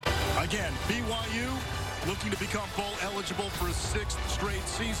Again, BYU looking to become bowl eligible for a 6th straight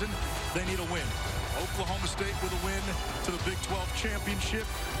season. They need a win. Oklahoma State with a win to the Big 12 championship.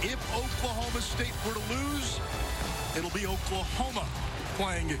 If Oklahoma State were to lose, it'll be Oklahoma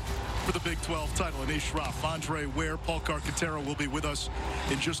playing for the Big 12 title. Anish Shroff, Andre Ware, Paul Carcaterra will be with us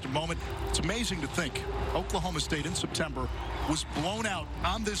in just a moment. It's amazing to think Oklahoma State in September was blown out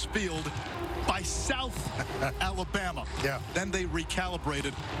on this field by South Alabama. Yeah. Then they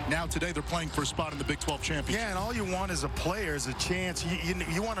recalibrated. Now today they're playing for a spot in the Big 12 championship. Yeah, and all you want as a player is a chance.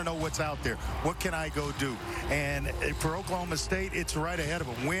 You want to know what's out there. What can I go do? And for Oklahoma State, it's right ahead of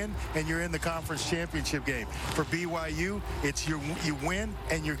them. Win, and you're in the conference championship game. For BYU, it's you win,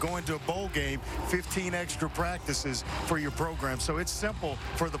 and you're going to a bowl game, 15 extra practices for your program. So it's simple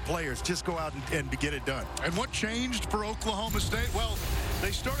for the players. Just go out and get it done. And what changed for Oklahoma State? Well,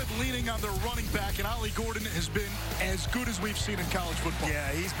 they started leaning on their running back, and Ollie Gordon has been as good as we've seen in college football. Yeah,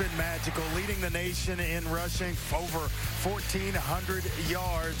 he's been magical, leading the nation in rushing, over 1,400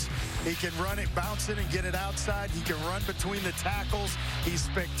 yards. He can run it, bounce it, and get it outside. He can run between the tackles. He's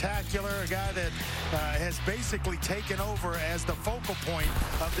spectacular, a guy that has basically taken over as the focal point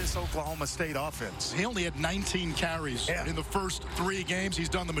of this Oklahoma State offense. He only had 19 carries in the first 3 games. He's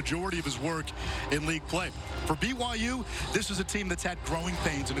done the majority of his work in league play. For BYU, this is a team that's had growing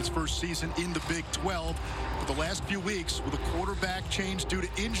pains in its first season in the Big 12. But the last few weeks, with a quarterback change due to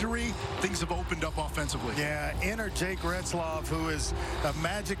injury, things have opened up offensively. Yeah, enter Jake Retzloff, who is a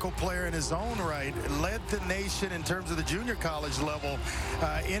magical player in his own right, led the nation in terms of the junior college level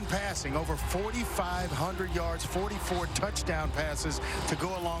in passing. Over 4,500 yards, 44 touchdown passes to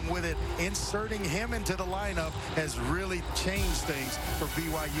go along with it. Inserting him into the lineup has really changed things for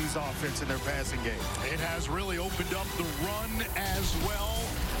BYU's offense in their passing game. It has really opened up the run as well.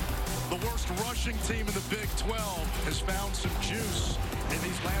 The worst rushing team in the Big 12 has found some juice in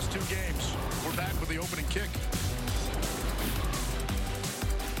these last 2 games. We're back with the opening kick.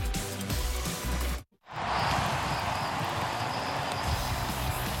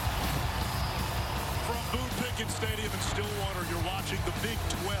 From Boone Pickens Stadium in Stillwater, you're watching the Big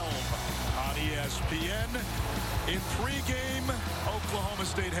 12 on ESPN. In pregame, Oklahoma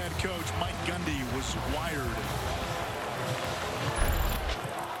State head coach Mike Gundy was wired.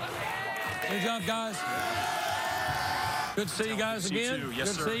 Good job, guys. Good to see you guys again.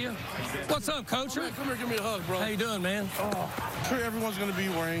 Yes, good to see you. What's up, Coach? Come here, give me a hug, bro. How you doing, man? Oh, I'm sure everyone's going to be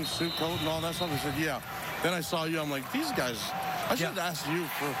wearing suit coat and all that stuff. I said, yeah. Then I saw you. I'm like, these guys, I should have asked you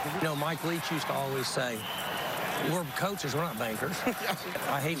for. You know, Mike Leach used to always say, we're coaches, we're not bankers.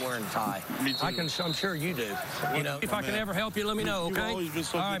 I hate wearing a tie. Me too. I'm sure you do. You know, if I can ever help you, let me know, okay? You've always been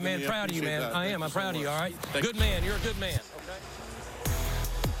so all right, good man. to me. Proud of you, man. That. I am. I'm proud of you, all right? Good you. man. You're a good man.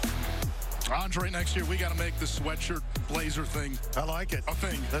 Andre, next year we got to make the sweatshirt blazer thing. I like it. A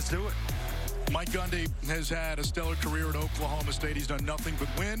thing. Let's do it. Mike Gundy has had a stellar career at Oklahoma State. He's done nothing but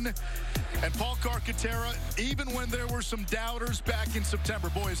win. And Paul Carcaterra, even when there were some doubters back in September,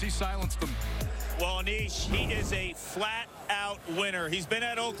 boy, has he silenced them. Well, Anish, he is a flat-out winner. He's been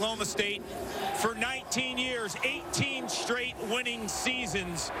at Oklahoma State for 19 years, 18 straight winning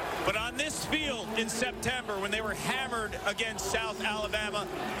seasons. But on this field in September, when they were hammered against South Alabama,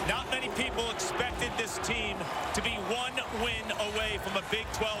 not many people expected this team to be 1 win away from a Big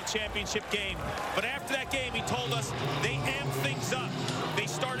 12 championship game. But after that game, he told us they amped things up. They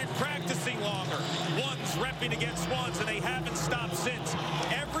started practicing longer, ones repping against ones, and they haven't stopped since.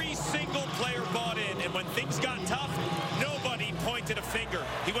 Every single player bought in, and when things got tough, nobody pointed a finger.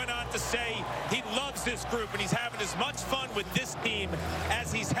 He went on to say he loves this group, and he's having as much fun with this team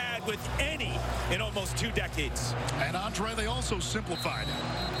as he's had with any in almost 2 decades. And Andre, they also simplified.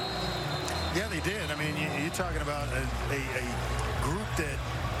 Yeah, they did. I mean, you're talking about a group that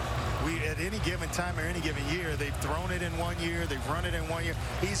at any given time or any given year, they've thrown it in 1 year, they've run it in 1 year.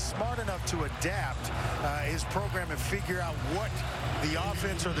 He's smart enough to adapt his program and figure out what the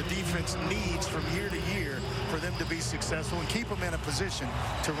offense or the defense needs from year to year for them to be successful and keep them in a position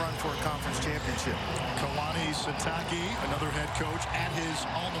to run for a conference championship. Kalani Sitake, another head coach at his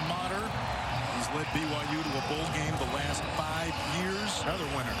alma mater. He's led BYU to a bowl game the last 5 years. Another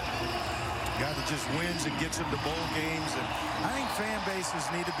winner. Guy that just wins and gets them to bowl games. And I think fan bases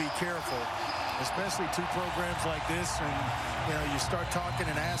need to be careful, especially 2 programs like this. And, you know, you start talking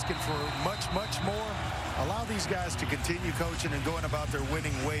and asking for much, much more. Allow these guys to continue coaching and going about their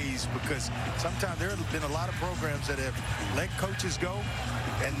winning ways, because sometimes there have been a lot of programs that have let coaches go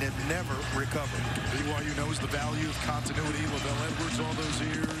and they've never recovered. BYU knows the value of continuity. Lavelle Edwards all those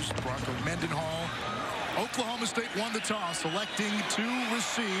years. Bronco Mendenhall. Oklahoma State won the toss, electing to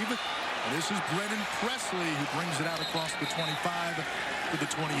receive. And this is Brennan Presley who brings it out across the 25. to the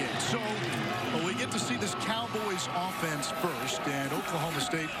 28. So we get to see this Cowboys offense first, and Oklahoma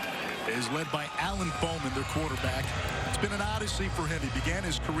State is led by Alan Bowman, their quarterback. It's been an odyssey for him. He began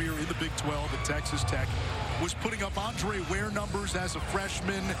his career in the Big 12 at Texas Tech, was putting up Andre Ware numbers as a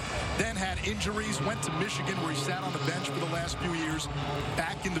freshman, then had injuries, went to Michigan where he sat on the bench for the last few years,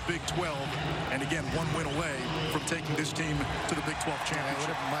 back in the Big 12, and again, one win away from taking this team to the Big 12 championship. What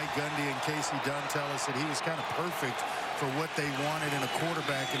if Mike Gundy and Casey Dunn tell us that he was kind of perfect for what they wanted in a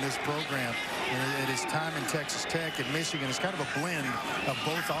quarterback in this program. And at his time in Texas Tech and Michigan, it's kind of a blend of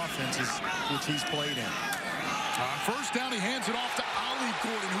both offenses which he's played in. First down, he hands it off to Ollie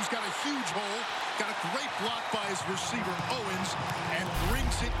Gordon, who's got a huge hole, got a great block by his receiver Owens, and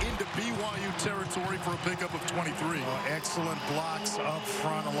brings it into BYU territory for a pickup of 23. Well, excellent blocks up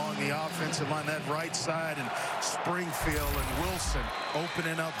front along the offensive line, that right side, and Springfield and Wilson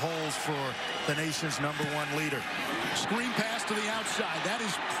opening up holes for the nation's #1 leader. Screen pass to the outside. That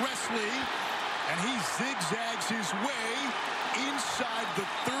is Presley, and he zigzags his way inside the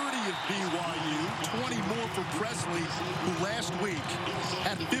 30 of BYU. 20 more for Presley, who last week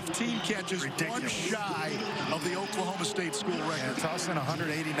had 15 catches, one shy of the Oklahoma State school record. Yeah, tossing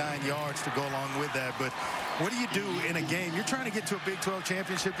 189 yards to go along with that. But what do you do in a game? You're trying to get to a Big 12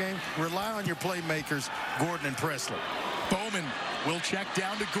 championship game. Rely on your playmakers, Gordon and Presley. Bowman will check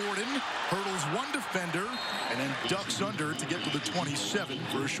down to Gordon, hurdles one defender, and then ducks under to get to the 27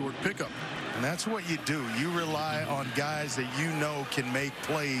 for a short pickup. And that's what you do. You rely on guys that you know can make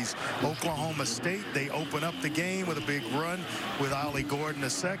plays. Oklahoma State, they open up the game with a big run with Ollie Gordon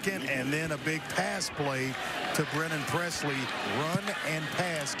second, and then a big pass play to Brennan Presley. Run and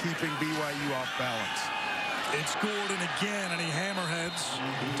pass, keeping BYU off balance. It's Gordon again, and he hammerheads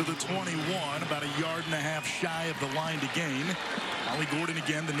to the 21, about 1.5 yards shy of the line to gain. Ollie Gordon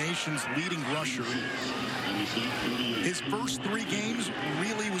again, the nation's leading rusher. His first 3 games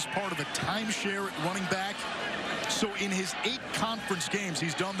really was part of a timeshare at running back. So in his 8 conference games,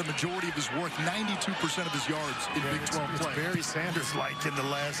 he's done the majority of his work, 92% of his yards in Big 12 play. It's Barry Sanders-like in the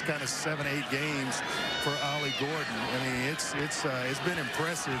last kind of 7-8 games for Ollie Gordon. I mean, it's been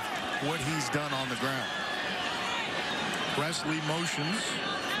impressive what he's done on the ground. Presley motions.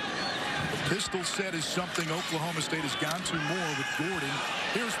 The pistol set is something Oklahoma State has gone to more with Gordon.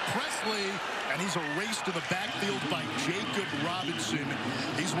 Here's Presley, and he's erased to the backfield by Jacob Robinson.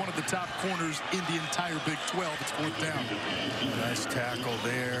 He's one of the top corners in the entire Big 12. It's 4th down. Nice tackle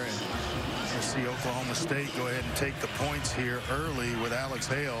there. And we'll see Oklahoma State go ahead and take the points here early with Alex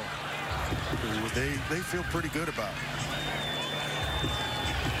Hale. They feel pretty good about it.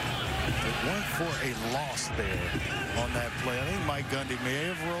 It went for a loss there on that play. I think Mike Gundy may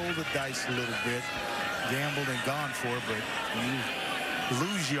have rolled the dice a little bit, gambled and gone for it, but you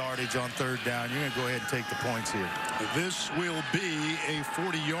lose yardage on 3rd down. You're going to go ahead and take the points here. This will be a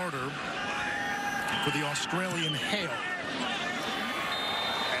 40-yarder for the Australian Hale.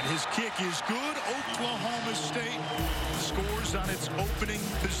 And his kick is good. Oklahoma State scores on its opening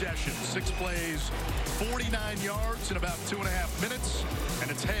possession. 6 plays, 49 yards in about 2.5 minutes, and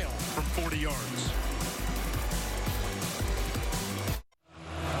it's Hale from 40 yards.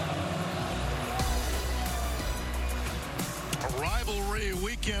 A rivalry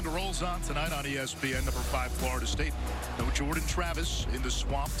weekend rolls on tonight on ESPN. Number 5, Florida State. No Jordan Travis in the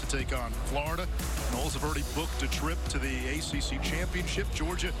swamp to take on Florida. Noles have already booked a trip to the ACC Championship.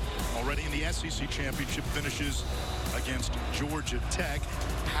 Georgia already in the SEC Championship, finishes against Georgia Tech.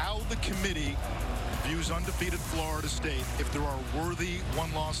 How the committee views undefeated Florida State, if there are worthy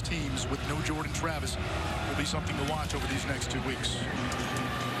one-loss teams with no Jordan Travis, will be something to watch over these next 2 weeks.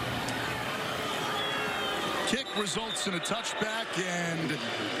 Kick results in a touchback, and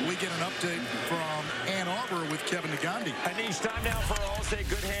we get an update from Ann Arbor with Kevin Nagandi. And each time now for All-State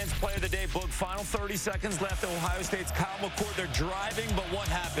Good Hands Player of the Day book. Final 30 seconds left. Ohio State's Kyle McCord. They're driving, but what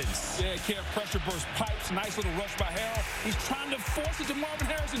happens? Yeah, Kev, pressure burst pipes. Nice little rush by Harrell. He's trying to force it to Marvin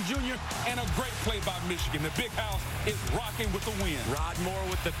Harrison Jr. And a great play by Michigan. The Big House is rocking with the win. Rod Moore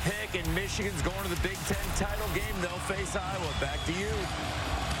with the pick, and Michigan's going to the Big Ten title game. They'll face Iowa. Back to you.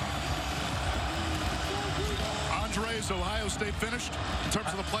 Is Ohio State finished in terms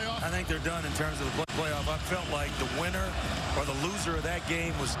of the playoff? I think they're done in terms of the playoff. I felt like the winner or the loser of that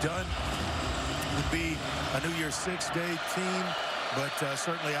game was done. It would be a New Year's 6-day team, but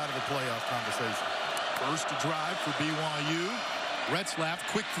certainly out of the playoff conversation. First to drive for BYU. Retzlaff,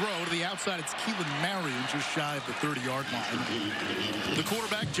 quick throw to the outside. It's Keelan Marion just shy of the 30-yard line. The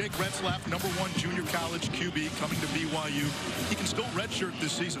quarterback, Jake Retzlaff, #1 junior college QB, coming to BYU. He can still redshirt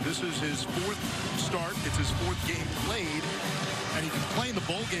this season. This is his 4th start. It's his 4th game played and you can play in the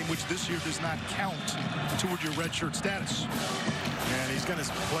bowl game, which this year does not count toward your redshirt status. And he's going to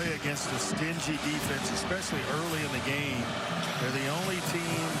play against a stingy defense, especially early in the game. They're the only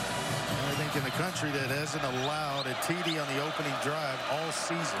team, I think, in the country that hasn't allowed a TD on the opening drive all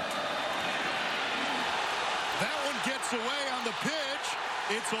season. That one gets away on the pitch.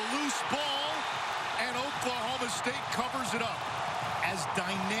 It's a loose ball, and Oklahoma State covers it up. As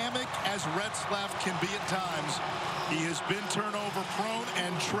dynamic as Retzlaff can be at times, he has been turnover prone,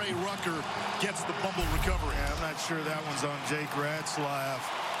 and Trey Rucker gets the fumble recovery. Yeah, I'm not sure that one's on Jake Retzlaff.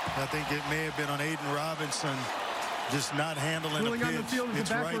 I think it may have been on Aiden Robinson, just not handling the pitch.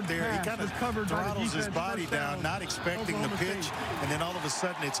 It's right there. He kind of throttles his body down, not expecting the pitch, and then all of a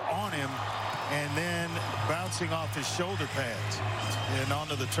sudden it's on him, and then bouncing off his shoulder pads and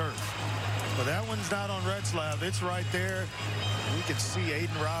onto the turf. But that one's not on Retzlaff. It's right there. You can see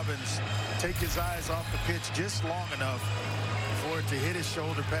Aiden Robbins take his eyes off the pitch just long enough for it to hit his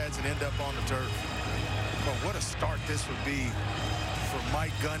shoulder pads and end up on the turf. But what a start this would be for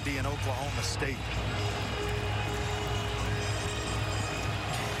Mike Gundy and Oklahoma State.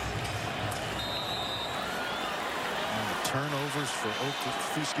 And the turnovers for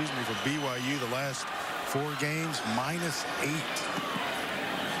BYU the last 4 games, -8.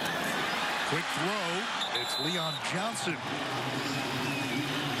 Quick throw. It's Leon Johnson.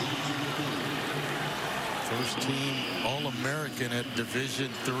 First team All-American at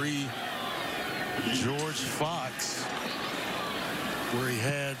Division III, George Fox, where he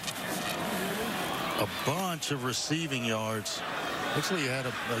had a bunch of receiving yards. Actually, he had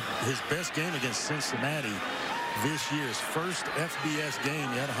his best game against Cincinnati this year. His first FBS game,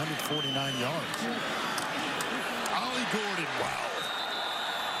 he had 149 yards. Ollie Gordon, wow.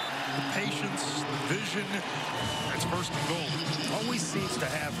 The patience, the vision, that's first and goal. Always seems to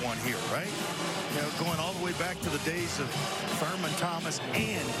have one here, right? You know, going all the way back to the days of Thurman Thomas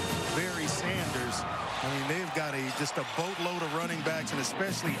and Barry Sanders. I mean, they've got just a boatload of running backs, and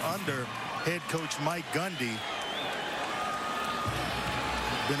especially under head coach Mike Gundy,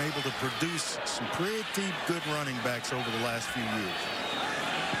 been able to produce some pretty good running backs over the last few years.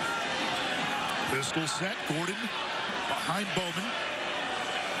 Pistol set, Gordon behind Bowman.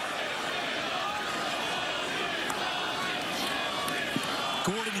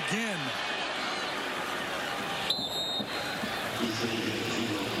 Gordon again.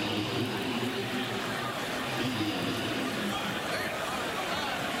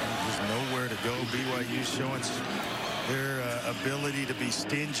 There's nowhere to go. BYU showing their ability to be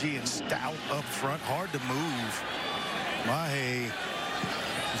stingy and stout up front. Hard to move. Mahe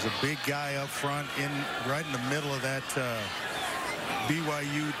is a big guy up front, right in the middle of that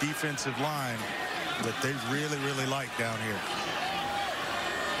BYU defensive line that they really, really like down here.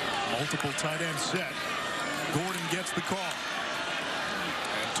 Multiple tight end set. Gordon gets the call.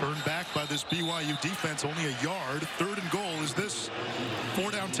 And turned back by this BYU defense, only a yard. 3rd and goal. Is this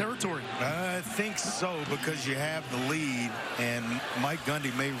 4-down territory? I think so, because you have the lead, and Mike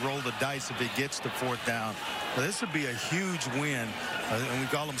Gundy may roll the dice if it gets to 4th down. But this would be a huge win, and we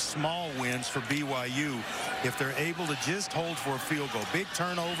call them small wins for BYU, if they're able to just hold for a field goal. Big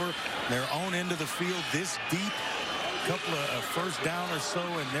turnover, their own end of the field this deep. Couple of first down or so,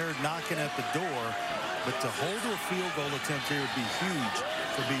 and they're knocking at the door. But to hold to a field goal attempt here would be huge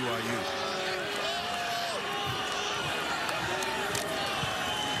for BYU.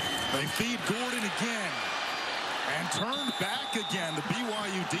 They feed Gordon again and turn back again. The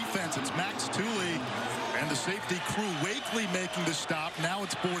BYU defense, it's Max Tooley and the safety crew. Wakely making the stop. Now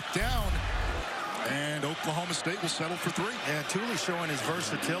it's 4th down. And Oklahoma State will settle for 3. Yeah, Tooley showing his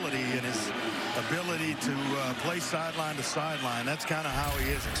versatility and his ability to play sideline to sideline. That's kind of how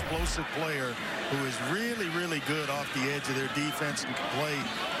he is. Explosive player who is really, really good off the edge of their defense and can play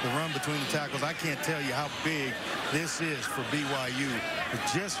the run between the tackles. I can't tell you how big this is for BYU to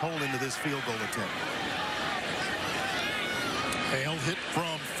just hold into this field goal attempt. Hale hit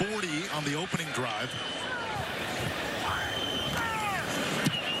from 40 on the opening drive.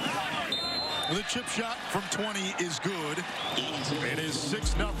 The chip shot from 20 is good. It is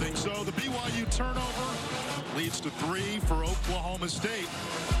 6-0. So the BYU turnover leads to 3 for Oklahoma State.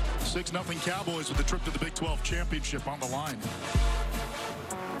 6-0 Cowboys with the trip to the Big 12 championship on the line.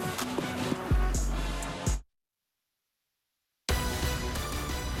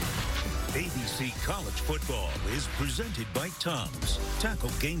 ABC College Football is presented by Tums.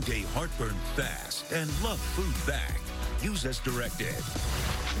 Tackle game day heartburn fast and love food back. Use as directed.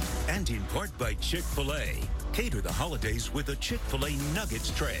 And in part by Chick-fil-A. Cater the holidays with a Chick-fil-A Nuggets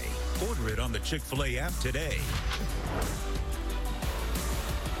tray. Order it on the Chick-fil-A app today.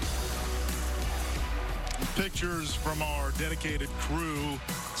 Pictures from our dedicated crew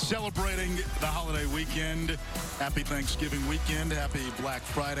celebrating the holiday weekend. Happy Thanksgiving weekend. Happy Black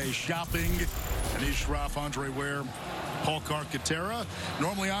Friday shopping. Anish Shroff, Andre Ware, Paul Carcaterra.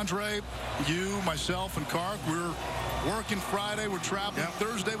 Normally, Andre, you, myself, and Carc, we're working Friday. We're traveling. Yep.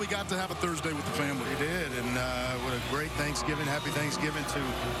 Thursday, we got to have a Thursday with the family. We did, and what a great Thanksgiving. Happy Thanksgiving to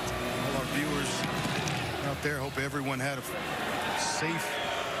all our viewers out there. Hope everyone had a safe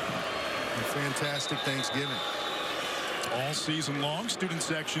and fantastic Thanksgiving. All season long, student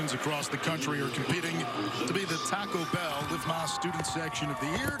sections across the country are competing to be the Taco Bell Live Más Student Section of the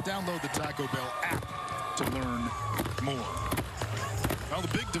Year. Download the Taco Bell app to learn more. Well,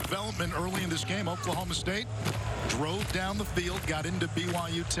 the big development early in this game, Oklahoma State drove down the field, got into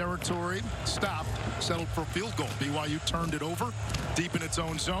BYU territory, stopped, settled for a field goal. BYU turned it over deep in its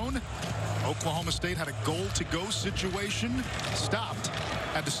own zone. Oklahoma State had a goal-to-go situation, stopped,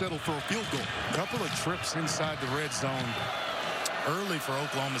 had to settle for a field goal. A couple of trips inside the red zone early for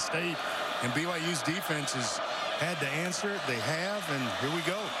Oklahoma State, and BYU's defense has had to answer. They have, and here we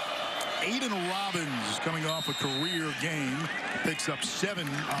go. Aiden Robbins, coming off a career game, picks up 7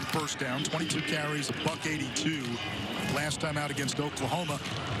 on first down, 22 carries, $182 last time out against Oklahoma.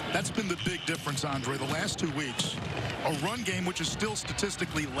 That's been the big difference, Andre, the last 2 weeks. A run game, which is still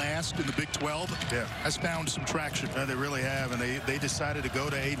statistically last in the Big 12, has found some traction. They really have, and they decided to go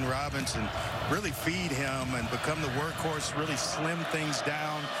to Aiden Robbins and really feed him and become the workhorse, really slim things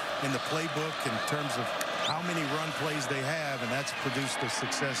down in the playbook in terms of how many run plays they have, and that's produced the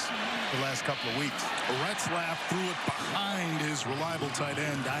success the last couple of weeks. Retzlaff threw it behind his reliable tight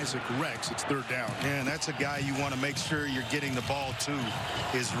end, Isaac Rex. It's third down. And that's a guy you want to make sure you're getting the ball to,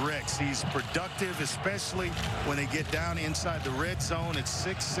 is Rex. He's productive, especially when they get down inside the red zone. It's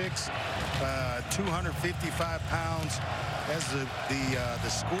 6'6", 255 pounds. Has the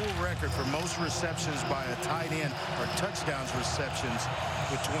school record for most receptions by a tight end or touchdowns receptions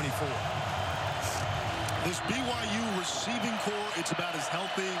with 24. This BYU receiving core, it's about as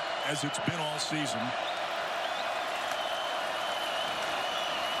healthy as it's been all season.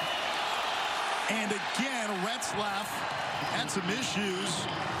 And again, Retzlaff had some issues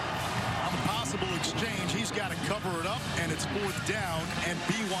on the possible exchange. He's got to cover it up, and it's fourth down, and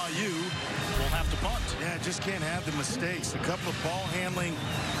BYU will have to punt. Yeah, just can't have the mistakes. A couple of ball handling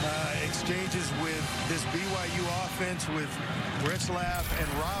exchanges with this BYU offense with Retzlaff and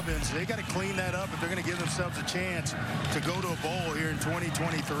Robbins. They got to clean that up if they're going to give themselves a chance to go to a bowl here in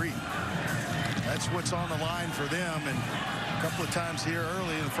 2023. That's what's on the line for them, and a couple of times here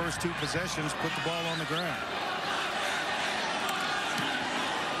early in the first 2 possessions, put the ball on the ground.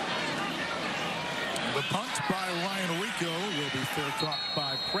 The punt by Ryan Rico will be fair caught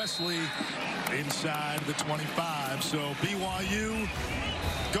by Presley inside the 25. So BYU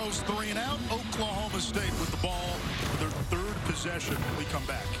goes 3 and out. Oklahoma State with the ball for their 3rd possession when we come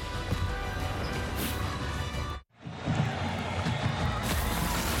back.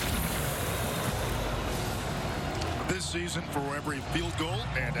 This season, for every field goal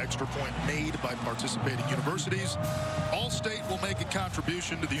and extra point made by participating universities, All-State will make a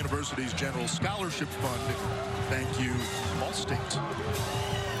contribution to the university's general scholarship fund. Thank you, All-State.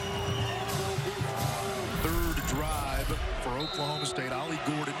 3rd drive for Oklahoma State. Ollie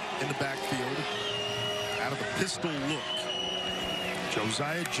Gordon in the backfield. Out of the pistol look.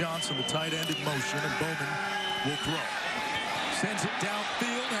 Josiah Johnson, the tight end, in motion, and Bowman will throw. Sends it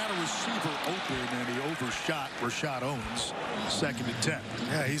downfield, had a receiver open, and he overshot Rashad Owens. 2nd and 10.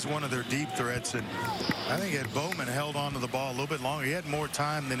 Yeah, he's one of their deep threats, and I think had Bowman held on to the ball a little bit longer, he had more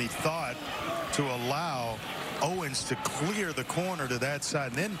time than he thought to allow Owens to clear the corner to that side,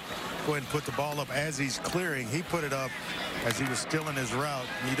 and then go ahead and put the ball up as he's clearing. He put it up as he was still in his route.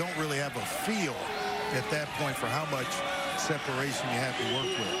 You don't really have a feel at that point for how much separation you have to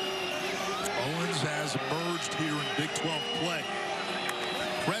work with. Owens has emerged here in Big 12 play.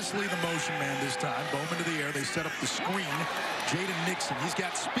 Presley, the motion man this time. Bowman to the air. They set up the screen. Jaden Nixon, he's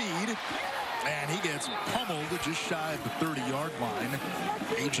got speed. And he gets pummeled just shy of the 30-yard line.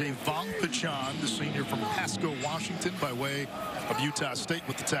 A.J. Vongpachan, the senior from Pasco, Washington, by way of Utah State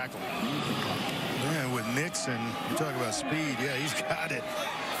with the tackle. Yeah, with Nixon, you talk about speed. Yeah, he's got it.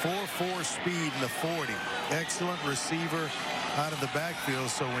 4.4 speed in the 40. Excellent receiver out of the backfield.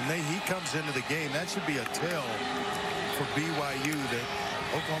 So when he comes into the game, that should be a tell for BYU that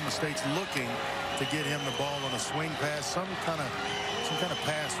Oklahoma State's looking to get him the ball on a swing pass, some kind of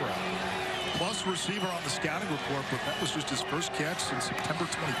pass route. Plus receiver on the scouting report, but that was just his first catch since September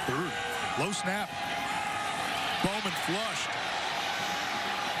 23rd. Low snap. Bowman flushed.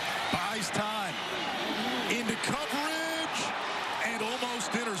 Buys time. Into coverage. And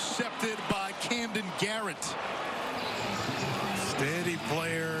almost intercepted by Camden Garrett. Steady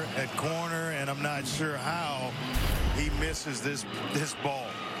player at corner, and I'm not sure how he misses this ball.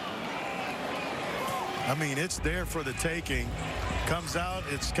 I mean, it's there for the taking. Comes out,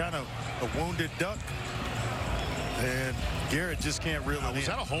 it's kind of a wounded duck. And Garrett just can't reel it in. Was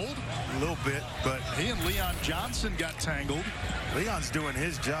that a hold? A little bit, but he and Leon Johnson got tangled. Leon's doing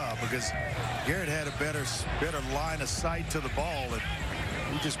his job because Garrett had a better line of sight to the ball, and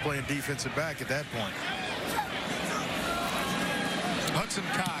he's just playing defensive back at that point. Hudson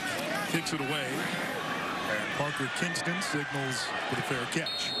Cock kicks it away. And Parker Kingston signals for the fair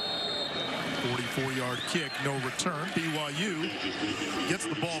catch. 44-yard kick, no return. BYU gets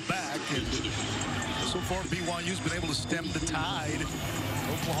the ball back, and so far BYU's been able to stem the tide.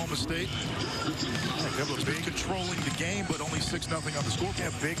 Oklahoma State has been controlling the game, but only 6-0 on the scoreboard. Yeah,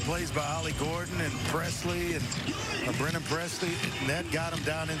 big plays by Ollie Gordon and Presley and Brennan Presley. That got him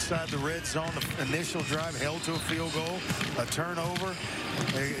down inside the red zone. The initial drive held to a field goal, a turnover.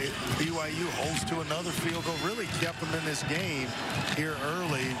 BYU holds to another field goal. Really kept them in this game here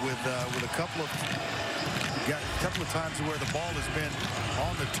early with a couple of times where the ball has been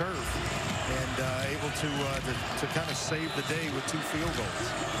on the turf and able to kind of save the day with 2 field goals.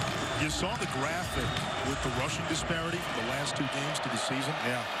 You saw the graphic with the rushing disparity from the last 2 games to the season.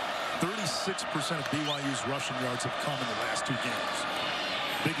 Yeah. 36% of BYU's rushing yards have come in the last 2 games.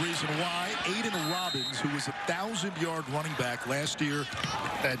 Big reason why. Aiden Robbins, who was a 1,000-yard running back last year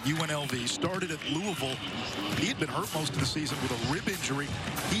at UNLV, started at Louisville. He had been hurt most of the season with a rib injury.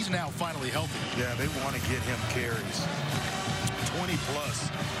 He's now finally healthy. Yeah, they want to get him carries. 20-plus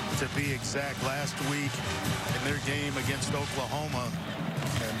to be exact. Last week in their game against Oklahoma,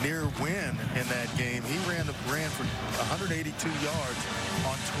 a near win in that game, he ran for 182 yards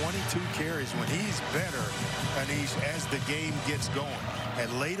on 22 carries. When he's better, Anish, as the game gets going. And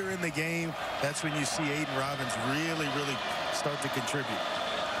later in the game, that's when you see Aiden Robbins really start to contribute.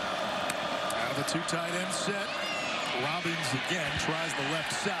 Out of a 2 tight end set, Robbins again tries the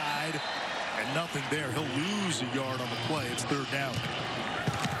left side, and nothing there. He'll lose a yard on the play. It's 3rd down.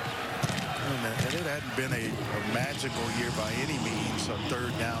 And it hadn't been a magical year by any means on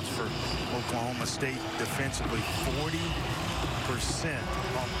 3rd downs for Oklahoma State defensively. 40%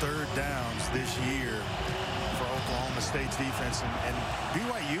 on 3rd downs this year for Oklahoma State's defense. And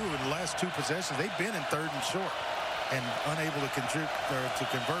BYU in the last 2 possessions, they've been in 3rd and short and unable to convert.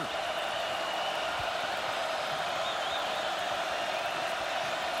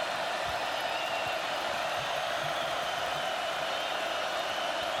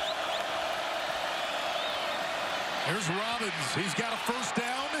 Here's Robbins. He's got a 1st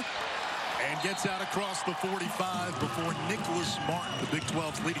down and gets out across the 45 before Nicholas Martin, the Big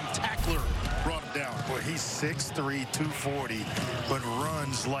 12's leading tackler, brought him down. Boy, he's 6'3", 240, but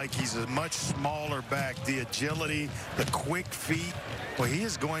runs like he's a much smaller back. The agility, the quick feet. Well, he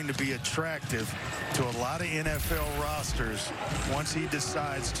is going to be attractive to a lot of NFL rosters once he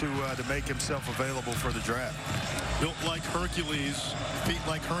decides to make himself available for the draft. Built like Hercules, feet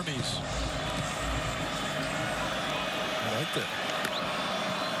like Hermes. I like that.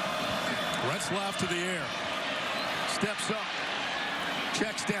 Retzlaff to the air. Steps up.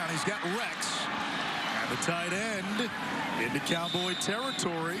 Checks down. He's got Rex. And the tight end into Cowboy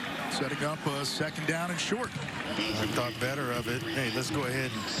territory. Setting up a 2nd down and short. I thought better of it. Hey, let's go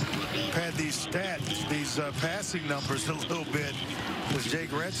ahead and pad these stats, these passing numbers a little bit. Was Jake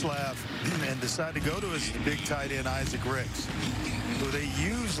Retzlaff and decide to go to his big tight end, Isaac Rex, who they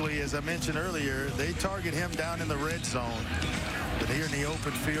usually, as I mentioned earlier, they target him down in the red zone. But here in the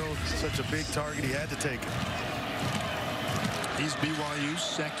open field, such a big target, he had to take it. He's BYU's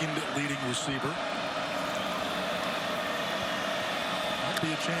 2nd leading receiver. Might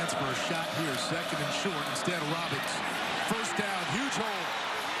be a chance for a shot here, 2nd and short instead of Robbins. 1st down, huge hole.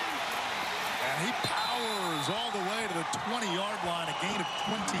 And he powers all the way to the 20-yard line, a gain of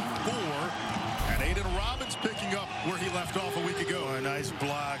 24. And Aiden Robbins picking up where he left off a week ago. A nice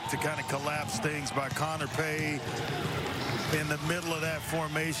block to kind of collapse things by Connor Pay in the middle of that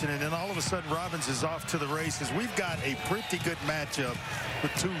formation, and then all of a sudden Robbins is off to the races. We've got a pretty good matchup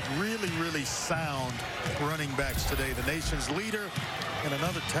with 2 really sound running backs today. The nation's leader and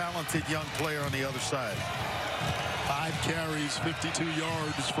another talented young player on the other side. 5 carries, 52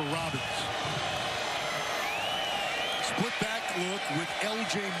 yards for Robbins. Split back look with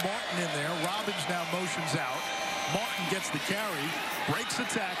L.J. Martin in there. Robbins now motions out. Martin gets the carry, breaks a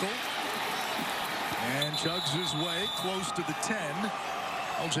tackle, and chugs his way close to the 10.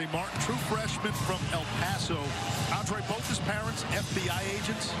 L.J. Martin, true freshman from El Paso. Andre, both his parents FBI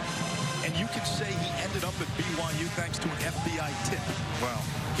agents, and you could say he ended up at BYU thanks to an FBI tip. Wow.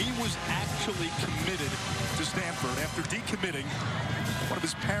 He was actually committed to Stanford. After decommitting, one of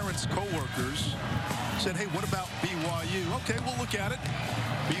his parents' co-workers said, hey, what about BYU? Okay, we'll look at it.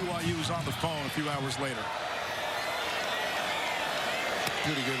 BYU was on the phone a few hours later.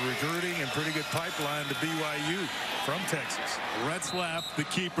 Pretty good recruiting and pretty good pipeline to BYU from Texas. Retzlaff, the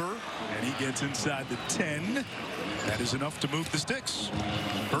keeper, and he gets inside the 10. That is enough to move the sticks.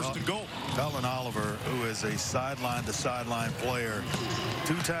 First and goal. Colin Oliver, who is a sideline-to-sideline player,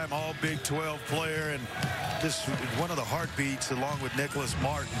 two-time All-Big 12 player, and just one of the heartbeats, along with Nicholas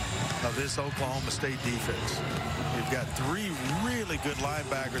Martin, of this Oklahoma State defense. You've got three really good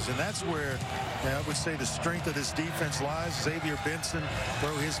linebackers, and that's where I would say the strength of this defense lies. Xavier Benson,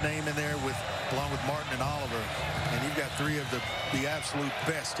 throw his name in there along with Martin and Oliver, and you've got three of the absolute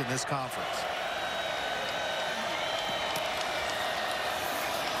best in this conference.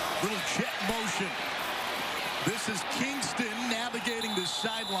 Little jet motion. This is Kingston navigating the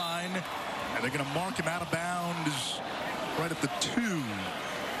sideline, and they're going to mark him out of bounds right at the 2.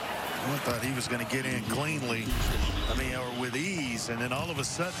 I thought he was going to get in cleanly, or with ease, and then all of a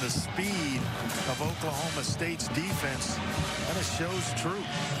sudden the speed of Oklahoma State's defense kind of shows true.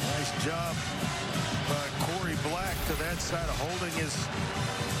 Nice job by Corey Black to that side of holding his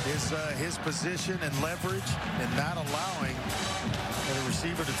position and leverage and not allowing the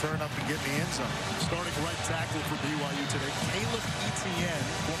receiver to turn up and get in the end zone. Starting right tackle for BYU today, Caleb Etienne,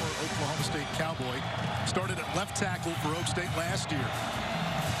 former Oklahoma State Cowboy, started at left tackle for Oak State last year.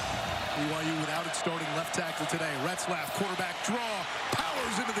 BYU without its starting left tackle today. Retzlaff, quarterback draw,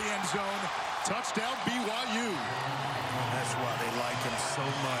 powers into the end zone. Touchdown, BYU. And that's why they like him so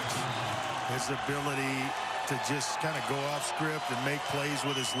much. His ability to just kind of go off script and make plays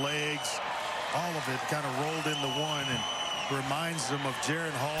with his legs. All of it kind of rolled into one and reminds them of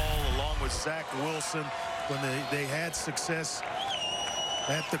Jaron Hall along with Zach Wilson when they had success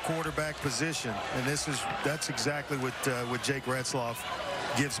at the quarterback position. And that's exactly what Jake Retzlaff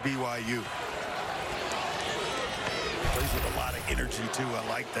gives BYU. Plays with a lot of energy too. I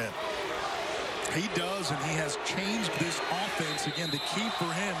like that. He does, and he has changed this offense. Again, the key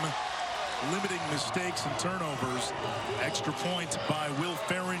for him, limiting mistakes and turnovers. Extra point by Will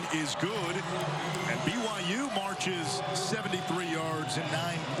Ferrin is good. And BYU marches 73 yards in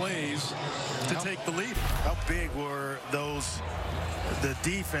 9 plays to take the lead. How big were the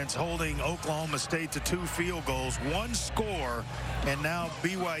defense holding Oklahoma State to 2 field goals, 1 score, and now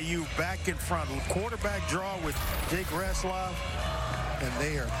BYU back in front. Quarterback draw with Jake Retzlaff, and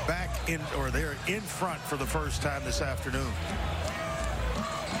they are they're in front for the first time this afternoon.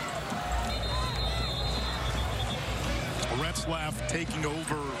 Retzlaff taking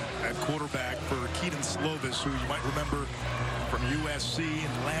over at quarterback for Keaton Slovis, who you might remember from USC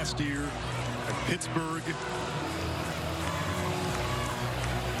and last year at Pittsburgh.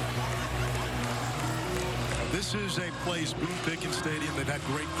 This is a place, Boone Pickens Stadium, that had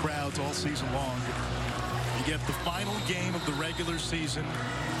great crowds all season long. You get the final game of the regular season,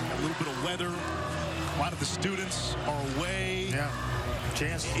 a little bit of weather. A lot of the students are away. Yeah,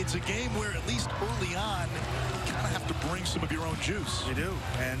 chance. It's a game where, at least early on, you kind of have to bring some of your own juice. You do.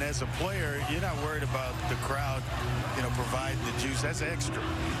 And as a player, you're not worried about the crowd, providing the juice. That's extra.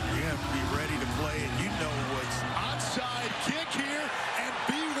 You have to be ready to play, and you know what's onside kick here, and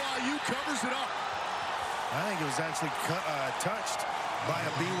BYU covers it up. I think it was actually touched by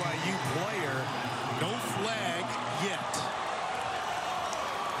a BYU player. No flag yet.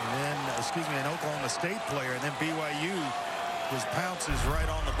 And then, an Oklahoma State player, and then BYU just pounces right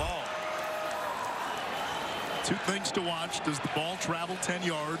on the ball. 2 things to watch. Does the ball travel 10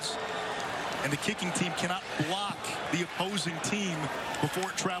 yards? And the kicking team cannot block the opposing team before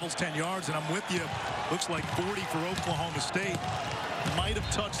it travels 10 yards. And I'm with you. Looks like 40 for Oklahoma State. Might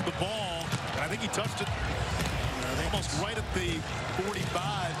have touched the ball. And I think he touched it almost right at the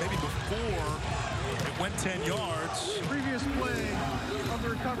 45, maybe before it went 10 yards. Previous play of the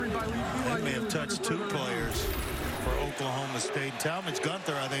recovery by BYU. They may have touched 2 players for Oklahoma State. Talmadge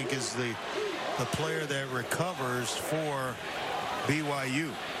Gunther, I think, is the player that recovers for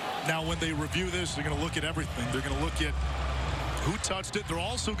BYU. Now, when they review this, they're going to look at everything. They're going to look at who touched it. They're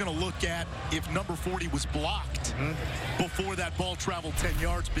also going to look at if number 40 was blocked before that ball traveled 10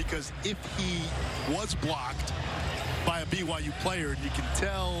 yards, because if he was blocked by a BYU player, and you can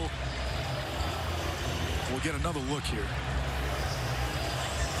tell, we'll get another look here.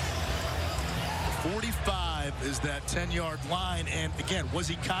 45 is that 10-yard line, and again, was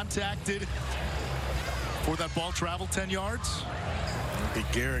he contacted for that ball travel 10 yards?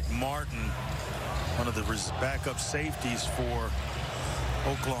 Garrick Martin, one of the backup safeties for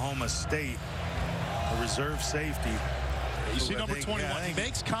Oklahoma State, a reserve safety. You see number 21. He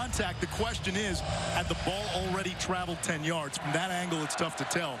makes contact. The question is, had the ball already traveled 10 yards? From that angle, it's tough to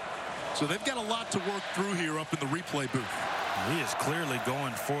tell. So they've got a lot to work through here up in the replay booth. He is clearly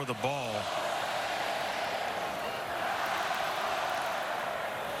going for the ball.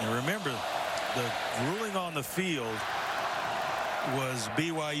 And remember, the ruling on the field was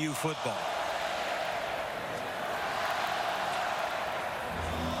BYU football.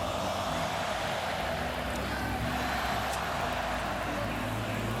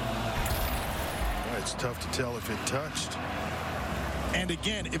 It's tough to tell if it touched. And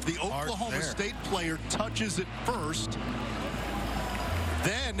again, if the Oklahoma State player touches it first,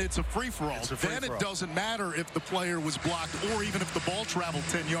 then it's a free-for-all. Then it doesn't matter if the player was blocked or even if the ball traveled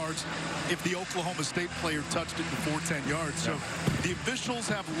 10 yards if the Oklahoma State player touched it before 10 yards. So the officials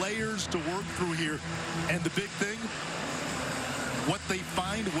have layers to work through here. And the big thing, what they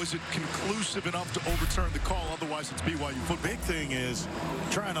find, was it conclusive enough to overturn the call? Otherwise, it's BYU football. Big thing is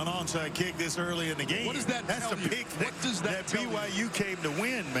trying an onside kick this early in the game. What does that That's tell the you? big thing. What does that tell BYU you? came to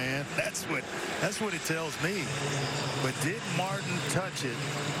win, man. That's what it tells me. But did Martin touch it?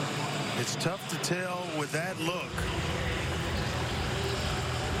 It's tough to tell with that look.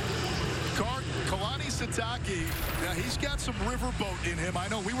 Kalani Sitake, now he's got some riverboat in him. I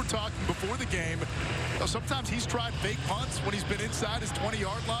know we were talking before the game. Sometimes he's tried fake punts when he's been inside his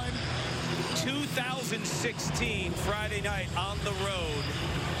 20-yard line. 2016, Friday night on the road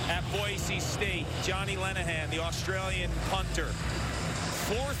at Boise State. Johnny Lenahan, the Australian punter.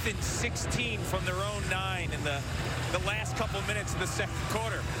 4th and 16 from their own 9 in the last couple minutes of the second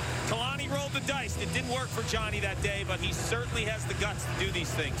quarter. Kalani rolled the dice. It didn't work for Johnny that day, but he certainly has the guts to do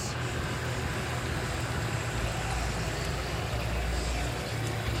these things.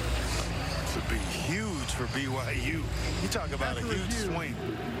 This would be huge for BYU. You talk about a huge swing.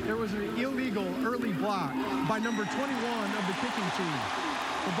 There was an illegal early block by number 21 of the kicking team.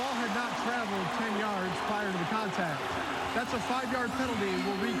 The ball had not traveled 10 yards prior to the contact. That's a 5-yard penalty and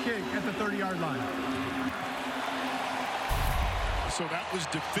will re-kick at the 30-yard line. So that was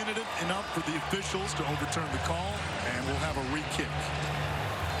definitive enough for the officials to overturn the call, and we'll have a re-kick.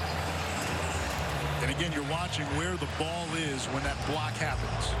 And again, you're watching where the ball is when that block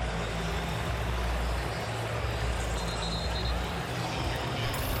happens.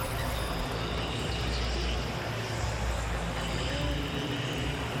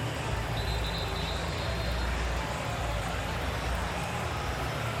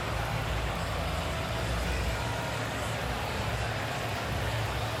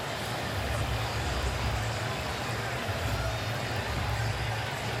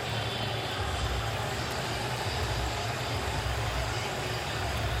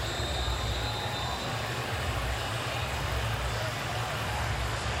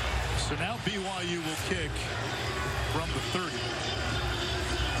 So now BYU will kick from the 30.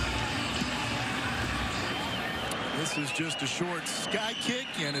 This is just a short sky kick,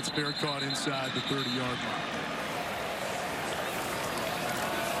 and it's fair caught inside the 30-yard line.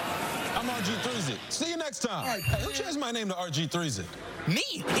 I'm RG3Z. See you next time. Right, hey, who changed my name to RG3Z? Me?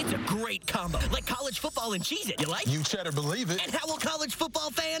 It's a great combo. Like college football and Cheez-It. You like? You cheddar believe it. And how will college football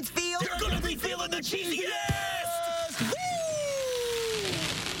fans feel? They're going to be feeling the cheesiest! Yes! Woo!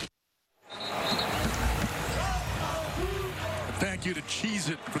 Thank you to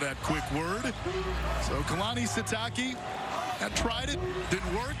Cheez-It for that quick word. So Kalani Sitake had tried it.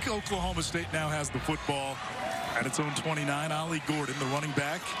 Didn't work. Oklahoma State now has the football at its own 29. Ollie Gordon, the running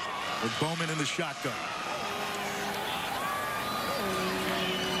back, with Bowman in the shotgun.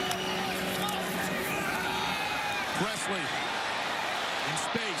 Presley in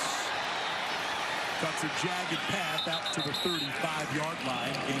space. Cuts a jagged path out to the 35-yard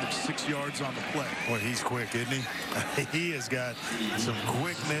line. Gain of 6 yards on the play. Boy, he's quick, isn't he? He has got some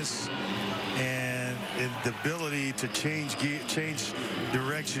quickness and the ability to change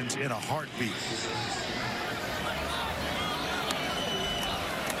directions in a heartbeat.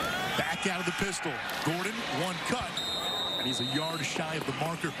 Back out of the pistol. Gordon, one cut. And he's a yard shy of the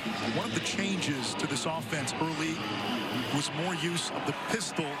marker. One of the changes to this offense early was more use of the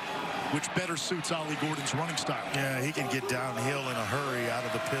pistol, which better suits Ollie Gordon's running style. Yeah, he can get downhill in a hurry out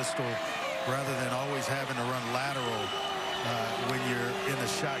of the pistol rather than always having to run lateral when you're in the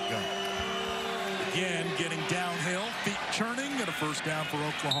shotgun. Again, getting downhill, feet churning, and a first down for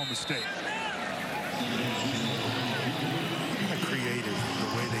Oklahoma State. Creative,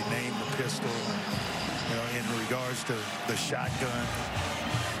 the way they name the pistol, you know, in regards to the shotgun.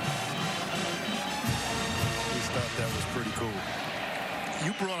 Just thought that was pretty cool.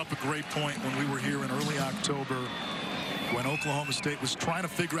 You brought up a great point when we were here in early October when Oklahoma State was trying to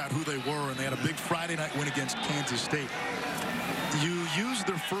figure out who they were, and they had a big Friday night win against Kansas State. You used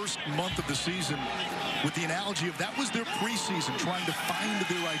their first month of the season with the analogy of that was their preseason, trying to find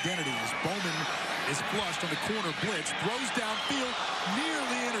their identity. As Bowman is flushed on the corner blitz, throws downfield,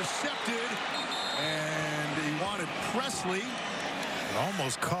 nearly intercepted, and he wanted Presley.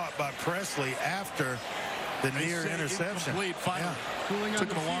 Almost caught by Presley after the near interception. Incomplete, finally. Yeah.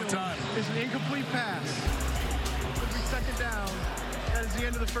 Took him a long time. It's an incomplete pass. It'll be second down. That is the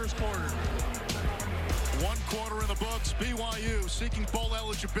end of the first quarter. 1 quarter in the books. BYU seeking bowl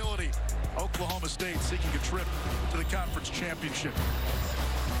eligibility. Oklahoma State seeking a trip to the conference championship.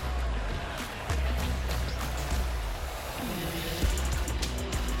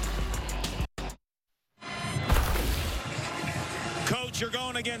 Coach, you're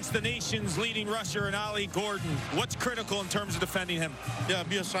going against the nation's leading rusher in Ollie Gordon. What's critical in terms of defending him? Yeah,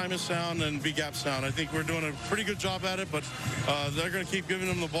 be assignment sound and be gap sound. I think we're doing a pretty good job at it, but they're going to keep giving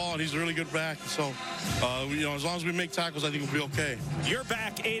him the ball, and he's a really good back. So, as long as we make tackles, I think we'll be okay. Your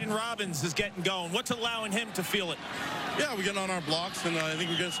back, Aiden Robbins, is getting going. What's allowing him to feel it? Yeah, we're getting on our blocks, and I think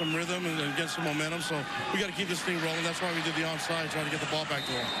we're getting some rhythm and getting some momentum. So we got to keep this thing rolling. That's why we did the onside, trying to get the ball back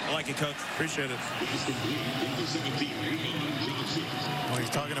to him. I like it, Coach. Appreciate it. Well, he's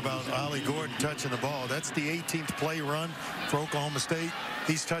talking about Ollie Gordon touching the ball. That's the 18th play run for Oklahoma State.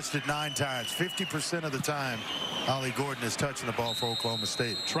 He's touched it 9 times. 50% of the time, Ollie Gordon is touching the ball for Oklahoma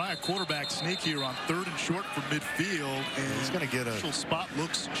State. Try a quarterback sneak here on 3rd and short from midfield, and he's going to get a spot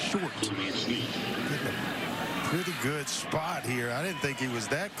looks short. Pretty good spot here. I didn't think he was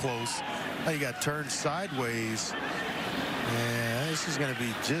that close. He got turned sideways. And this is going to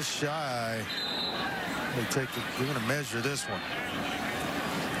be just shy. We're going to measure this one.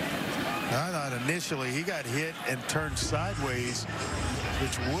 I thought initially he got hit and turned sideways,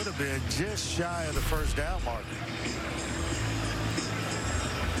 which would have been just shy of the first down marker.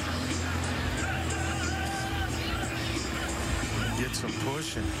 Get some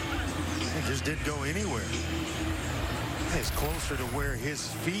push, and it just didn't go anywhere. It's closer to where his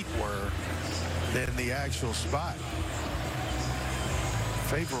feet were than the actual spot.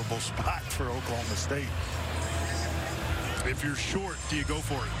 Favorable spot for Oklahoma State. If you're short, do you go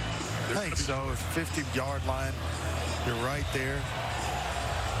for it? I think so. 50-yard line, you're right there.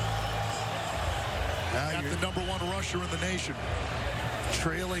 Now you're the #1 rusher in the nation.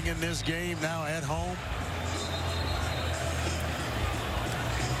 Trailing in this game now at home.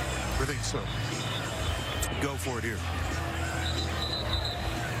 I think so. Go for it here.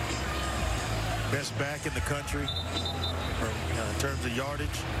 Best back in the country in terms of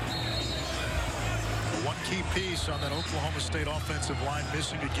yardage. One key piece on that Oklahoma State offensive line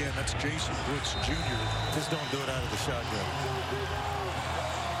missing again. That's Jason Brooks Jr. Just don't do it out of the shotgun.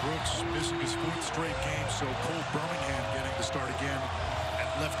 Brooks missing his 4th straight game, so Cole Birmingham getting to start again at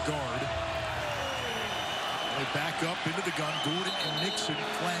left guard. They back up into the gun. Gordon and Nixon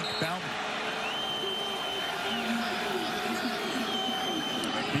flank Bauman.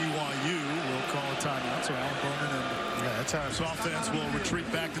 BYU will call a timeout, so Alan Bowman and his offense will retreat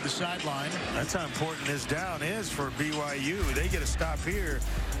back to the sideline. That's how important this down is for BYU. They get a stop here.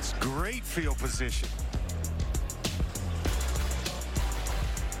 It's great field position.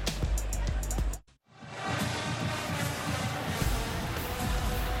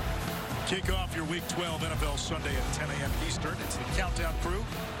 Kick off your Week 12 NFL Sunday at 10 a.m. Eastern. It's the Countdown Crew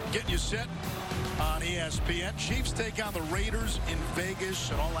getting you set on ESPN. Chiefs take on the Raiders in Vegas.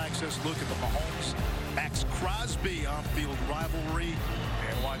 An all-access look at the Mahomes, Max Crosby on-field rivalry,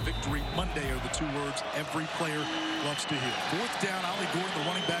 and why Victory Monday are the 2 words every player loves to hear. 4th down, Ollie Gordon, the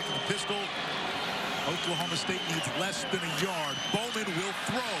running back in the pistol. Oklahoma State needs less than a yard. Bowman will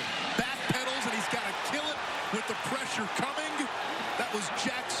throw. Back pedals, and he's got to kill it with the pressure coming. That was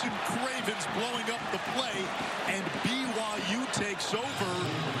Jackson Cravens blowing up the play, and BYU takes over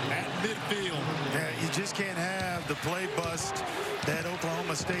at midfield. Yeah, you just can't have the play bust that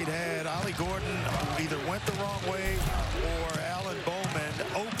Oklahoma State had. Ollie Gordon either went the wrong way or Alan Bowman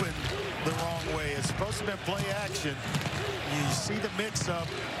opened the wrong way. It's supposed to be play action. You see the mix-up,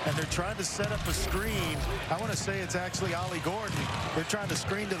 and they're trying to set up a screen. I want to say it's actually Ollie Gordon. They're trying to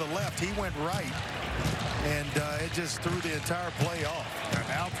screen to the left. He went right. And it just threw the entire play off. And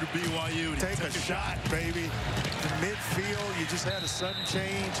now for BYU to take a shot, baby. In midfield, you just had a sudden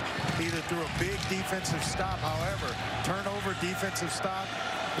change, either through a big defensive stop. However, turnover, defensive stop.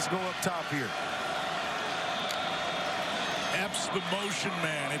 Let's go up top here. attempts the motion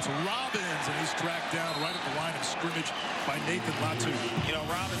man. It's Robbins, and he's tracked down right at the line of scrimmage by Nathan Latu. You know,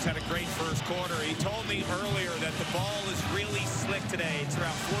 Robbins had a great first quarter. He told me earlier that the ball is really slick today. It's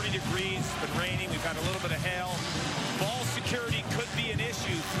around 40 degrees. It's been raining. We've had a little bit of hail. Ball security could be an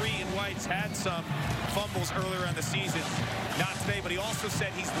issue. Three and White's had some fumbles earlier in the season. Not today, but he also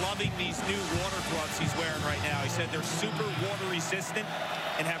said he's loving these new water gloves he's wearing right now. He said they're super water resistant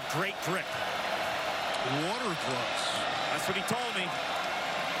and have great grip. Water gloves. That's what he told me.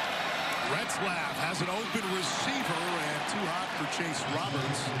 Retzlaff has an open receiver and too hot for Chase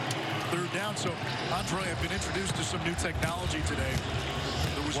Roberts. Third down. So, Andre, I've been introduced to some new technology today.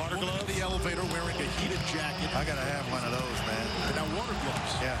 There was water gloves in the elevator wearing a heated jacket. I gotta have one of those, man. And now water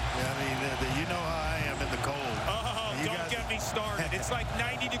gloves. Yeah. I mean, you know how I am in the cold. Oh, don't get me started. It's like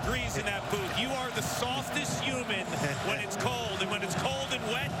 90 degrees in that booth. You are the softest human when it's cold, and when it's cold and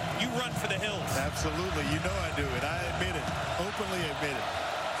wet, you run for the hills. Absolutely. You know I do it. I admit it. Openly admit it.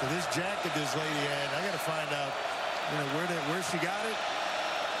 So this jacket this lady had, I got to find out, where she got it.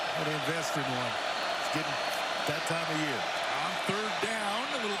 I'm going to invest in one. It's getting that time of year. On third down,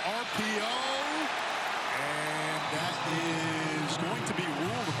 a little RPO. And that is going to be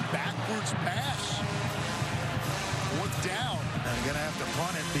ruled a backwards pass. Fourth down. And they're going to have to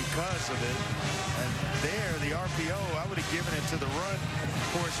punt it because of it. And there, the RPO, I would have given it to the run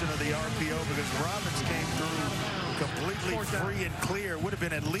portion of the RPO because Robbins came through completely free and clear. Would have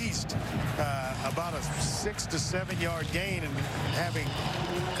been at least about a 6 to 7 yard gain, and having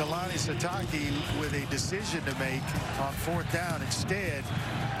Kalani Sitake with a decision to make on fourth down. Instead,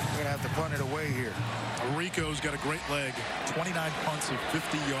 we're going to have to punt it away here. Rico's got a great leg. 29 punts of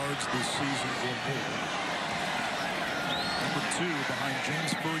 50 yards this season. Number 2 behind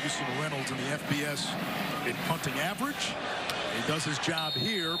James Ferguson Reynolds in the FBS in punting average. He does his job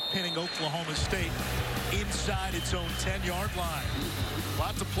here, pinning Oklahoma State inside its own 10-yard line. A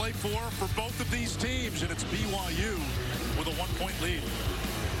lot to play for both of these teams, and it's BYU with a 1-point lead.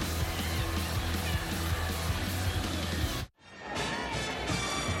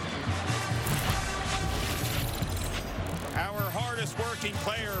 Our hardest working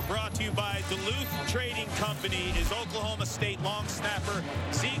player, brought to you by Duluth Trading Company, is Oklahoma State long snapper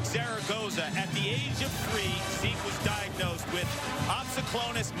Zeke Zaragoza. At the age of 3, Zeke was diagnosed with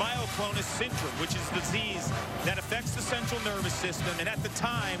opsoclonus myoclonus syndrome, which is a disease that affects the central nervous system. And at the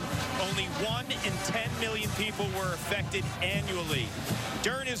time, only 1 in 10 million people were affected annually.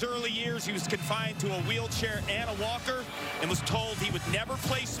 During his early years, he was confined to a wheelchair and a walker and was told he would never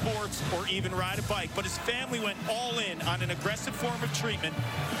play sports or even ride a bike. But his family went all in on an aggressive form of treatment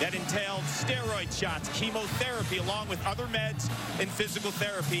that entailed steroid shots, chemotherapy, along with other meds and physical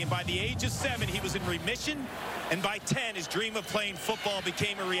therapy. And by the age of 7, he was in remission. And by 10, his dream of playing football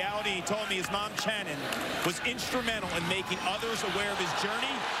became a reality. He told me his mom, Shannon, was instrumental in making others aware of his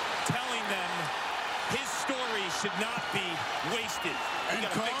journey, telling them his story should not be wasted. And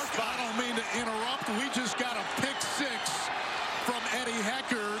Clark, I don't mean to interrupt. We just got a pick 6 from Eddie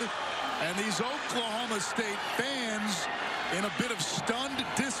Heckard. And these Oklahoma State fans in a bit of stunned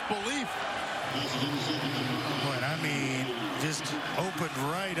disbelief. But I mean, just opened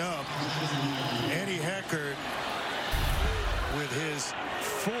right up. Eddie Heckard with his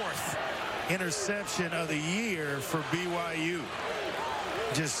 4th interception of the year for BYU.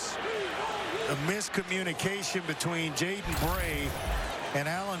 Just a miscommunication between Jaden Bray and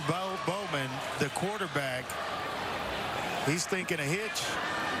Alan Bowman, the quarterback. He's thinking a hitch.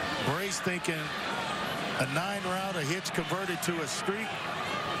 Bray's thinking a 9 route, a hitch converted to a streak.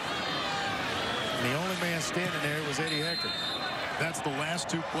 And the only man standing there was Eddie Heckard. That's the last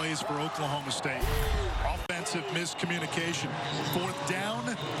 2 plays for Oklahoma State. Offensive miscommunication. Fourth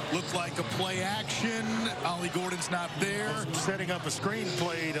down, looked like a play action. Ollie Gordon's not there. Setting up a screen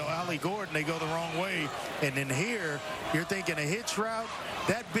play to Ollie Gordon, they go the wrong way. And then here, you're thinking a hitch route.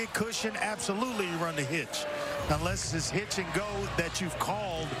 That big cushion, absolutely you run the hitch. Unless it's hitch and go that you've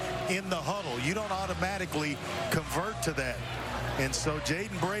called in the huddle. You don't automatically convert to that. And so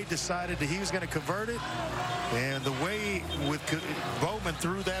Jaden Bray decided that he was going to convert it. And the way with Bowman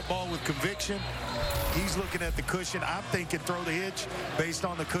threw that ball with conviction, he's looking at the cushion. I'm thinking throw the hitch based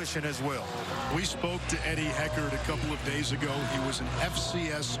on the cushion as well. We spoke to Eddie Heckard a couple of days ago. He was an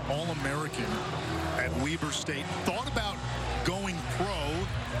FCS All-American at Weber State. Thought about going pro,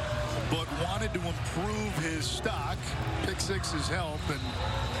 but wanted to improve his stock. Pick 6's help. And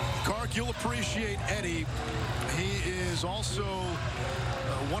Kark, you'll appreciate Eddie. He is also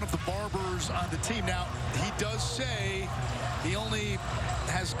one of the barbers on the team. Now, he does say he only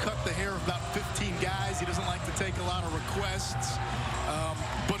has cut the hair of about 15 guys. He doesn't like to take a lot of requests.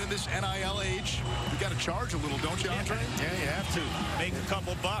 But in this NIL age, you got to charge a little, don't you, Andre? Yeah, you have to. Make a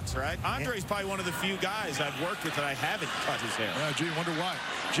couple bucks, right? Andre's probably one of the few guys I've worked with that I haven't cut his hair. Yeah, gee, wonder why.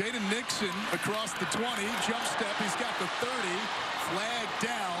 Jaden Nixon across the 20, jump step. He's got the 30, flag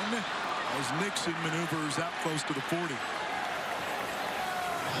down as Nixon maneuvers out close to the 40.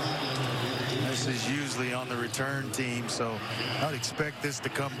 This is usually on the return team, so I'd expect this to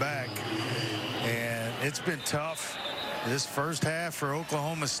come back. And it's been tough. This first half for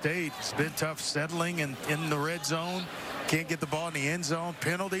Oklahoma State, it's been tough settling in the red zone. Can't get the ball in the end zone.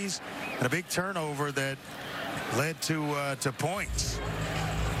 Penalties and a big turnover that led to points,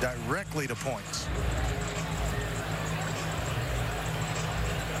 directly to points.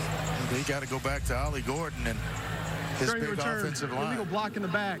 They got to go back to Ollie Gordon and his During big return, offensive line. Illegal block in the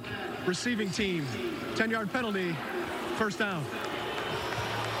back. Receiving team, 10-yard penalty, first down.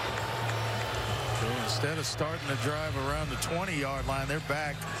 So instead of starting the drive around the 20-yard line, they're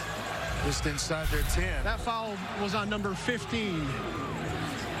back just inside their 10. That foul was on number 15.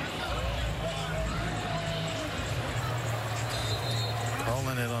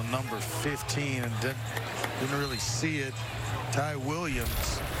 Calling it on number 15 and didn't really see it. Ty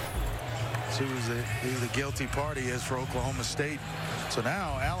Williams, who the guilty party is for Oklahoma State. So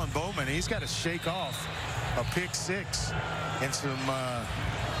now Alan Bowman, he's got to shake off a pick six and some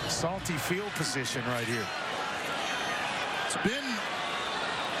salty field position right here. It's been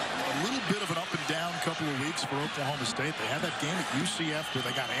a little bit of an up and down couple of weeks for Oklahoma State. They had that game at UCF where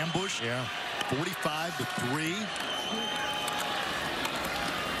they got ambushed. Yeah. 45-3.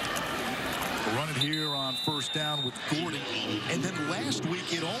 Run it here on first down with Gordon. And then last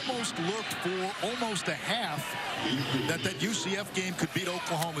week, it almost looked for almost a half that UCF game could beat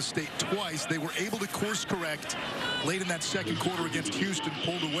Oklahoma State twice. They were able to course correct late in that second quarter against Houston,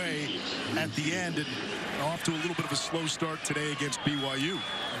 pulled away at the end, and off to a little bit of a slow start today against BYU.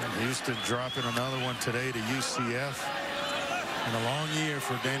 Houston dropping another one today to UCF. And a long year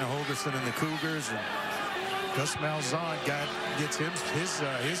for Dana Holgorsen and the Cougars. And Gus Malzahn gets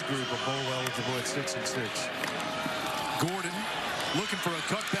his group of bowl eligible at 6-6. Gordon looking for a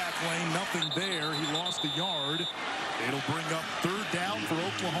cutback lane, nothing there. He lost a yard. It'll bring up third down for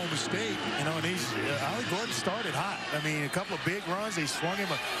Oklahoma State. You know, and Ollie Gordon started hot. I mean, a couple of big runs. They swung him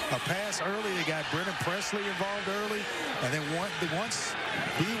a pass early. They got Brennan Presley involved early. And then once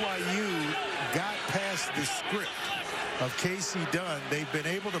BYU got past the script of Casey Dunn, they've been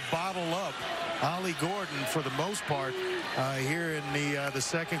able to bottle up Ollie Gordon for the most part here in the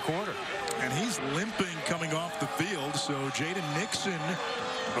second quarter. And he's limping coming off the field. So Jaden Nixon,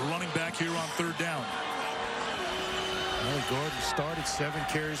 the running back here on third down. Ollie Gordon started 7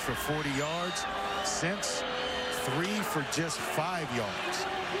 carries for 40 yards. Since 3 for just 5 yards.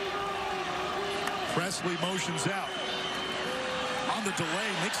 Presley motions out. On the delay,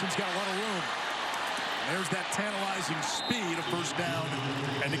 Nixon's got a lot of room. There's that tantalizing speed, a first down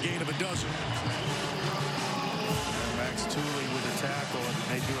and a gain of a dozen. Max Tooley with a tackle, and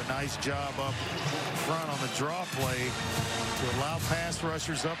they do a nice job up front on the draw play to allow pass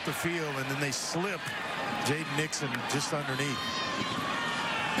rushers up the field, and then they slip Jaden Nixon just underneath.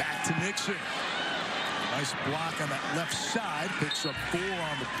 Back to Nixon. Nice block on that left side. Picks up 4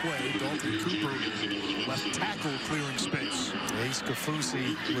 on the play. Dalton Cooper, left tackle, clearing space. Ace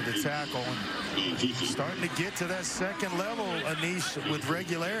Kafusi with a tackle. And starting to get to that second level, Anish, with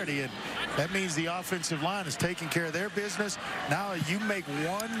regularity. And that means the offensive line is taking care of their business. Now you make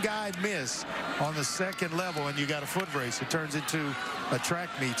one guy miss on the second level, and you got a foot race. It turns into a track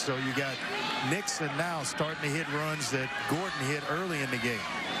meet. So you got Nixon now starting to hit runs that Gordon hit early in the game.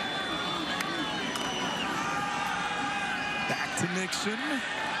 Back to Nixon.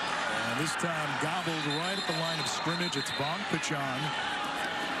 And this time gobbled right at the line of scrimmage. It's Von Pichon,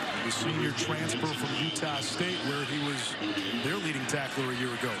 the senior transfer from Utah State, where he was their leading tackler a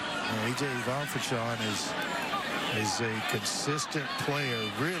year ago. A.J. Von Pichon is a consistent player,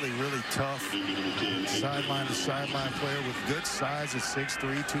 really tough sideline to sideline player with good size at 6'3",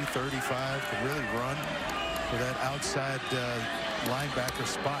 235, can really run for that outside linebacker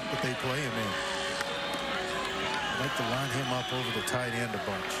spot that they play him in. I'd like to line him up over the tight end a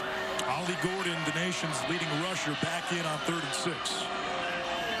bunch. Ollie Gordon, the nation's leading rusher, back in on 3rd and 6.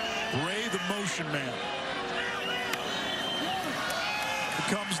 Bray, the motion man. Here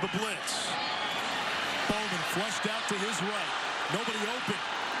comes the blitz. Bowman flushed out to his right. Nobody open.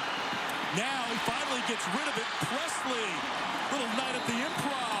 Now he finally gets rid of it. Presley, little night at the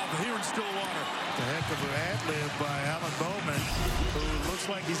Improv here in Stillwater. A heck of an ad-lib by Alan Bowman, who looks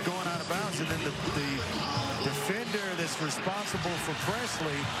like like he's going out of bounds, and then the defender that's responsible for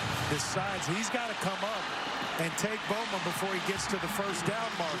Presley decides he's got to come up and take Bowman before he gets to the first down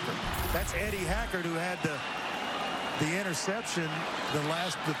marker. That's Eddie Hackard, who had the interception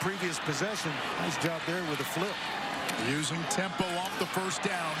the previous possession. Nice job there with the flip. Using tempo off the first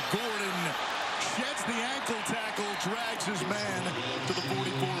down. Gordon sheds the ankle tackle, drags his man to the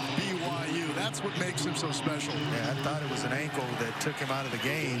 44 of BYU. That's what makes him so special. Yeah, I thought it was an ankle that took him out of the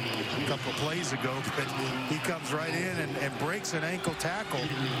game a couple of plays ago, but he comes right in and breaks an ankle tackle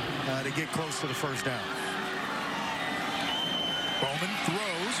to get close to the first down. Bowman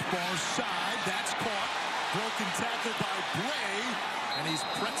throws, far side, that's caught. Broken tackle by Bray, and he's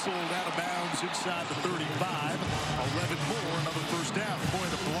pretzeled out of bounds inside the 35. 11 more, another first down. Boy,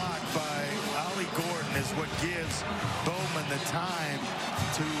 the block by Ollie Gordon is what gives Bowman the time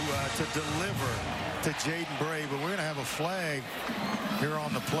to deliver to Jaden Bray, but we're going to have a flag here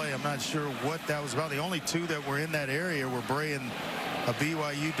on the play. I'm not sure what that was about. The only two that were in that area were Bray and a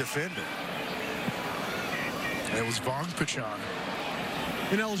BYU defender. It was Vaughn Pichon.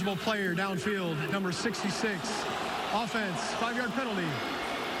 Ineligible player downfield, number 66. Offense, 5-yard penalty.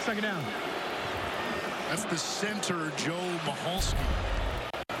 Second down. That's the center, Joe Michalski.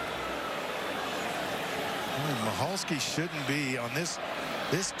 Michalski shouldn't be on this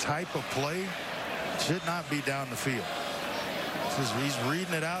type of play. Should not be down the field. He's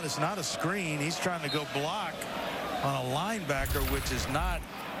reading it out. It's not a screen. He's trying to go block on a linebacker, which is not.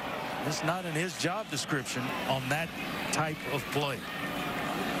 It's not in his job description on that type of play.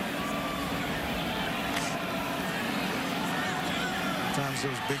 Sometimes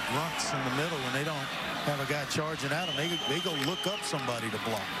those big grunts in the middle, when they don't have a guy charging at them, they go look up somebody to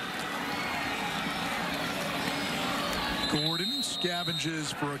block. Gordon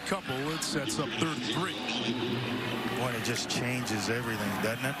scavenges for a couple. It sets up 33. Boy, it just changes everything,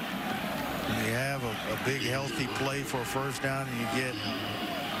 doesn't it? When you have a big, healthy play for a first down and you get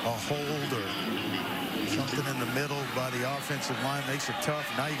a hold or something in the middle by the offensive line, makes it tough.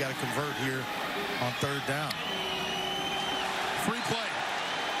 Now you got to convert here on third down. Free play.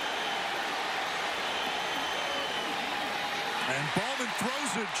 And Bowman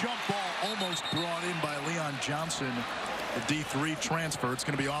throws a jump ball almost brought in by Leon Johnson. The D3 transfer. It's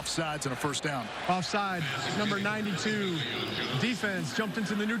going to be offsides and a first down. Offside, number 92. Defense jumped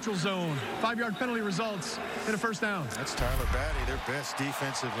into the neutral zone. 5-yard penalty results in a first down. That's Tyler Batty, their best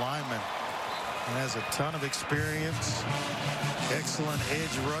defensive lineman. He has a ton of experience. Excellent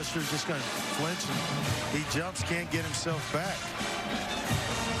edge rusher. Just going to flinch and he jumps, can't get himself back.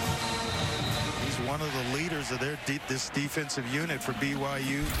 He's one of the leaders of this defensive unit for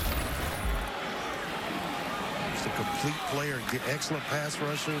BYU. Just a complete player, excellent pass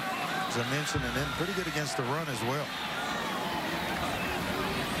rusher, as I mentioned, and then pretty good against the run as well.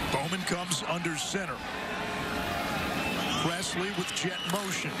 Bowman comes under center. Presley with jet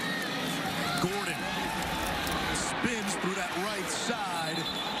motion. Gordon spins through that right side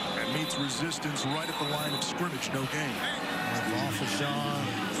and meets resistance right at the line of scrimmage. No gain. Vaughn,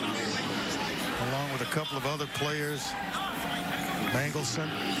 along with a couple of other players. Mangelson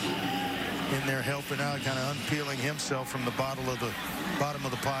in there helping out, kind of unpeeling himself from the bottom of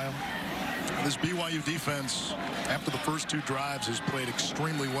the pile. This BYU defense, after the first two drives, has played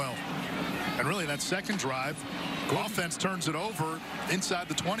extremely well. And really, that second drive, offense turns it over inside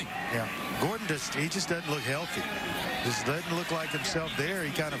the 20. Yeah, Gordon he just doesn't look healthy. Just doesn't look like himself there.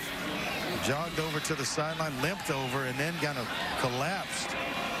 He kind of jogged over to the sideline, limped over, and then kind of collapsed.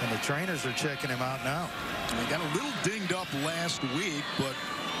 And the trainers are checking him out now. He got a little dinged up last week, but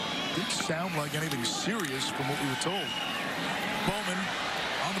didn't sound like anything serious from what we were told. Bowman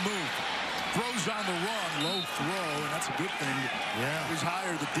on the move. Throws on the run, low throw, and that's a good thing. Yeah. He's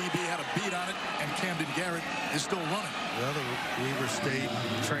higher. The DB had a beat on it, and Camden Garrett is still running. The other Weber State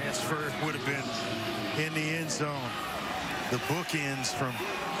transfer would have been in the end zone. The bookends from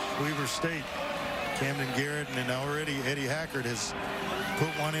Weber State. Camden Garrett, and already Eddie Hackard has put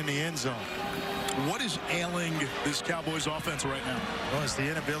one in the end zone. What is ailing this Cowboys offense right now? Well, it's the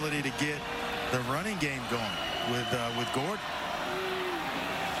inability to get the running game going with Gordon.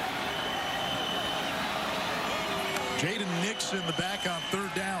 Jaden Nixon the back on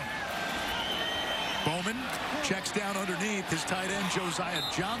third down. Bowman checks down underneath his tight end Josiah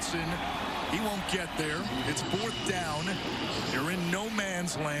Johnson. He won't get there. It's fourth down. They're in no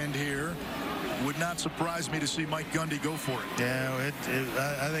man's land here. Would not surprise me to see Mike Gundy go for it. Yeah,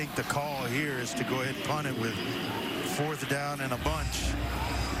 I think the call here is to go ahead and punt it with fourth down and a bunch.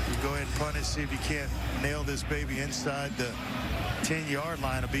 You go ahead and punt it, see if you can't nail this baby inside the 10-yard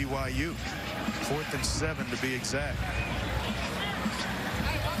line of BYU. 4th and 7 to be exact.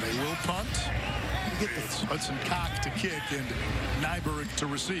 They will punt. It's Hudson Cock to kick and Nyberg to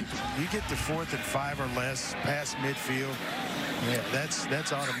receive. You get to 4th and 5 or less past midfield. Yeah,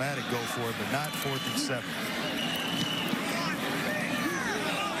 that's automatic go for it, but not 4th and 7.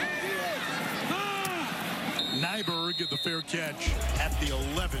 Nyberg, the fair catch at the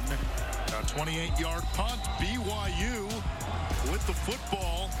 11. A 28-yard punt. BYU with the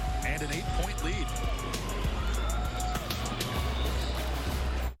football and an 8-point lead.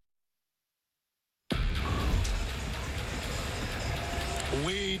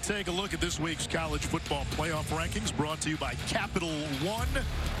 We take a look at this week's college football playoff rankings brought to you by Capital One.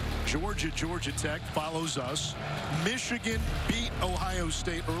 Georgia Tech follows us. Michigan beat Ohio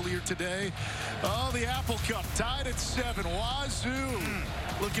State earlier today. Oh, the Apple Cup tied at 7. Wazoo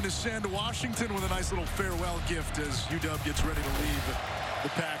looking to send Washington with a nice little farewell gift as UW gets ready to leave the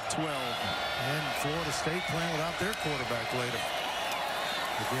Pac-12. And Florida State playing without their quarterback later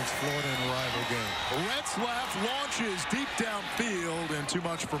against Florida in a rival game. Retzlaff launches deep downfield and too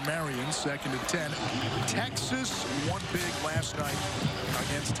much for Marion. 2nd and 10. Texas won big last night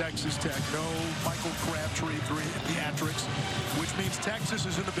against Texas Tech. No Michael Crabtree, 3 theatrics, which means Texas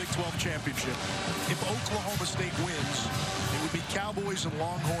is in the Big 12 championship. If Oklahoma State wins, it would be Cowboys and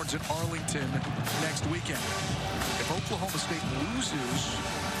Longhorns in Arlington next weekend. If Oklahoma State loses,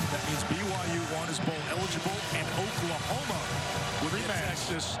 that means BYU is bowl eligible and Oklahoma with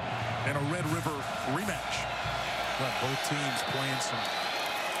Texas and a Red River rematch. But both teams playing some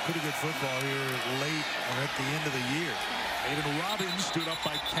pretty good football here late or at the end of the year. Aiden Robbins stood up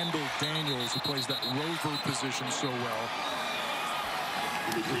by Kendall Daniels, who plays that rover position so well.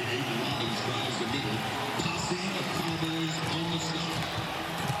 Aiden Robbins drives the middle. Posse of Cowboys on the stop.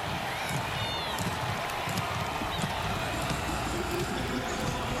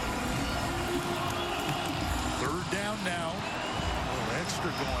 Now, a little extra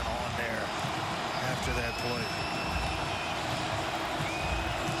going on there after that play.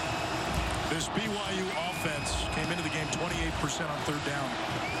 This BYU offense came into the game 28% on 3rd down.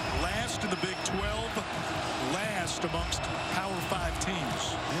 Last in the Big 12, last amongst Power 5 teams.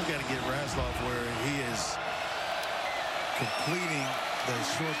 You've got to get Raslov where he is completing the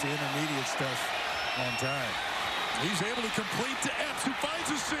short to intermediate stuff on time. He's able to complete to Epps, who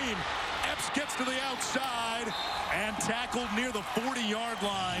finds a seam. Epps gets to the outside and tackled near the 40-yard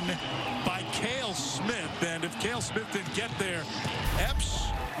line by Cale Smith. And if Cale Smith didn't get there, Epps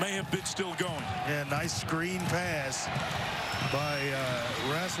may have been still going. Yeah, nice screen pass by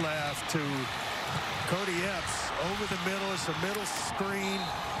Reslaf to Cody Epps over the middle. It's a middle screen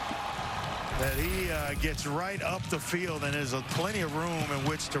that he gets right up the field, and there's plenty of room in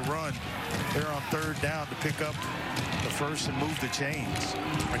which to run there on 3rd down to pick up the first and move the chains.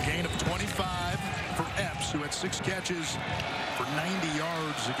 A gain of 25 for Epps, who had 6 catches for 90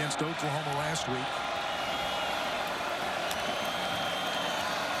 yards against Oklahoma last week.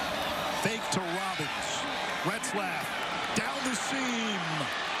 Fake to Robbins. Retzlaff down the seam.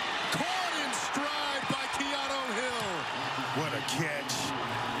 Caught in stride by Keanu Hill. What a catch.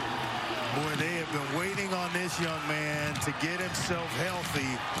 Boy, they have been waiting on this young man to get himself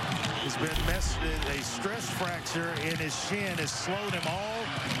healthy. He's been a stress fracture in his shin has slowed him all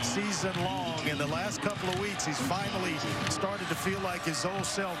season long. In the last couple of weeks, he's finally started to feel like his old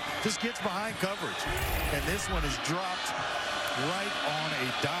self. Just gets behind coverage. And this one is dropped right on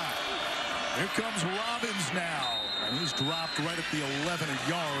a dime. Here comes Robbins now. And he's dropped right at the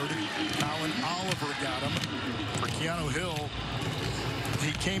 11-yard. Colin Oliver got him for Keanu Hill.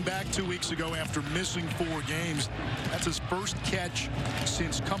 He came back 2 weeks ago after missing 4 games. That's his first catch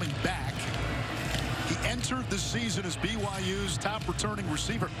since coming back. He entered the season as BYU's top returning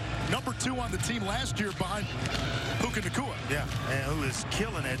receiver. Number 2 on the team last year behind Puka Nacua. Yeah, and who is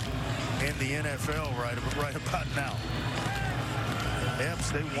killing it in the NFL right about now. Epps,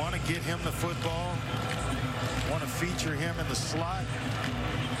 they want to get him the football, want to feature him in the slot.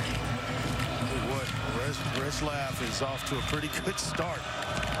 Reslaf is off to a pretty good start.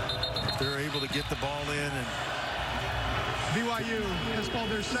 If they're able to get the ball in and BYU has called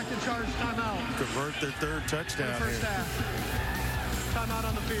their second charge timeout. Convert their 3rd touchdown. In the first half. Timeout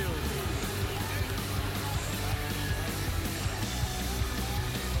on the field.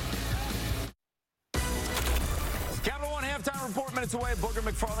 Halftime report minutes away. Booger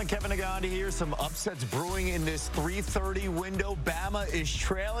McFarland, Kevin Nagandi here. Some upsets brewing in this 3:30 window. Bama is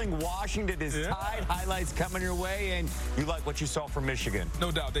trailing. Washington is tied. Highlights coming your way, and you like what you saw from Michigan. No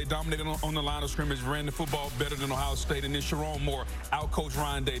doubt. They dominated on the line of scrimmage, ran the football better than Ohio State, and then Sharon Moore out-coached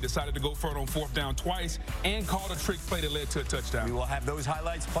Ryan Day, decided to go for it on 4th down twice, and called a trick play that led to a touchdown. We will have those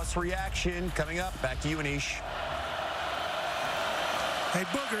highlights plus reaction coming up. Back to you, Anish. Hey,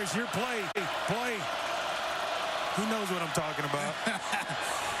 Boogers, your play. Play. He knows what I'm talking about.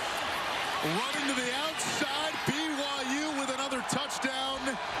 Running to the outside, BYU with another touchdown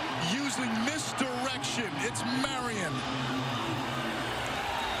using misdirection. It's Marion.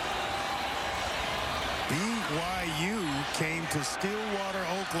 BYU came to Stillwater,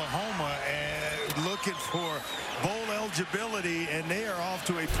 Oklahoma, and looking for bowl eligibility, and they are off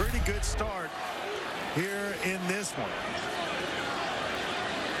to a pretty good start here in this one.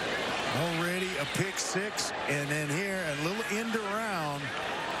 Already a pick six, and then here a little end around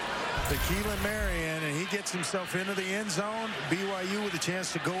to Keelan Marion, and he gets himself into the end zone. BYU with a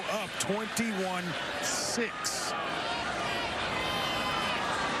chance to go up 21-6.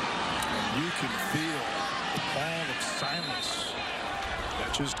 You can feel the ball of silence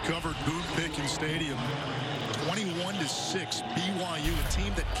that just covered Boone Pickens Stadium. 21-6, BYU, a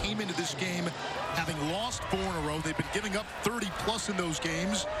team that came into this game having lost 4 in a row. They've been giving up 30-plus in those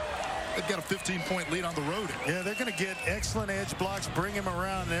games. They've got a 15-point lead on the road. Yeah, they're going to get excellent edge blocks, bring him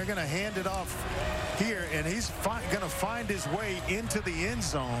around. They're going to hand it off here, and he's going to find his way into the end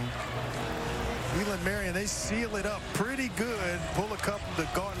zone. Keelan Marion, they seal it up pretty good. Pull a couple to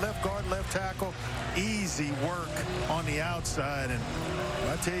left guard, left tackle. Easy work on the outside. And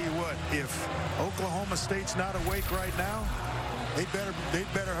I tell you what, if Oklahoma State's not awake right now, they'd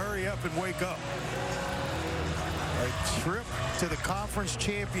better hurry up and wake up. A trip to the conference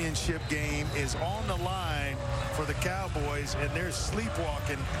championship game is on the line for the Cowboys, and they're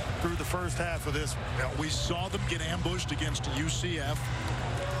sleepwalking through the first half of this one. Now, we saw them get ambushed against UCF.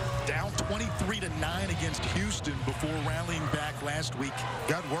 Down 23-9 against Houston before rallying back last week.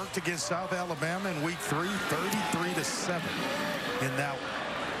 Got worked against South Alabama in week 3, 33-7 in that one.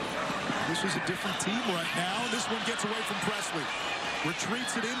 This is a different team right now. This one gets away from Presley.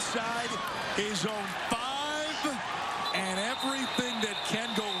 Retreats it inside his zone 5. And everything that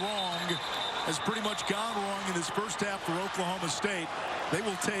can go wrong has pretty much gone wrong in this first half for Oklahoma State. They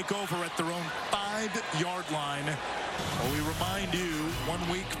will take over at their own 5-yard line. Well, we remind you, 1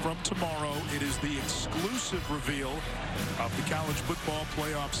 week from tomorrow, it is the exclusive reveal of the college football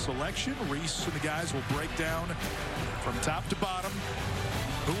playoff selection. Reese and the guys will break down from top to bottom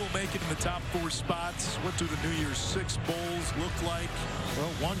who will make it in the top 4 spots. What do the New Year's 6 bowls look like?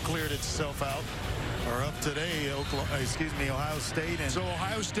 Well, one cleared itself out. Or up today, Ohio State. And so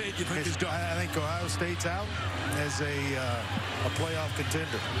Ohio State, you think, is done? I think Ohio State's out as a playoff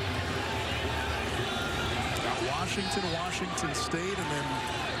contender. Got Washington State, and then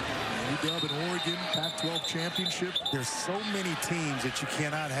UW and Oregon, Pac-12 championship. There's so many teams that you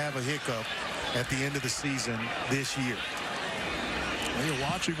cannot have a hiccup at the end of the season this year. Well, you're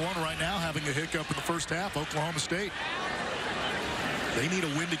watching one right now having a hiccup in the first half, Oklahoma State. They need a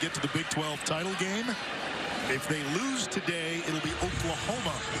win to get to the Big 12 title game. If they lose today, it'll be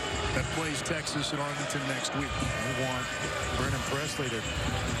Oklahoma that plays Texas in Arlington next week. They want Brennan Presley to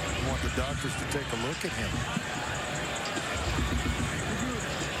want the doctors to take a look at him.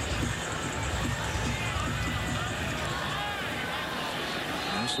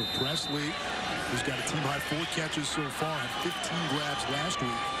 So Presley, who's got a team-high 4 catches so far and 15 grabs last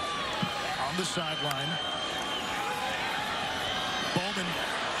week, on the sideline. Bowman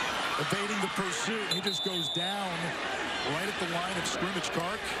evading the pursuit. He just goes down right at the line of scrimmage.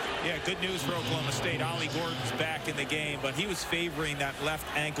 Clark. Yeah, good news for Oklahoma State. Ollie Gordon's back in the game, but he was favoring that left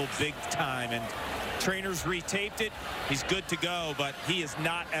ankle big time, and trainers retaped it. He's good to go, but he is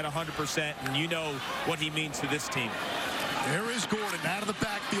not at 100%, and you know what he means to this team. There is Gordon out of the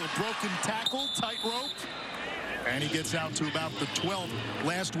backfield. Broken tackle, tightrope. And he gets out to about the 12th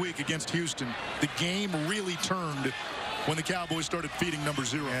last week against Houston. The game really turned when the Cowboys started feeding number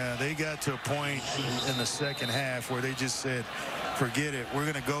 0. Yeah, they got to a point in the second half where they just said, forget it. We're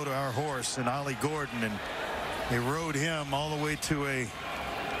going to go to our horse and Ollie Gordon. And they rode him all the way to a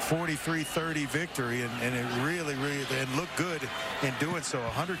 43-30 victory. And it really looked good in doing so.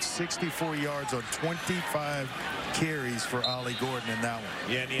 164 yards on 25 carries for Ollie Gordon in that one.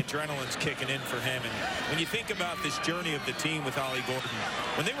 Yeah, and the adrenaline's kicking in for him. And when you think about this journey of the team with Ollie Gordon,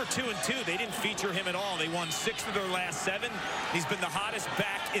 when they were 2-2, they didn't feature him at all. They won 6 of their last 7. He's been the hottest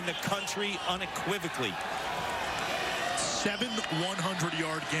back in the country unequivocally. 7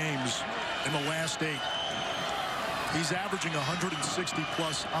 100-yard games in the last 8. He's averaging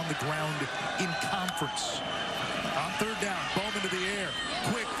 160-plus on the ground in conference. On third down, Bowman to the air.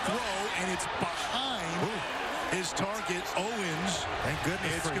 Quick throw, and it's behind his target, Owens. Thank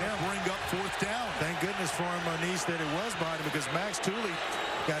goodness it's for him. It's going to bring up 4th down. Thank goodness for him, Moniz, that it was behind him, because Max Tooley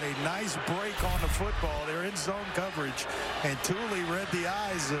got a nice break on the football. They're in zone coverage, and Thule read the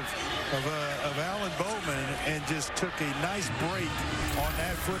eyes of Alan Bowman and just took a nice break on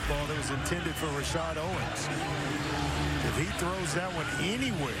that football that was intended for Rashad Owens. If he throws that one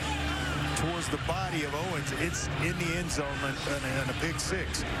anywhere towards the body of Owens, it's in the end zone and a pick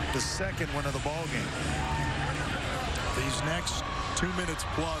six, the second one of the ball game. These next 2 minutes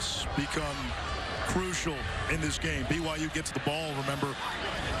plus become crucial in this game. BYU gets the ball, remember,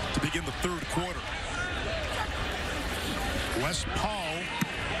 to begin the third quarter. Wes Paul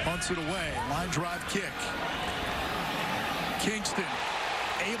punts it away. Line drive kick. Kingston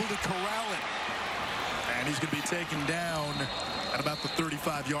able to corral it. And he's going to be taken down at about the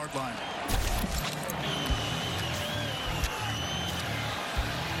 35-yard line.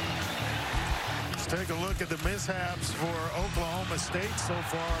 Let's take a look at the mishaps for Oklahoma State so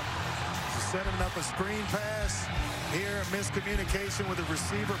far. Setting up a screen pass. Here, a miscommunication with the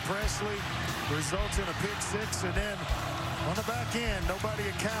receiver, Presley. Results in a pick six. And then on the back end, nobody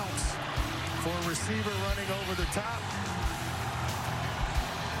accounts for a receiver running over the top.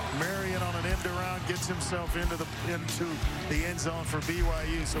 Marion on an end around gets himself into the end zone for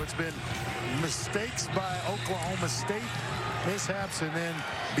BYU. So it's been mistakes by Oklahoma State, mishaps, and then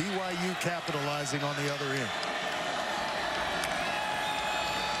BYU capitalizing on the other end.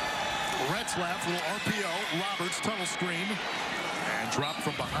 Retzlaff, little RPO, Roberts, tunnel screen, and dropped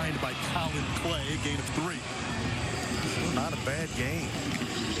from behind by Colin Clay, gain of 3. Not a bad game.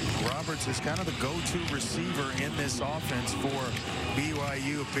 Roberts is kind of the go-to receiver in this offense for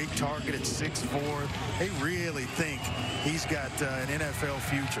BYU, a big target at 6'4". They really think he's got an NFL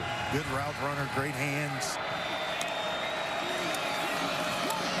future. Good route runner, great hands.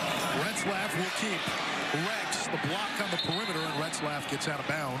 Retzlaff will keep Rex, the block on the perimeter, and Retzlaff gets out of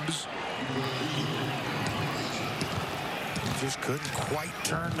bounds. Just couldn't quite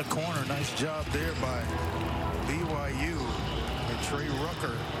turn the corner. Nice job there by BYU. And Trey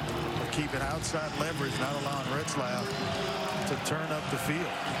Rucker keeping outside leverage, not allowing Retzlaff to turn up the field.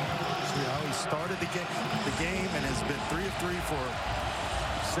 See how he started the game and has been 3 of 3 for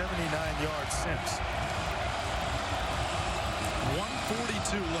 79 yards since.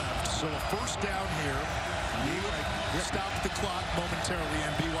 1:42 left, so a first down here. Stopped the clock momentarily,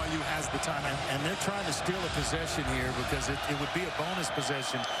 and BYU has the timeout. And they're trying to steal a possession here because it would be a bonus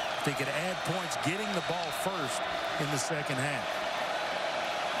possession if they could add points getting the ball first in the second half.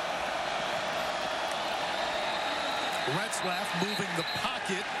 Retzlaff moving the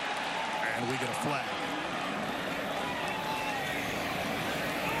pocket, and we get a flag.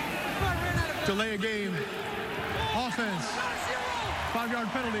 Delay a game. Offense. 5-yard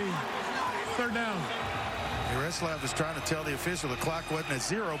penalty. Third down. Retzlaff was trying to tell the official the clock wasn't at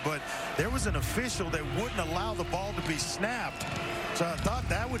 0, but there was an official that wouldn't allow the ball to be snapped. So I thought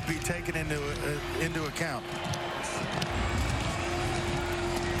that would be taken into account.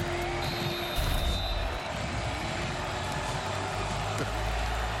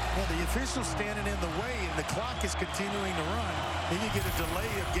 Well, the official's standing in the way, and the clock is continuing to run. Then you get a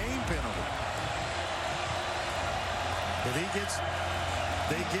delay of game penalty. But they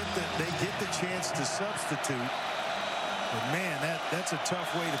get the chance to substitute. But man, that's a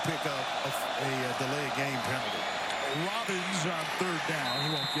tough way to pick up a delay of game penalty. Robbins on third down. He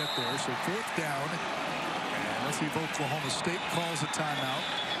won't get there. So fourth down. And let's see if Oklahoma State calls a timeout.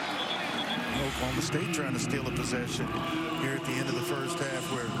 Oklahoma State trying to steal a possession here at the end of the first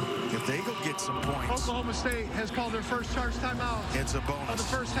half, where if they go get some points. Oklahoma State has called their first charge timeout. It's a bonus. Of the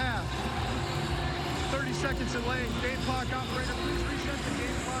first half. 30 seconds in lane. Game clock operator, please reset the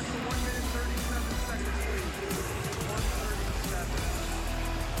game clock to 1 minute 37 seconds, please. 1:37.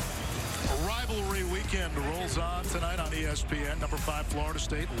 A rivalry weekend rolls on tonight on ESPN. Number 5 Florida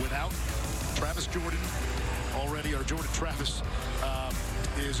State without Travis Jordan already, or Jordan Travis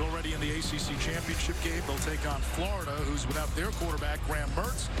is already in the ACC championship game. They'll take on Florida, who's without their quarterback, Graham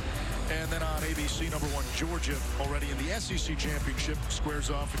Mertz. And then on ABC, number 1 Georgia, already in the SEC championship, squares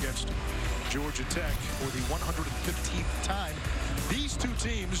off against Georgia Tech for the 115th time. These two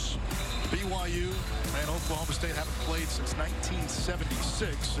teams, BYU and Oklahoma State, haven't played since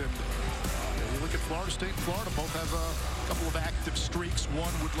 1976. And you look at Florida State and Florida, both have a couple of active streaks.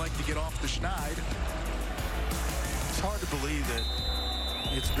 One would like to get off the schneid. It's hard to believe that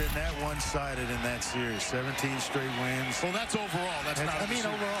it's been that one-sided in that series. 17 straight wins. Well, that's overall. That's not. I mean,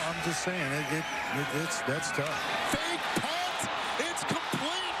 overall, I'm just saying that's tough. Fake punt. It's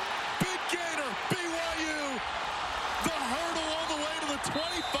complete. Big gainer. BYU. The hurdle all the way to the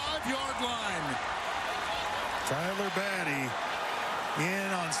 25-yard line. Tyler Batty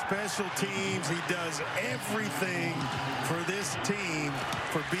in on special teams. He does everything for this team,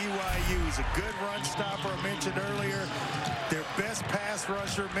 for BYU. He's a good run stopper, I mentioned earlier. Their best pass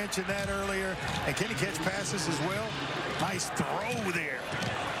rusher, mentioned that earlier. And can he catch passes as well? Nice throw there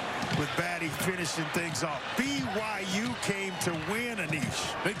with Batty finishing things off. BYU came to win,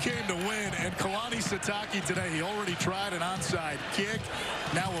 Anish. They came to win, and Kalani Sitake today, he already tried an onside kick.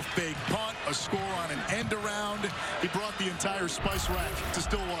 Now a fake punt, a score on an end around. He brought the entire spice rack to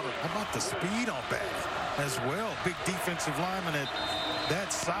Stillwater. How about the speed on Batty as well? Big defensive lineman at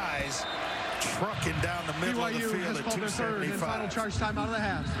that size, trucking down the middle of the field at 275. And final charge time out of the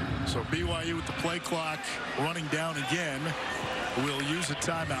half. So BYU with the play clock running down again. Will use a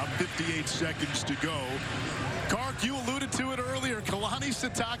timeout. 58 seconds to go. Kark, you alluded to it earlier. Kalani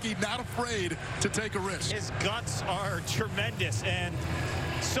Sitake not afraid to take a risk. His guts are tremendous, and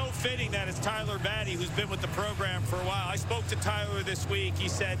so fitting that it's Tyler Batty who's been with the program for a while. I spoke to Tyler this week. He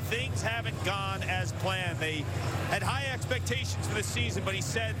said things haven't gone as planned. They had high expectations for the season, but he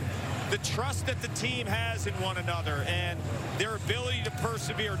said the trust that the team has in one another and their ability to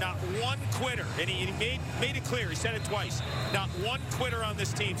persevere, not one quitter. And he made it clear. He said it twice. Not one quitter on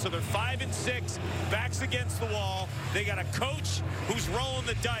this team. So they're 5-6, backs against the wall. They got a coach who's rolling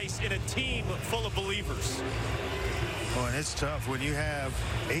the dice in a team full of believers. Oh, and it's tough when you have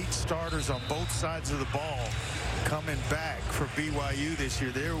 8 starters on both sides of the ball coming back for BYU this year.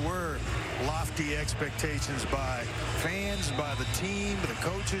 There were lofty expectations by fans, by the team, the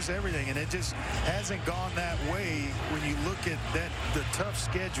coaches, everything, and it just hasn't gone that way when you look at the tough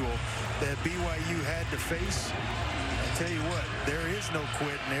schedule that BYU had to face. I tell you what, there is no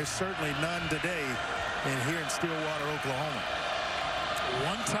quit, and there's certainly none today here in Stillwater, Oklahoma.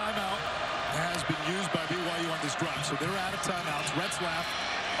 One timeout has been used by BYU on this drive, so they're out of timeouts. Retzlaff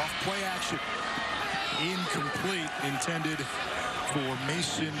off play action. Incomplete, intended for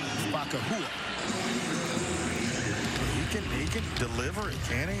Mason Fakahua. He can deliver it,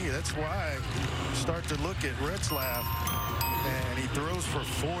 can he? That's why you start to look at Retzlaff, and he throws for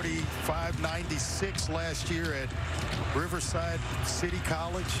 45.96 last year at Riverside City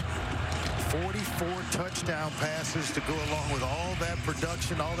College. 44 touchdown passes to go along with all that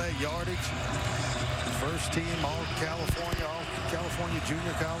production, all that yardage. First team all California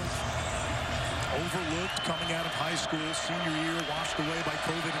Junior College. Overlooked coming out of high school, senior year, washed away by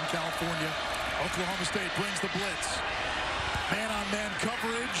COVID in California. Oklahoma State brings the blitz. Man-on-man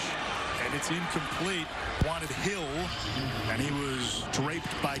coverage, and it's incomplete. Wanted Hill, and he was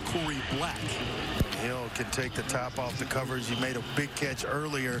draped by Corey Black. Hill can take the top off the coverage. He made a big catch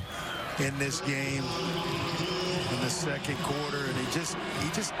earlier in this game in the second quarter, and he just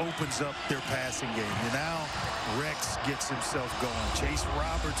opens up their passing game. And now Rex gets himself going. Chase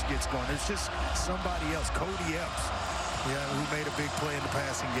Roberts gets going. There's just somebody else, Cody Epps, who made a big play in the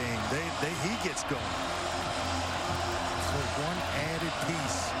passing game. He gets going. So one added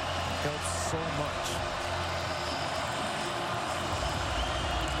piece helps so much.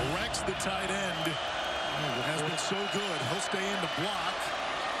 Rex, the tight end, has been so good. He'll stay in the block.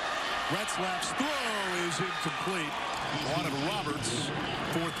 Retzlaff's throw is incomplete. Wanted Roberts,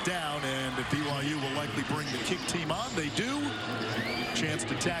 4th down, and BYU will likely bring the kick team on. They do. Chance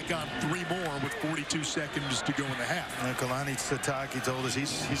to tack on 3 more with 42 seconds to go in the half. Kalani Sitake told us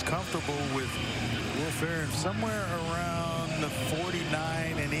he's comfortable with Will Ferrin somewhere around the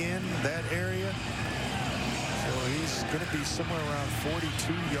 49 and in that area. So he's going to be somewhere around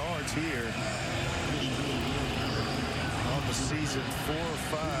 42 yards here. On the season, 4 or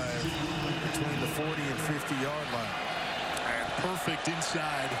 5 between the 40 and 50-yard line. And perfect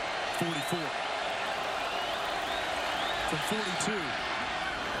inside 44. From 42.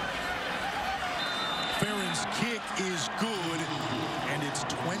 Ferrin's kick is good, and it's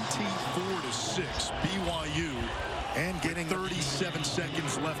 24-6. BYU. And getting 37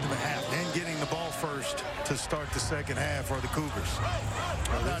 seconds left in the half. And getting the ball first to start the second half are the Cougars.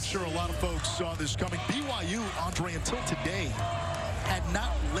 I'm not sure a lot of folks saw this coming. BYU, Andre, until today, had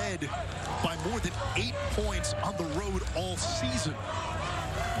not led by more than 8 points on the road all season.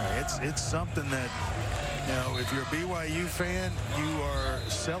 It's something that, if you're a BYU fan, you are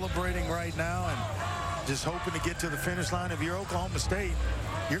celebrating right now and just hoping to get to the finish line. If you're Oklahoma State,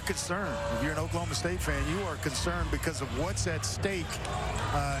 you're concerned. If you're an Oklahoma State fan, you are concerned because of what's at stake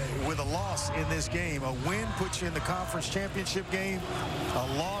with a loss in this game. A win puts you in the conference championship game. A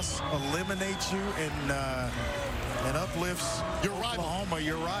loss eliminates you and uplifts your Oklahoma,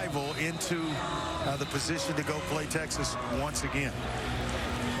 your rival, into the position to go play Texas once again.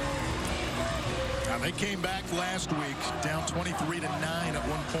 Now, they came back last week down 23-9 at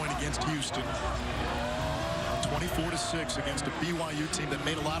one point against Houston. 24-6 against a BYU team that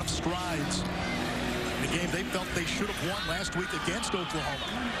made a lot of strides in a game they felt they should have won last week against Oklahoma.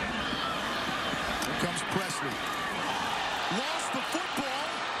 Here comes Presley. Lost the football.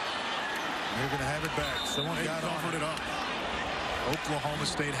 They're going to have it back. Someone got covered it up. Oklahoma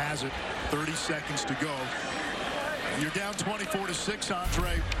State has it. 30 seconds to go. You're down 24-6,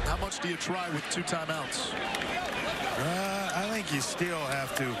 Andre. How much do you try with 2 timeouts? I think you still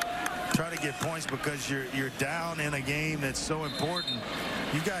have to try to get points because you're down in a game that's so important.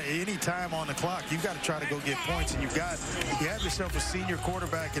 You got any time on the clock. You've got to try to go get points, and you have yourself a senior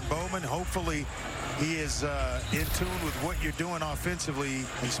quarterback in Bowman. Hopefully, he is in tune with what you're doing offensively,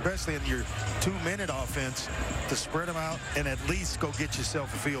 especially in your 2-minute offense, to spread them out and at least go get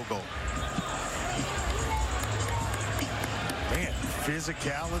yourself a field goal. Man,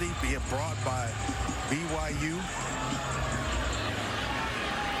 physicality being brought by BYU.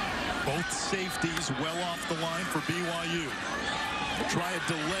 Both safeties well off the line for BYU. Try a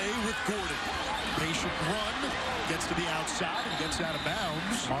delay with Gordon. Patient run. Gets to the outside and gets out of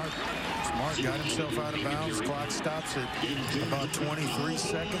bounds. Smart got himself out of bounds. Clock stops at about 23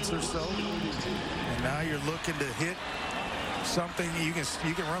 seconds or so. And now you're looking to hit something. You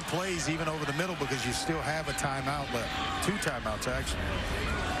can run plays even over the middle because you still have a timeout left. 2 timeouts, actually.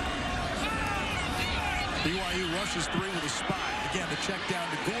 BYU rushes 3 with a spy. Again, the check down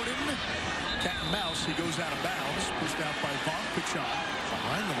to Gordon. Cat and mouse. He goes out of bounds. Pushed out by Von Pichon.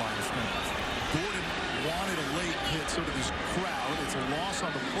 Behind the line of scrimmage. Gordon wanted a late hit, so did his crowd. It's a loss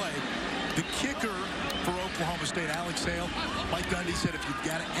on the play. The kicker for Oklahoma State, Alex Hale. Mike Gundy said if you've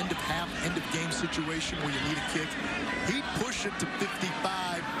got an end-of-half, end-of-game situation where you need a kick, he'd push it to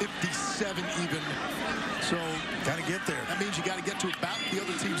 55, 57 even. So, got to get there. That means you got to get to about the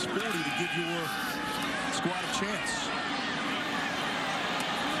other team's 40 to give your squad a chance.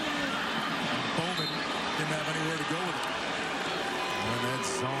 Bowman didn't have anywhere to go with it. And that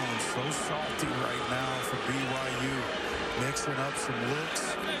zone so salty right now for BYU. Mixing up some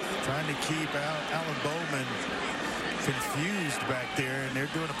looks, trying to keep Alan Bowman confused back there, and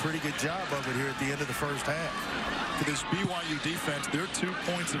they're doing a pretty good job of it here at the end of the first half. For this BYU defense, their 2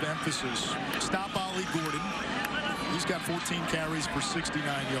 points of emphasis. Stop Ollie Gordon. He's got 14 carries for 69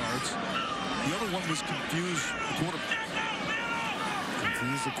 yards. The other one was confuse the quarterback.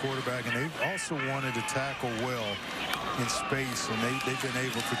 Confuse the quarterback, and they've also wanted to tackle well in space, and they've been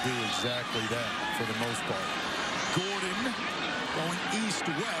able to do exactly that for the most part. Gordon going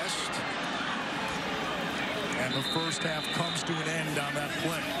east-west. And the first half comes to an end on that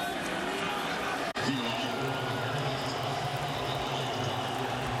play.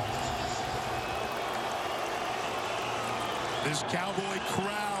 This Cowboy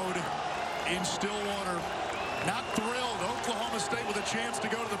crowd in Stillwater, not thrilled. Oklahoma State with a chance to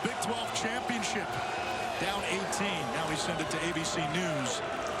go to the Big 12 championship. Down 18. Now we send it to ABC News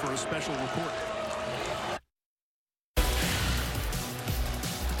for a special report.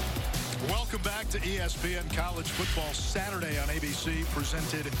 Welcome back to ESPN College Football Saturday on ABC,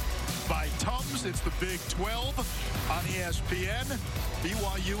 presented by Tums. It's the Big 12 on ESPN.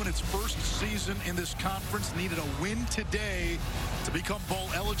 BYU in its first season in this conference needed a win today to become bowl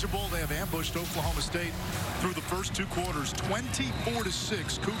eligible. They have ambushed Oklahoma State through the first 2 quarters,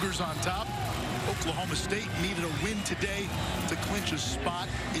 24-6. Cougars on top. Oklahoma State needed a win today to clinch a spot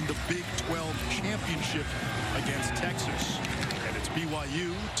in the Big 12 championship against Texas. And it's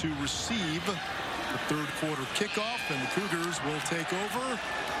BYU to receive the 3rd quarter kickoff, and the Cougars will take over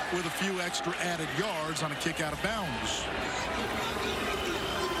with a few extra added yards on a kick out of bounds.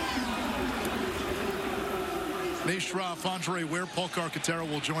 Nate Schroff, Andre Ware, Paul Carcaterra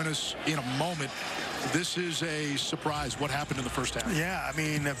will join us in a moment. This is a surprise. What happened in the first half? Yeah, I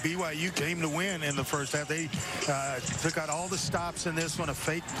mean, BYU came to win in the first half. They took out all the stops in this one, a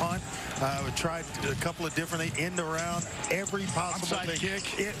fake punt. Tried a couple of different end around, every possible onside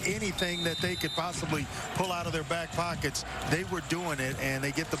thing, anything that they could possibly pull out of their back pockets. They were doing it, and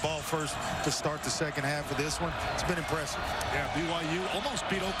they get the ball first to start the second half of this one. It's been impressive. Yeah, BYU almost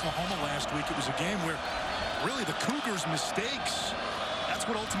beat Oklahoma last week. It was a game where really the Cougars' mistakes, that's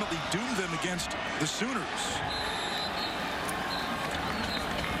what ultimately doomed them against the Sooners.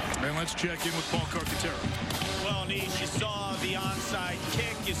 And let's check in with Paul Carcaterra. Well, Nish, you saw the onside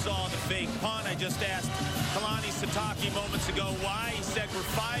kick. You saw the fake punt. I just asked Kalani Sitake moments ago why. He said we're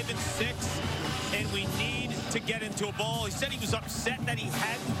 5-6 and we need to get into a bowl. He said he was upset that he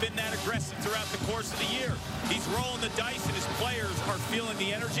hadn't been that aggressive throughout the course of the year. He's rolling the dice and his players are feeling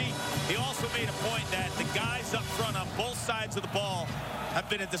the energy. He also made a point that the guys up front on both sides of the ball have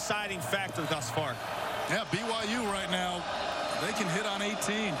been a deciding factor thus far. Yeah, BYU right now, they can hit on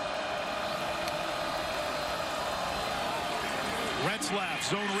 18. Retzlaff,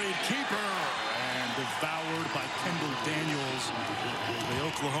 zone read keeper, and devoured by Kendall Daniels, the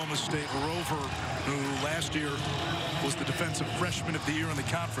Oklahoma State Rover, who last year was the defensive freshman of the year in the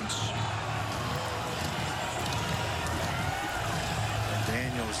conference.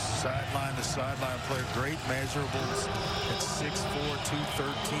 Daniels, sideline to sideline player, great measurables at 6'4",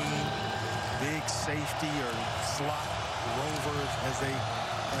 213. Big safety or slot rover, as they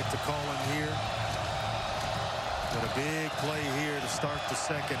like to call him here. But a big play here to start the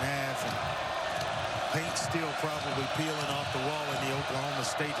second half. And paint still probably peeling off the wall in the Oklahoma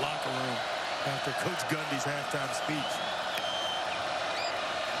State locker room after Coach Gundy's halftime speech.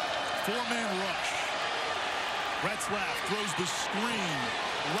 Four-man rush. Retzlaff throws the screen.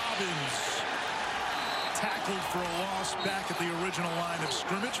 Robbins tackled for a loss back at the original line of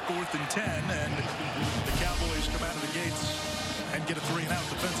scrimmage, 4th and 10, and the Cowboys come out of the gates and get a 3-and-out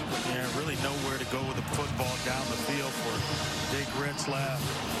defensively. Yeah, really nowhere to go with the football down the field for Jake Retzlaff.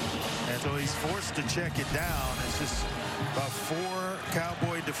 And so he's forced to check it down. It's just about 4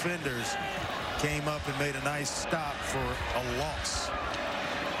 Cowboy defenders came up and made a nice stop for a loss.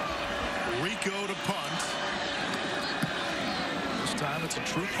 Rico to punt. This time it's a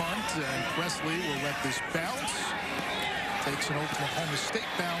true punt, and Presley will let this bounce. Takes an Oklahoma State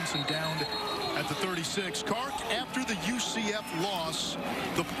bounce and down at the 36. Kark, after the UCF loss,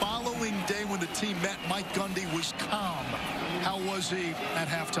 the following day when the team met, Mike Gundy was calm. How was he at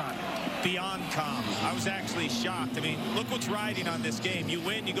halftime? Beyond calm. I was actually shocked. I mean, look what's riding on this game. You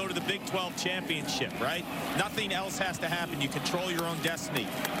win, you go to the Big 12 championship, right? Nothing else has to happen. You control your own destiny.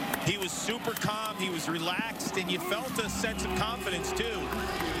 He was super calm. He was relaxed, and you felt a sense of confidence, too.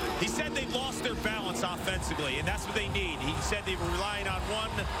 He said they lost their balance offensively, and that's what they need. He said they were relying on one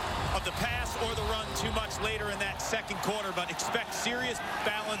of the pass or the run too much later in that second quarter, but expect serious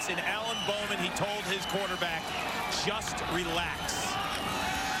balance in Alan Bowman. He told his quarterback, just relax.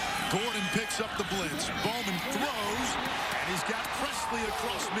 Gordon picks up the blitz. Bowman throws, and he's got Presley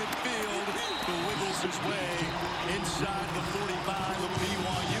across midfield, who wiggles his way inside the 45 of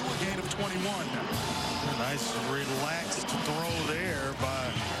BYU, a gain of 21. A nice relaxed throw there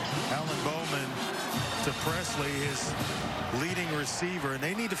by Alan Bowman to Presley, his leading receiver, and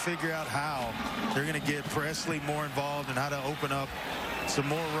they need to figure out how they're going to get Presley more involved and how to open up some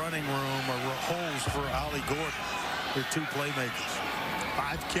more running room or holes for Ollie Gordon, their 2 playmakers.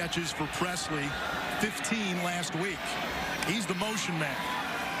 5 catches for Presley, 15 last week. He's the motion man.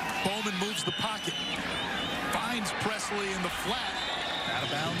 Bowman moves the pocket, finds Presley in the flat, out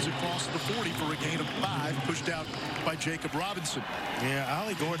of bounds across the 40 for a gain of 5, pushed out by Jacob Robinson. Yeah,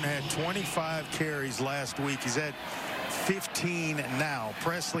 Ollie Gordon had 25 carries last week. He's at 15 now.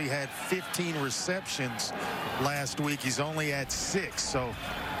 Presley had 15 receptions last week. He's only at 6. So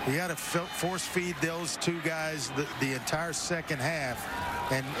you got to force feed those 2 guys the entire second half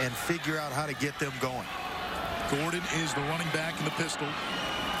and figure out how to get them going. Gordon is the running back in the pistol,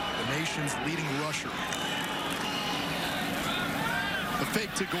 the nation's leading rusher. The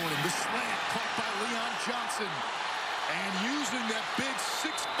fake to Gordon, the slant caught by Leon Johnson, and using that big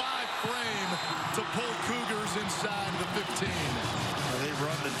 6'5" frame to pull Cougars inside the 15. Well, they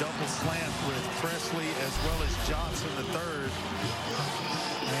run the double slant with Presley as well as Johnson the third.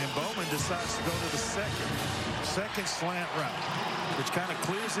 And Bowman decides to go to the second slant route, which kind of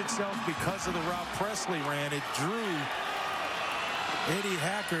clears itself because of the route Presley ran. It drew Eddie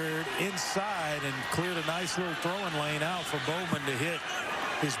Hackard inside and cleared a nice little throwing lane out for Bowman to hit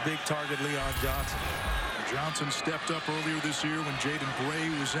his big target, Leon Johnson. Johnson stepped up earlier this year when Jaden Bray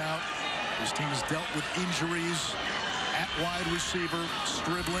was out. His team has dealt with injuries at wide receiver,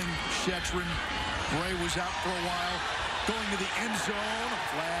 Stribling, Shetron. Bray was out for a while. Going to the end zone, a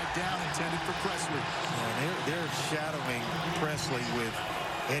flag down intended for Presley. And they're shadowing Presley with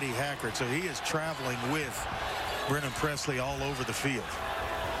Eddie Hackard, so he is traveling with Brennan Presley all over the field.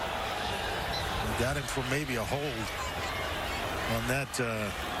 We got him for maybe a hold on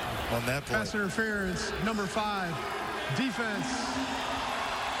that play. Pass interference, number 5, defense.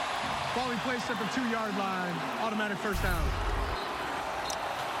 Ball be placed at the 2-yard line, automatic first down.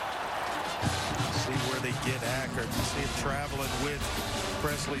 See where they get Hackard. You see him traveling with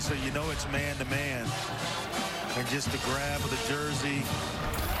Presley, so you know it's man-to-man. And just a grab of the jersey.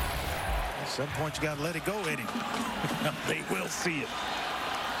 At some point, you got to let it go, Eddie. They will see it.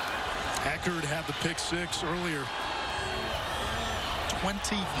 Hackard had the pick 6 earlier.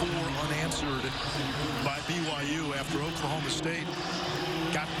 24 unanswered by BYU after Oklahoma State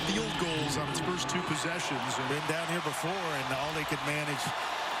got field goals on its first 2 possessions. And been down here before, and all they could manage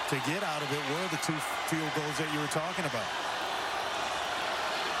to get out of it were the 2 field goals that you were talking about.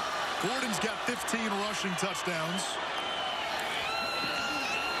 Gordon's got 15 rushing touchdowns.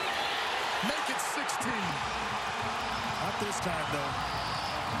 make it 16. Not this time, though.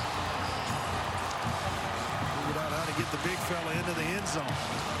 Figured out how to get the big fella into the end zone.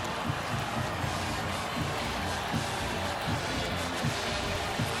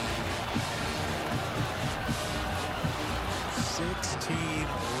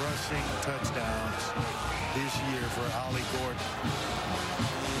 Rushing touchdowns this year for Ollie Gordon.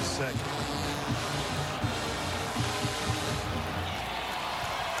 The second.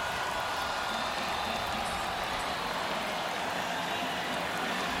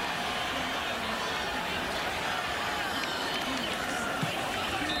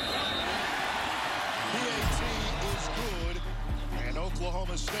 PAT is good, and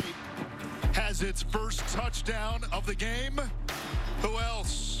Oklahoma State has its first touchdown of the game. Who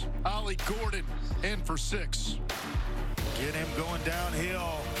else? Ollie Gordon in for 6. Get him going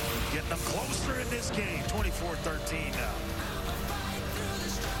downhill. Getting them closer in this game. 24-13 now.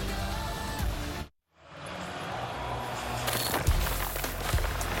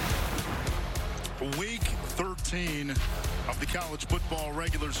 Week 13 of the college football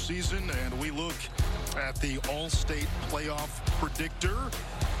regular season, and we look at the All-State playoff predictor.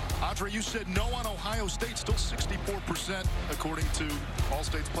 Andre, you said no on Ohio State, still 64% according to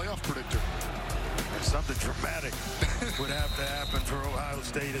All-State's playoff predictor. And something dramatic would have to happen for Ohio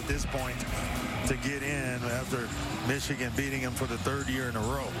State at this point to get in after Michigan beating them for the 3rd year in a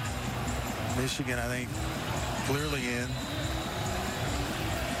row. Michigan, I think, clearly in.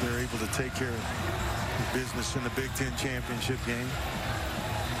 They're able to take care of business in the Big Ten championship game.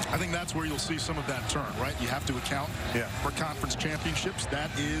 I think that's where you'll see some of that turn, right? You have to account for conference championships. That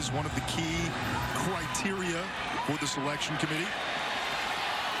is one of the key criteria for the selection committee.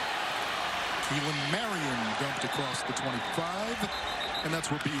 Keelan Marion dumped across the 25, and that's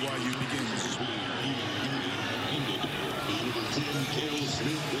where BYU begins.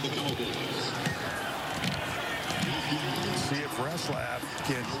 See if Reslab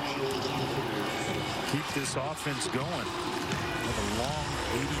can keep this offense going. With a long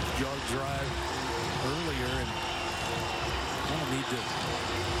 80-yard drive earlier, and going to need to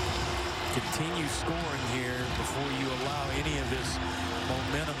continue scoring here before you allow any of this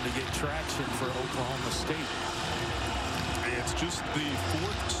momentum to get traction for Oklahoma State. It's just the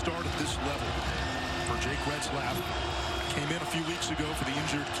 4th start at this level for Jake Retzlaff. Came in a few weeks ago for the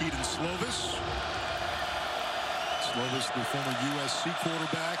injured Keaton Slovis. Slovis, the former USC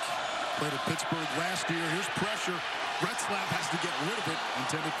quarterback, played at Pittsburgh last year. Here's pressure. Retzlaff has to get rid of it.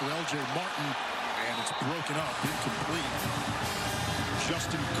 Intended for L.J. Martin, and it's broken up, incomplete.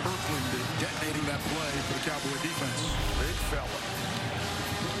 Justin Kirkland detonating that play for the Cowboy defense. Big fella.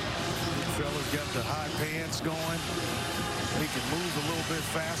 Big fella's got the high pants going. He can move a little bit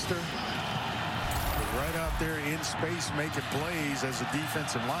faster. But right out there in space making plays as a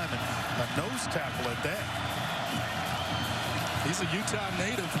defensive lineman. A nose tackle at that. He's a Utah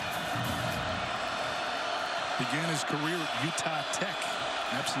native. Began his career at Utah Tech,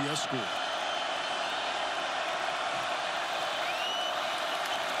 FCS school.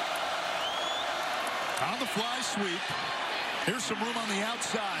 On the fly sweep. Here's some room on the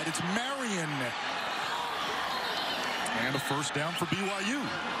outside. It's Marion. And a first down for BYU.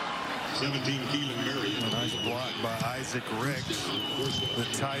 17, Keelan Marion. A nice block by Isaac Rex, the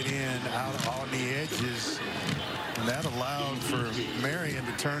tight end, out on the edges. And that allowed for Marion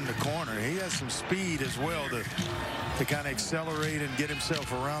to turn the corner. He has some speed as well to kind of accelerate and get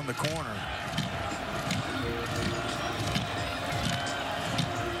himself around the corner.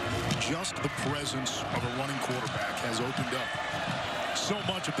 Just the presence of a running quarterback has opened up so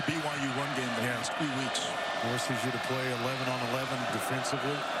much of the BYU run game the last few weeks. Forces you to play 11 on 11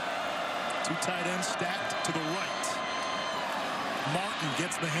 defensively. 2 tight ends stacked to the right. Martin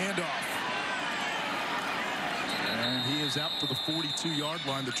gets the handoff. And he is out to the 42-yard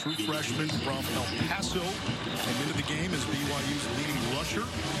line, the true freshman from El Paso. And into the game is BYU's leading rusher.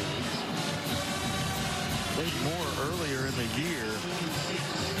 Played more earlier in the year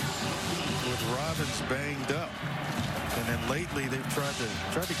with Robbins banged up. And then lately they've tried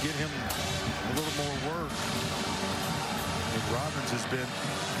to get him a little more work. But Robbins has been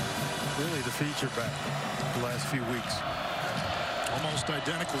really the feature back the last few weeks. Almost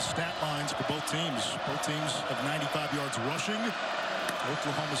identical stat lines for both teams. Both teams have 95 yards rushing.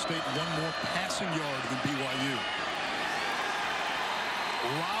 Oklahoma State 1 more passing yard than BYU.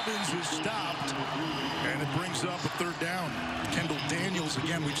 Robbins is stopped, and it brings up a 3rd down. Kendall Daniels,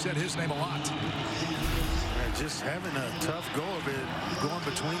 again, we've said his name a lot. Just having a tough go of it, going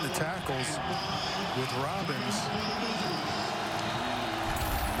between the tackles with Robbins.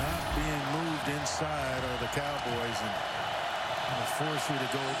 Not being moved inside are the Cowboys, and It'll force you to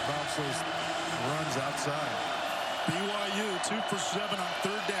go bounce those runs outside. BYU 2 for 7 on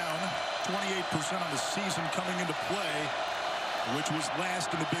third down, 28% on the season coming into play, which was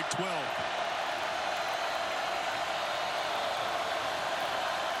last in the Big 12.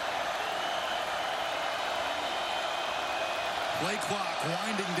 Play clock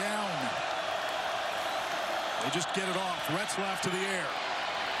winding down. They just get it off. Retzlaff to the air.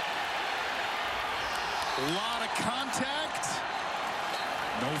 A lot of contact.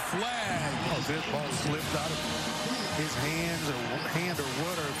 No flag. Oh, this ball slipped out of his hand or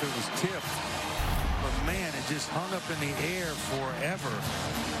what, or if it was tipped. But man, it just hung up in the air forever.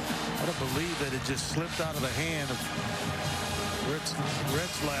 I don't believe that it just slipped out of the hand of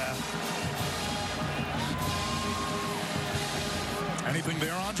Retzlaff. Anything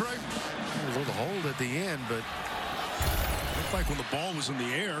there, Andre? There was a little hold at the end, but it looked like when the ball was in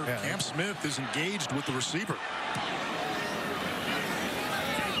the air, Cam Smith is engaged with the receiver.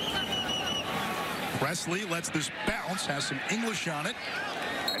 Presley lets this bounce, has some English on it,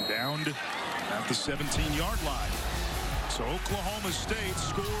 and downed at the 17-yard line. So Oklahoma State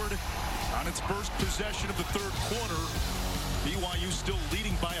scored on its first possession of the third quarter. BYU still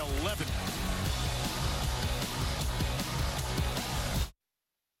leading by 11.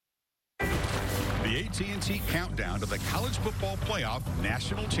 The AT&T Countdown to the College Football Playoff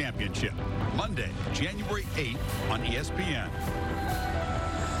National Championship. Monday, January 8th on ESPN.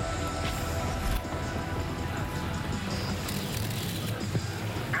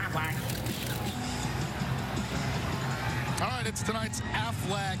 All right, it's tonight's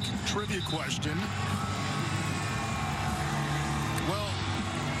Aflac trivia question. Well,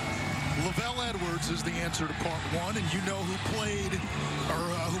 Lavelle Edwards is the answer to part one, and you know who played, or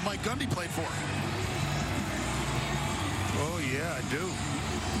who Mike Gundy played for. Oh, yeah, I do.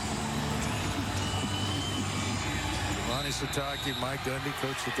 Giovanni Sataki, Mike Gundy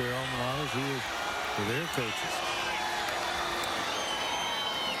coached at their alma maters. Who were their coaches?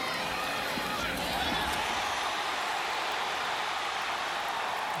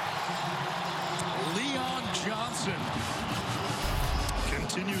 Leon Johnson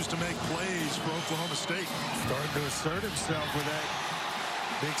continues to make plays for Oklahoma State. Starting to assert himself with that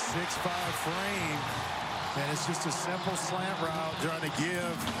big 6'5" frame. And it's just a simple slant route trying to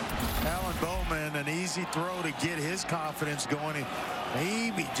give Alan Bowman an easy throw to get his confidence going. And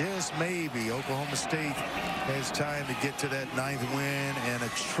maybe, just maybe, Oklahoma State has time to get to that 9th win and a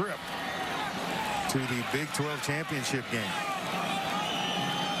trip to the Big 12 championship game.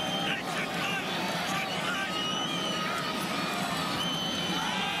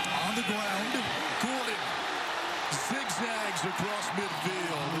 On the ground, Gordon zigzags across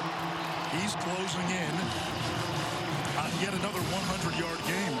midfield. He's closing in on yet another 100-yard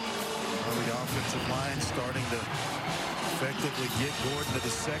game. Well, the offensive line starting to effectively get Gordon to the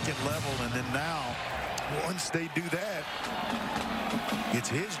second level. And then now, once they do that, it's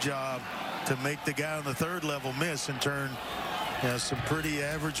his job to make the guy on the third level miss and turn some pretty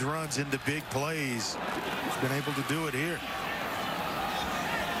average runs into big plays. He's been able to do it here.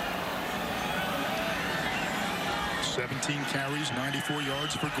 17 carries, 94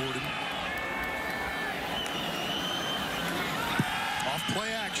 yards for Gordon. Off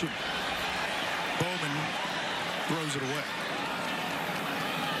play action. Bowman throws it away.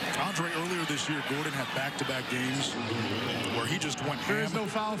 Andre, earlier this year, Gordon had back-to-back games where he just went ham. There is no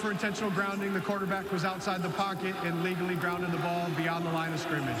foul for intentional grounding. The quarterback was outside the pocket and legally grounded the ball beyond the line of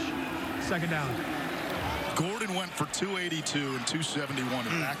scrimmage. Second down. Gordon went for 282 and 271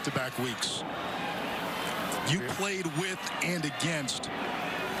 in back-to-back weeks. You played with and against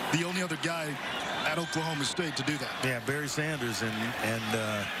the only other guy at Oklahoma State to do that. Yeah, Barry Sanders, and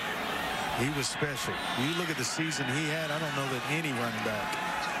he was special. You look at the season he had, I don't know that any running back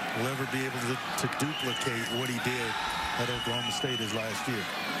will ever be able to duplicate what he did at Oklahoma State his last year.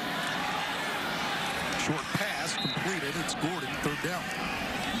 Short pass completed. It's Gordon, third down.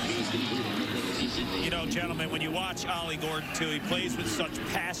 You know, gentlemen, when you watch Ollie Gordon, too, he plays with such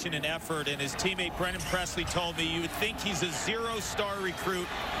passion and effort. And his teammate Brendan Presley told me you would think he's a zero-star recruit,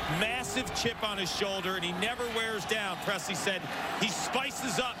 massive chip on his shoulder, and he never wears down. Presley said he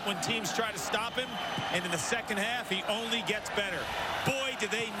spices up when teams try to stop him, and in the second half, he only gets better. Boy, do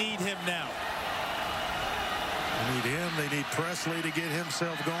they need him now. They need him. They need Presley to get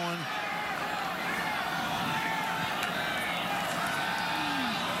himself going.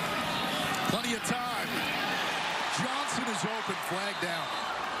 Plenty of time. Johnson is open, flag down.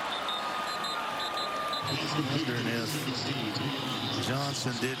 Wondering if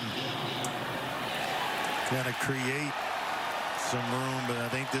Johnson didn't kind of create some room, but I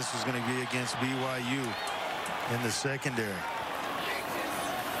think this is going to be against BYU in the secondary.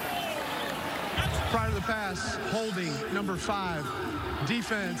 Prior to the pass, holding, number 5.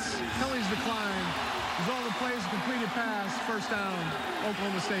 Defense, penalties decline. Result of the play is a completed pass, first down,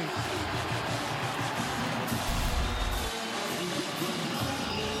 Oklahoma State.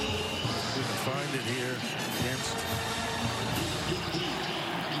 We can find it here against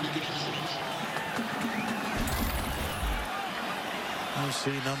you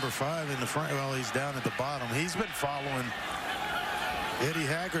see number 5 in the front. Well, he's down at the bottom. He's been following Eddie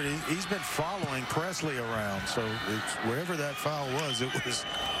Haggard. He's been following Presley around. So it's, wherever that foul was,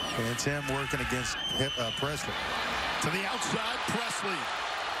 it's him working against Presley. To the outside, Presley.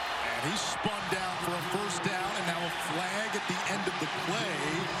 And he's spun down for a first down, and now a flag at the end of the play.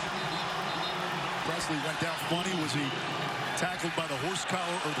 Presley went down funny. Was he tackled by the horse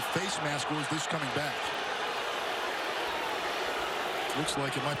collar or the face mask, or is this coming back? Looks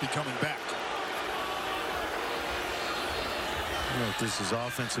like it might be coming back. Look, this is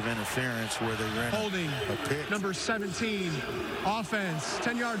offensive interference where they ran holding a pick. Number 17, offense,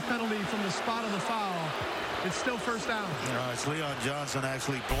 10-yard penalty from the spot of the foul. It's still first down. It's Leon Johnson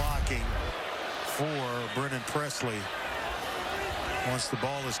actually blocking for Brennan Presley once the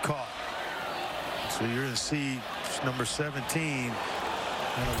ball is caught. So you're going to see number 17 going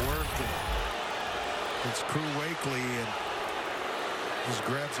to work. It's Crew Wakely and just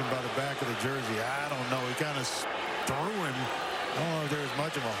grabs him by the back of the jersey. I don't know. He kind of threw him. I don't know if there's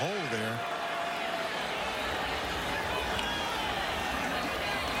much of a hole there.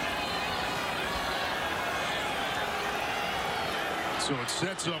 So it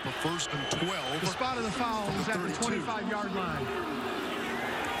sets up a 1st and 12. The spot of the foul was at the 25-yard line.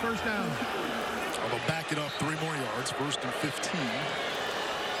 First down. They'll back it up 3 more yards. 1st and 15.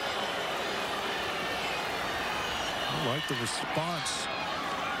 I like the response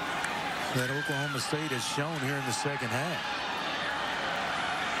that Oklahoma State has shown here in the second half.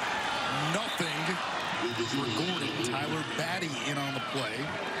 Nothing for Gordon. Tyler Batty in on the play.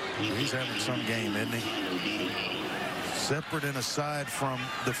 He's having some game, isn't he? Separate and aside from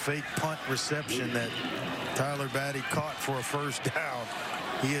the fake punt reception that Tyler Batty caught for a first down,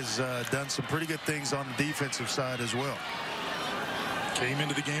 he has done some pretty good things on the defensive side as well. Came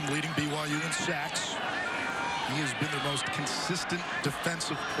into the game leading BYU in sacks. He has been their most consistent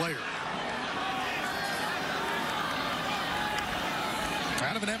defensive player.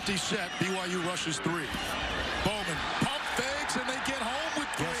 Out of an empty set, BYU rushes 3. Bowman pump fakes, and they get home with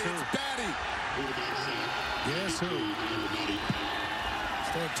 3. It's Batty. Guess who?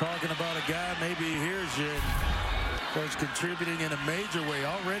 Start talking about a guy, maybe he hears you and starts contributing in a major way.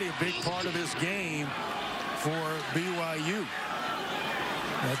 Already a big part of this game for BYU.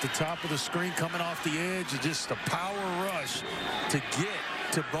 At the top of the screen, coming off the edge, just a power rush to get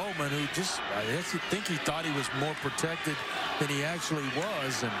to Bowman, who just, I think he thought he was more protected than he actually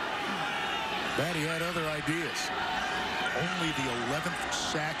was, and Batty had other ideas. Only the 11th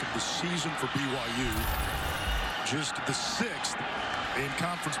sack of the season for BYU. Just the 6th in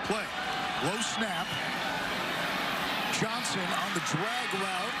conference play. Low snap. Johnson on the drag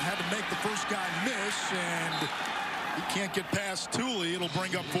route had to make the first guy miss, and he can't get past Tooley. It'll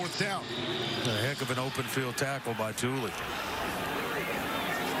bring up 4th down. A heck of an open field tackle by Tooley.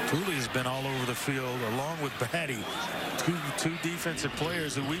 Tooley has been all over the field along with Batty. Two defensive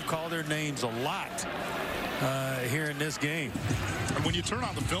players who we've called their names a lot here in this game. And when you turn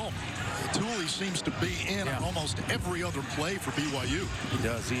on the film, Tooley seems to be in on almost every other play for BYU. He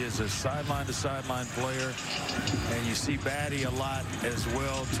does. He is a sideline-to-sideline player, and you see Batty a lot as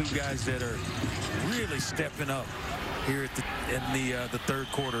well. 2 guys that are really stepping up here at in the third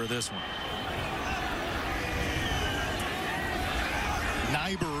quarter of this one.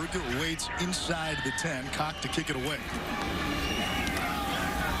 Nyberg waits inside the 10, cocked to kick it away.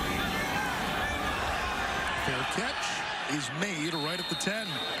 Fair catch is made right at the 10.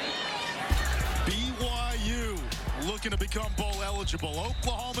 BYU looking to become bowl eligible.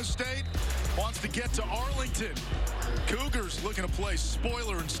 Oklahoma State wants to get to Arlington. Cougars looking to play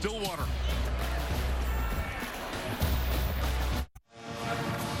spoiler in Stillwater.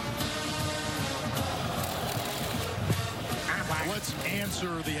 Let's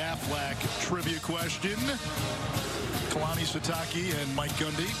answer the Aflac trivia question. Kalani Sitake and Mike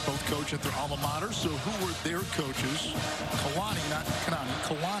Gundy both coach at their alma mater. So who were their coaches? Kalani, not Kanani.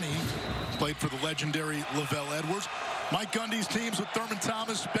 Kalani played for the legendary Lavelle Edwards. Mike Gundy's teams with Thurman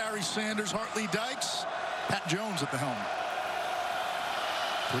Thomas, Barry Sanders, Hartley Dykes, Pat Jones at the helm.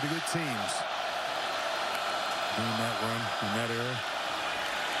 Pretty good teams doing that run in that era.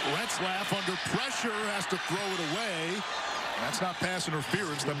 Retzlaff under pressure has to throw it away. That's not pass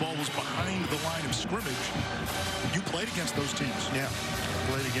interference. That ball was behind the line of scrimmage. You played against those teams. Yeah,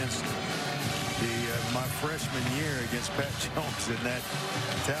 played against my freshman year against Pat Jones and that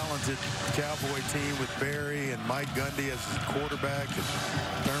talented Cowboy team with Barry and Mike Gundy as his quarterback, and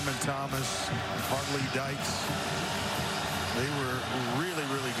Thurman Thomas, Hartley Dykes. They were really,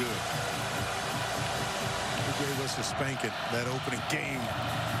 really good. They gave us a spanking that opening game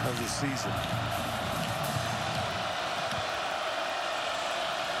of the season.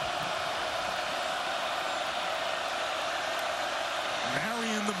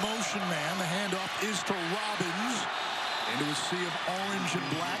 The motion man. The handoff is to Robbins. Into a sea of orange and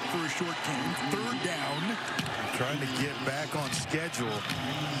black for a short game. Third down. Trying to get back on schedule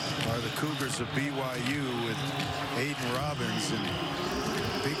are the Cougars of BYU with Aiden Robbins, and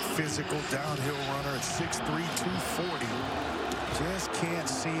big physical downhill runner at 6'3", 240. Just can't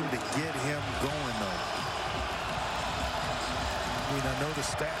seem to get him going, though. I mean, I know the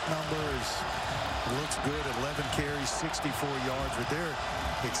stat number looks good, 11 carries, 64 yards, but they're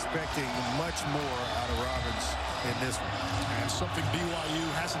expecting much more out of Robbins in this one. And something BYU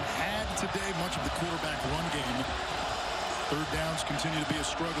hasn't had today, much of the quarterback run game. Third downs continue to be a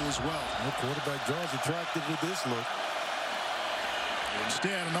struggle as well. The quarterback draws attractive with this look.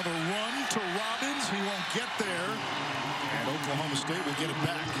 Instead, another run to Robbins. He won't get there. And Oklahoma State will get it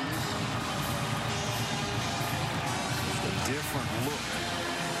back. A different look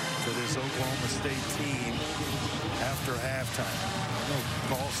for this Oklahoma State team after halftime. I know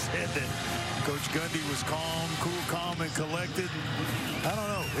Paul said that Coach Gundy was calm, cool, calm, and collected. I don't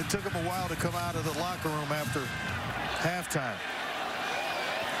know. It took him a while to come out of the locker room after halftime.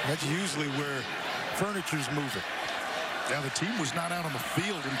 That's usually where furniture's moving. Yeah, the team was not out on the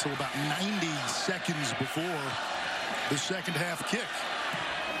field until about 90 seconds before the second half kick.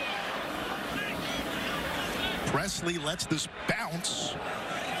 Presley lets this bounce.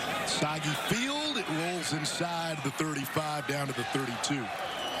 Soggy field. It rolls inside the 35 down to the 32.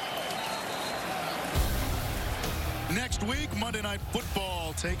 Next week, Monday Night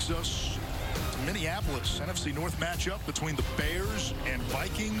Football takes us to Minneapolis. NFC North matchup between the Bears and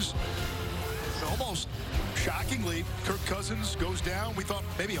Vikings. Almost shockingly, Kirk Cousins goes down. We thought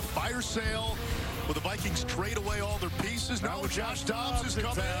maybe a fire sale. Will the Vikings trade away all their pieces? No, Josh Dobbs is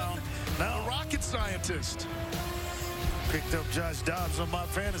coming in. Now, a rocket scientist. Picked up Josh Dobbs on my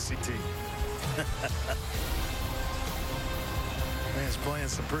fantasy team. Man's playing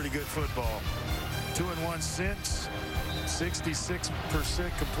some pretty good football. 2-1 since, 66%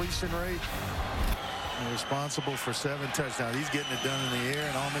 completion rate. And responsible for 7 touchdowns. He's getting it done in the air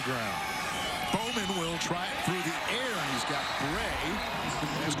and on the ground. Bowman will try it through the air, and he's got Bray.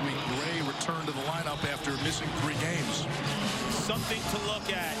 Last week, Bray returned to the lineup after missing 3 games. Something to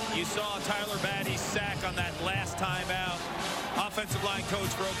look at. You saw Tyler Batty's sack on that last time out. Offensive line coach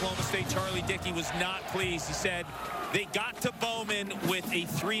for Oklahoma State, Charlie Dickey, was not pleased. He said they got to Bowman with a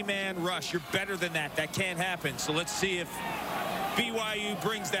 3-man rush. You're better than that. That can't happen. So let's see if BYU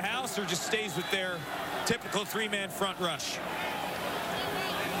brings the house or just stays with their typical 3-man front rush.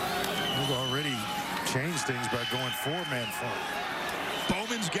 We've already changed things by going 4-man front.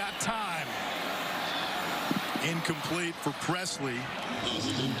 Bowman's got time. Incomplete for Presley.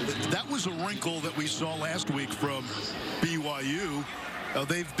 That was a wrinkle that we saw last week from BYU.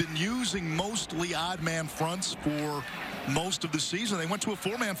 They've been using mostly odd-man fronts for most of the season. They went to a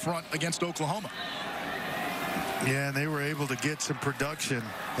 4-man front against Oklahoma. Yeah, and they were able to get some production.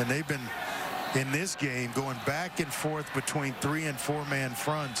 And they've been, in this game, going back and forth between 3- and 4-man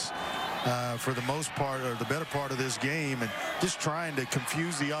fronts for the most part, or the better part of this game, and just trying to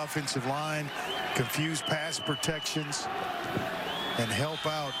confuse the offensive line, confuse pass protections, and help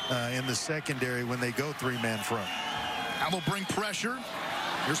out in the secondary when they go 3-man front. Now they'll bring pressure.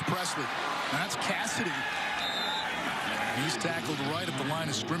 Here's Presley. That's Cassidy. He's tackled right at the line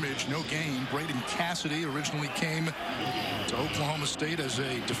of scrimmage. No gain. Braden Cassidy originally came to Oklahoma State as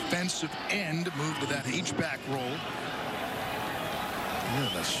a defensive end. Moved to that H-back role. Yeah,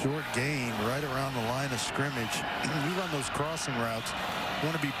 a short gain right around the line of scrimmage. You run those crossing routes,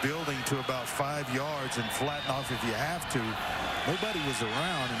 you want to be building to about 5 yards and flatten off if you have to. Nobody was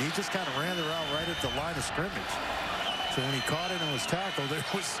around, and he just kind of ran the route right at the line of scrimmage. So when he caught it and was tackled, there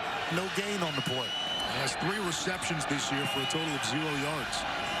was no gain on the play. He has 3 receptions this year for a total of 0 yards.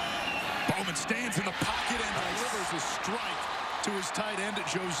 Bowman stands in the pocket and delivers a strike to his tight end,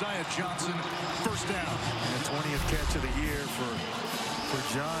 Josiah Johnson. First down. And the 20th catch of the year for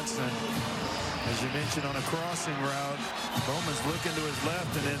Johnson. As you mentioned, on a crossing route, Bowman's looking to his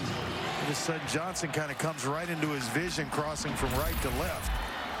left, and then all of a sudden Johnson kind of comes right into his vision, crossing from right to left.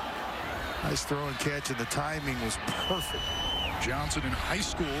 Nice throw and catch, and the timing was perfect. Johnson in high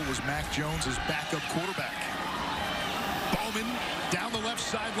school was Mac Jones's backup quarterback. Bowman down the left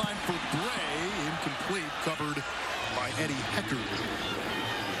sideline for Bray. record.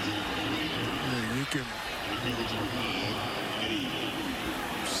 You can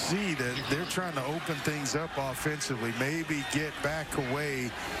see that they're trying to open things up offensively, maybe get back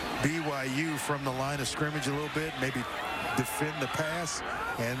away BYU from the line of scrimmage a little bit, maybe defend the pass,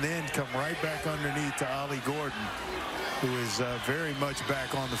 and then come right back underneath to Ollie Gordon, who is very much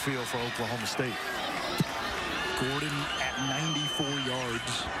back on the field for Oklahoma State. Gordon at 94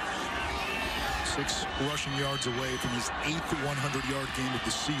 yards. 6 rushing yards away from his 8th 100-yard game of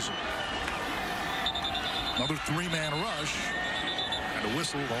the season. Another 3-man rush. And a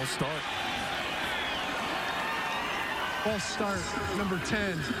whistle. Ball start. False start, number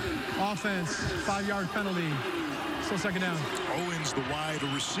 10. Offense, 5-yard penalty. Still second down. Owens, the wide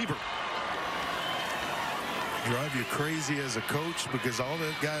receiver. Drive you crazy as a coach, because all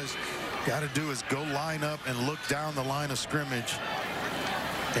that guys got to do is go line up and look down the line of scrimmage.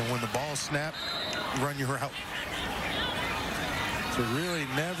 And when the ball snapped, run your route. So really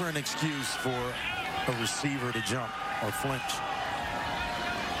never an excuse for a receiver to jump or flinch.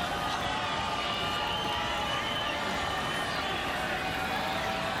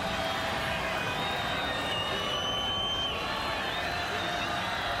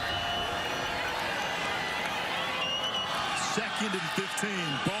 Second and 15.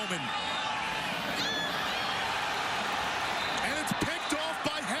 Bowman. And it's picked off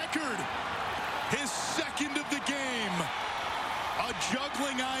by Heckard. His second of the game. A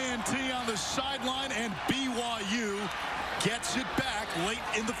juggling INT on the sideline, and BYU gets it back late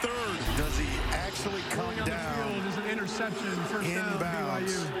in the third. Does he actually come down? The field is an interception. First down,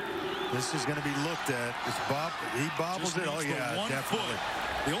 BYU. This is going to be looked at. He bobbles it. Oh, yeah, definitely.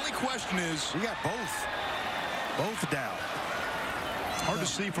 Foot. The only question is... He got both. Both down. Hard to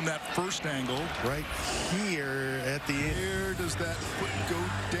see from that first angle. Right here at the end. Where does that foot go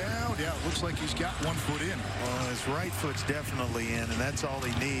down? Yeah, it looks like he's got 1 foot in. Well, his right foot's definitely in, and that's all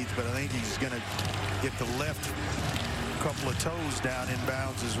he needs. But I think he's going to get the left couple of toes down in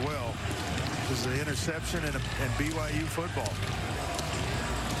bounds as well. This is an interception and BYU football.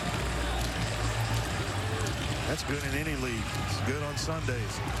 That's good in any league. It's good on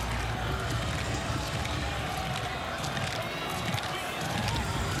Sundays.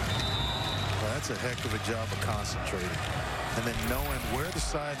 That's a heck of a job of concentrating. And then knowing where the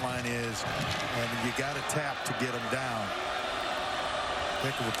sideline is, and you got to tap to get them down.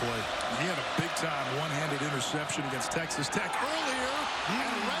 Heck of a play. He had a big-time one-handed interception against Texas Tech earlier,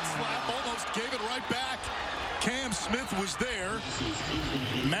 and Retzlaff almost gave it right back. Cam Smith was there.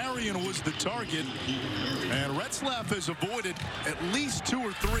 Marion was the target. And Retzlaff has avoided at least 2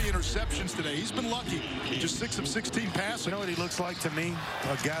 or 3 interceptions today. He's been lucky. Just 6 of 16 passing. You know what he looks like to me?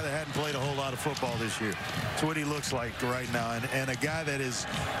 A guy that hadn't played a whole lot of football this year. That's what he looks like right now. And a guy that is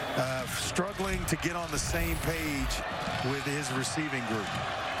struggling to get on the same page with his receiving group.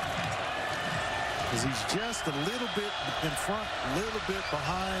 Because he's just a little bit in front, a little bit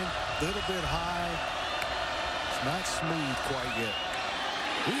behind, a little bit high. Not smooth quite yet.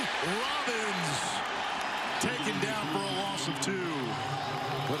 Robbins taken down for a loss of 2.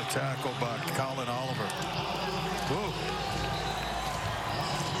 What a tackle by Colin Oliver. Whoa.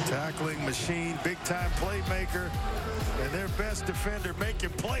 Tackling machine, big-time playmaker, and their best defender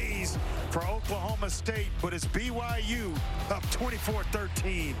making plays for Oklahoma State, but it's BYU up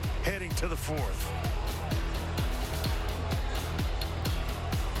 24-13 heading to the 4th.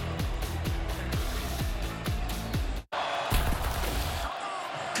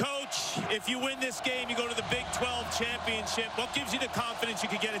 If you win this game, you go to the Big 12 championship. What gives you the confidence you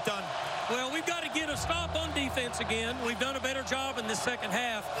could get it done? Well, we've got to get a stop on defense again. We've done a better job in this second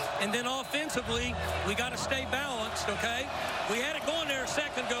half. And then offensively, we got to stay balanced, okay? We had it going there a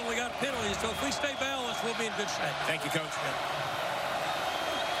second ago, and we got a penalty. So if we stay balanced, we'll be in good shape. Thank you, Coach.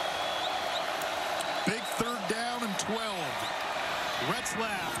 Big 3rd down and 12.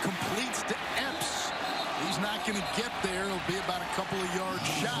 Retzlaff completes to Epps. He's not going to get there. It'll be about a couple of yards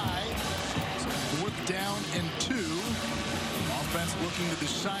shy. So 4th down and 2. Offense looking to the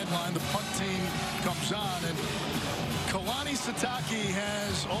sideline. The punt team comes on, and Kalani Sitake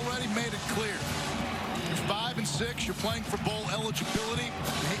has already made it clear. You're 5 and 6. You're playing for bowl eligibility.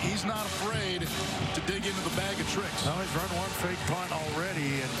 He's not afraid to dig into the bag of tricks. No, he's run 1 fake punt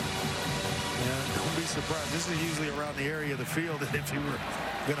already, and don't be surprised. This is usually around the area of the field, and if he were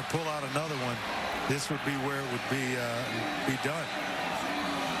going to pull out another one, this would be where it would be done.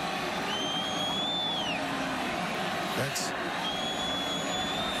 That's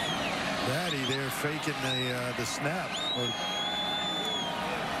Daddy there faking the snap.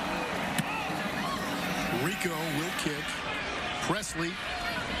 Rico will kick. Presley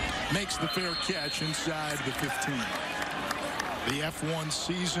makes the fair catch inside the 15. The F1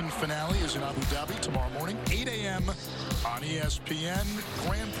 season finale is in Abu Dhabi tomorrow morning, 8 a.m. on ESPN.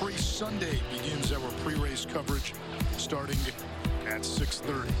 Grand Prix Sunday begins our pre-race coverage starting at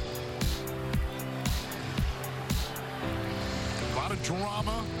 6:30. A lot of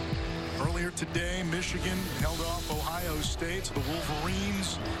drama. Earlier today, Michigan held off Ohio State. So the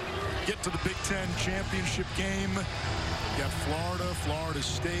Wolverines get to the Big Ten championship game. You got Florida, Florida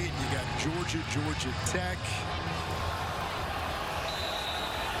State. You got Georgia, Georgia Tech.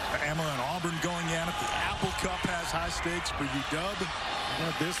 Emma and Auburn going at it. The Apple Cup has high stakes for UW.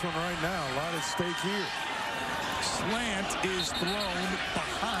 Yeah, this one right now, a lot at stake here. Slant is thrown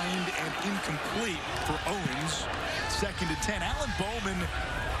behind and incomplete for Owens. 2nd and 10. Alan Bowman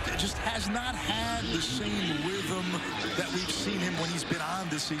just has not had the same rhythm that we've seen him when he's been on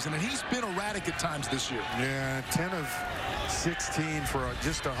this season. And he's been erratic at times this year. Yeah, 10 of 16 for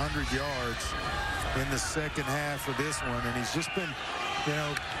just 100 yards in the second half of this one. And he's just been,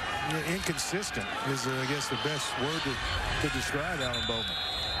 inconsistent is, I guess, the best word to describe Alan Bowman.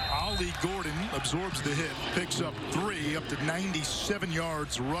 Ollie Gordon absorbs the hit, picks up 3, up to 97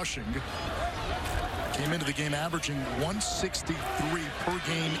 yards rushing. Came into the game averaging 163 per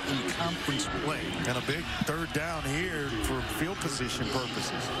game in conference play. And a big 3rd down here for field position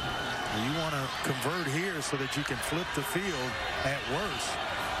purposes. You want to convert here so that you can flip the field at worst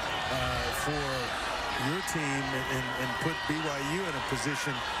for your team and put BYU in a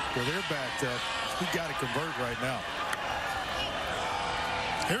position where they're backed up. You got to convert right now.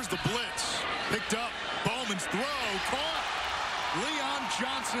 Here's the blitz. Picked up. Bowman's throw. Caught. Leon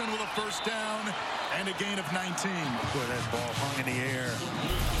Johnson with a first down and a gain of 19. Boy, that ball hung in the air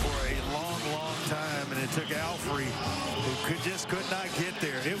for a long, long time, and it took Alfrey, who could not get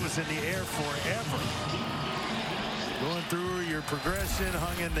there. It was in the air forever. Going through your progression,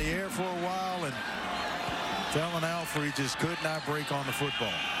 hung in the air for a while, and telling Alfrey just could not break on the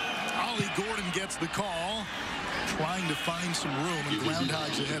football. Ollie Gordon gets the call, trying to find some room, and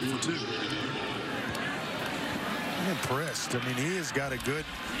Groundhogs ahead for 2. I'm impressed. I mean, he has got a good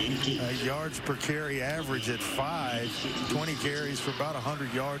yards per carry average at 5. 20 carries for about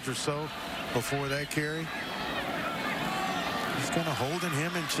 100 yards or so before that carry. He's kind of holding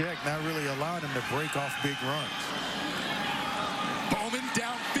him in check, not really allowing him to break off big runs. Bowman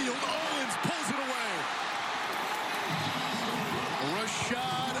downfield. Owens pulls it away.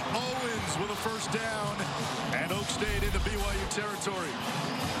 Rashad Owens with a first down. And Oak State into BYU territory.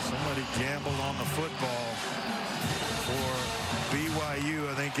 Somebody gambled on the football for BYU.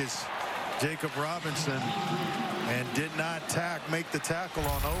 I think it's Jacob Robinson, and did not make the tackle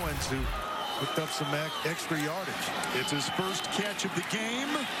on Owens, who picked up some extra yardage. It's his first catch of the game.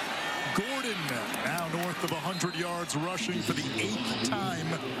 Gordon now north of 100 yards rushing for the 8th time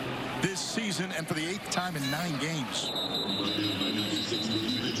this season and for the 8th time in 9 games.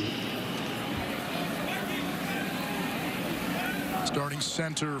 Starting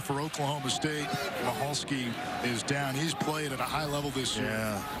center for Oklahoma State, Michalski is down. He's played at a high level this year.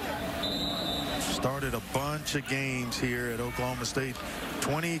 Yeah. Started a bunch of games here at Oklahoma State.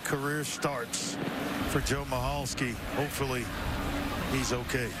 20 career starts for Joe Michalski. Hopefully he's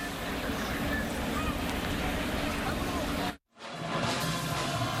okay.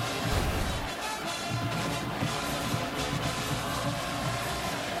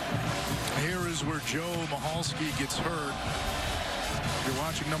 Here is where Joe Michalski gets hurt. You're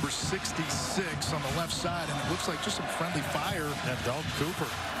watching number 66 on the left side, and it looks like just some friendly fire. And Dalton Cooper,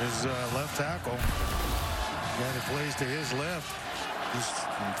 his left tackle, guy that plays to his left, just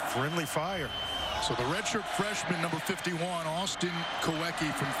friendly fire. So the redshirt freshman, number 51, Austin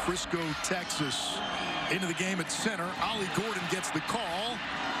Kowecki from Frisco, Texas, into the game at center. Ollie Gordon gets the call,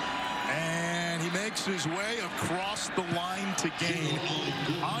 and he makes his way across the line to gain.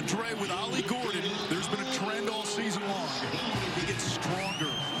 Andre with Ollie Gordon, there's been a trend all season long. He gets stronger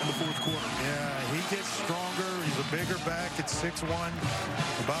in the 4th quarter. Yeah, he gets stronger. He's a bigger back at 6'1",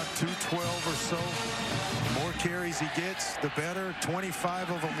 about 212 or so. The more carries he gets, the better. 25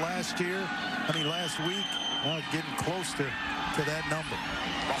 of them last week. Getting close to that number.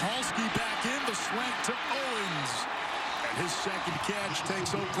 Michalski back in, the slant to Owens. And his second catch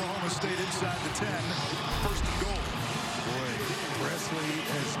takes Oklahoma State inside the 10. First and goal. Boy, Presley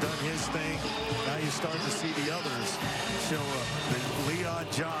has done his thing. Now you're starting to see the others show up. Leon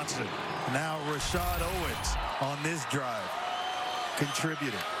Johnson, now Rashad Owens on this drive,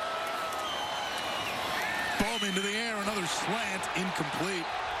 contributing. Bowman to the air, another slant, incomplete.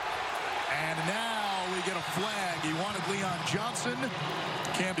 And now we get a flag. He wanted Leon Johnson.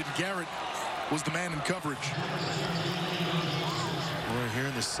 Camden Garrett was the man in coverage. We're here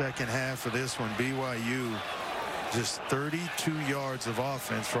in the second half of this one. BYU Just 32 yards of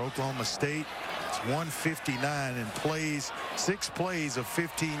offense for Oklahoma State. It's 159 and 6 plays of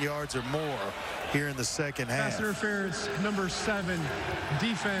 15 yards or more here in the second half. Pass interference, number 7,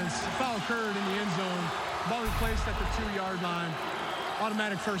 defense. Foul occurred in the end zone. Ball replaced at the 2-yard line.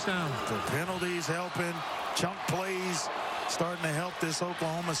 Automatic first down. The penalties helping. Chunk plays starting to help this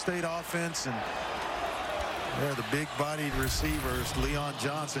Oklahoma State offense. And they're the big-bodied receivers. Leon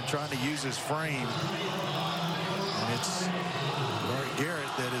Johnson trying to use his frame. And it's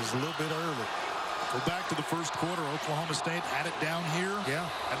Garrett that is a little bit early. Go back to the first quarter. Oklahoma State had it down here. Yeah.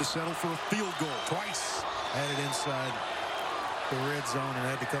 Had to settle for a field goal. Twice. Had it inside the red zone and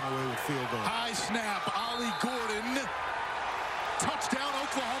had to come away with field goal. High snap. Ollie Gordon. Touchdown,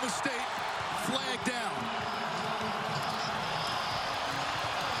 Oklahoma State. Flag down.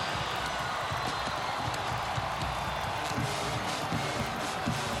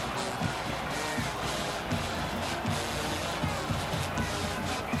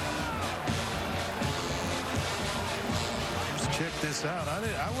 Check this out. I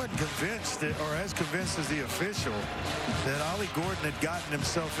wasn't convinced that, or as convinced as the official, that Ollie Gordon had gotten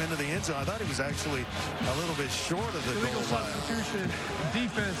himself into the end zone. I thought he was actually a little bit short of the Illegal goal line. substitution.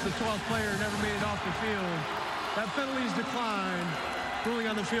 Defense, the 12th player never made it off the field. That penalty is declined. Ruling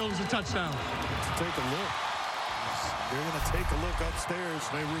on the field is a touchdown. Let's take a look. They're going to take a look upstairs.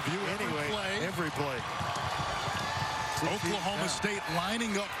 They review every play. Oklahoma State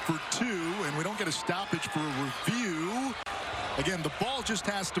lining up for 2, and we don't get a stoppage for a review. Again, the ball just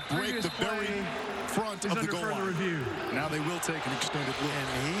has to break the very front of the goal line. Review. Now they will take an extended look.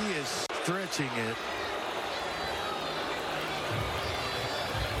 And he is stretching it.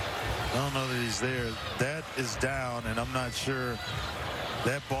 I don't know that he's there. That is down, and I'm not sure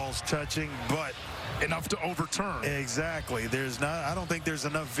that ball's touching, but enough to overturn. Exactly. I don't think there's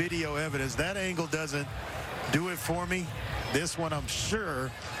enough video evidence. That angle doesn't do it for me. This one, I'm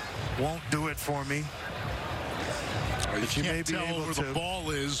sure, won't do it for me. But you may be able where the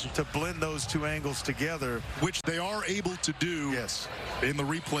ball is to blend those two angles together, which they are able to do. Yes, in the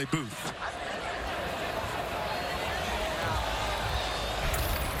replay booth.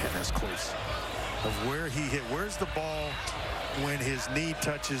 And that's close. Of where he hit. Where's the ball when his knee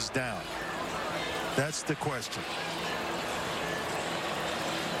touches down? That's the question.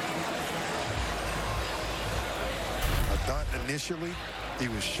 I thought initially he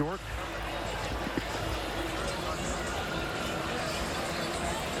was short.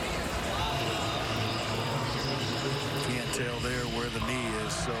 Can't tell there where the knee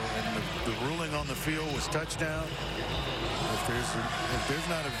is. So, and the ruling on the field was touchdown. If there's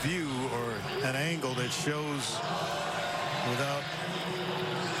not a view or an angle that shows without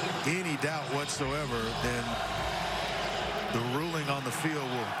any doubt whatsoever, then the ruling on the field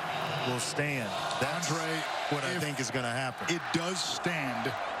will stand. That's what I think is going to happen. It does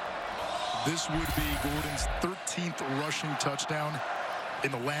stand. This would be Gordon's 13th rushing touchdown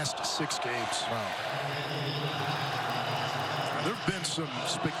in the last 6 games. Wow. There have been some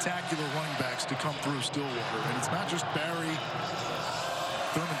spectacular running backs to come through Stillwater, and it's not just Barry,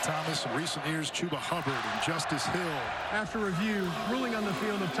 Thurman Thomas, in recent years, Chuba Hubbard and Justice Hill. After review, ruling on the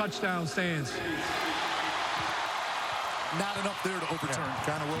field of touchdown stands. Not enough there to overturn. Yeah,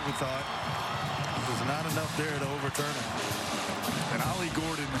 kind of what we thought. There's not enough there to overturn it. And Ollie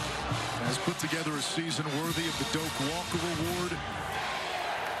Gordon has put together a season worthy of the Doak Walker Award.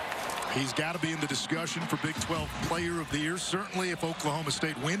 He's got to be in the discussion for Big 12 Player of the Year. Certainly if Oklahoma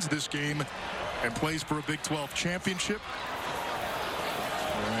State wins this game and plays for a Big 12 championship.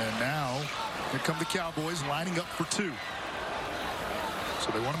 And now, here come the Cowboys lining up for 2.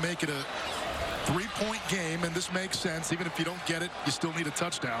 So they want to make it a 3-point game, and this makes sense. Even if you don't get it, you still need a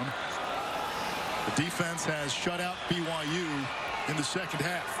touchdown. The defense has shut out BYU in the second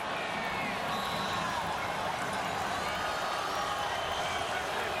half.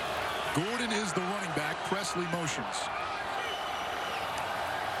 Gordon is the running back. Presley motions.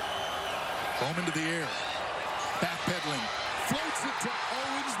 Home into the air. Backpedaling. Floats it to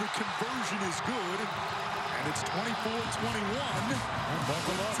Owens. The conversion is good. And it's 24-21.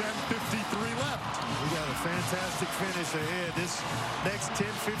 Buckle up. 10:53 left. We got a fantastic finish ahead. This next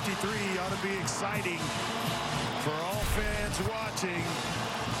 10:53 ought to be exciting for all fans watching.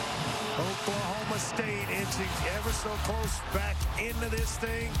 Oklahoma State inching ever so close back into this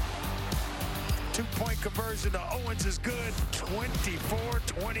thing. 2-point conversion to Owens is good.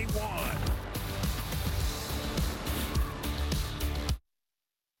 24-21.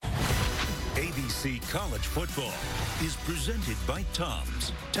 ABC College Football is presented by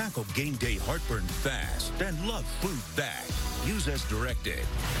Tums. Tackle game day heartburn fast and love food back. Use as directed.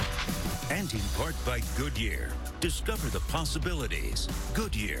 And in part by Goodyear. Discover the possibilities.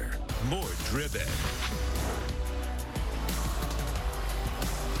 Goodyear. More driven.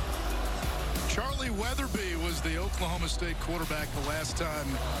 Charlie Weatherby was the Oklahoma State quarterback the last time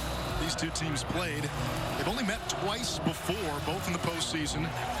these two teams played. They've only met twice before, both in the postseason.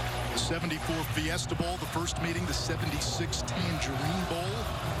 The 74 Fiesta Bowl, the first meeting, the 76 Tangerine Bowl.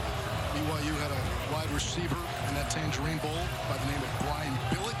 BYU had a wide receiver in that Tangerine Bowl by the name of Brian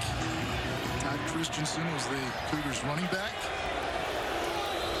Billick. Todd Christensen was the Cougars running back.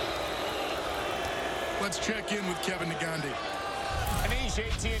 Let's check in with Kevin Negandhi. Anish,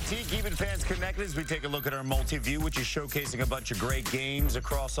 AT&T, keeping fans connected as we take a look at our multi-view, which is showcasing a bunch of great games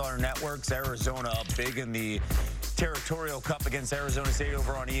across our networks. Arizona up big in the Territorial Cup against Arizona State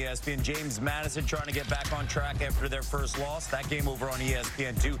over on ESPN. James Madison trying to get back on track after their first loss. That game over on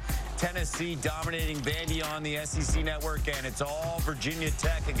ESPN2. Tennessee dominating Vandy on the SEC network, and it's all Virginia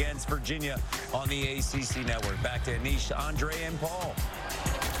Tech against Virginia on the ACC network. Back to Anish, Andre, and Paul.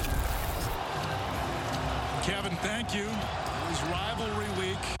 Kevin, thank you. It was rivalry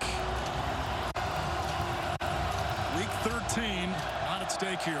week. Week 13 on at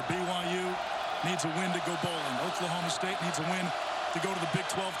stake here. BYU needs a win to go bowling. Oklahoma State needs a win to go to the Big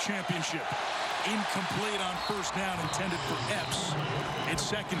 12 championship. Incomplete on first down intended for Epps. It's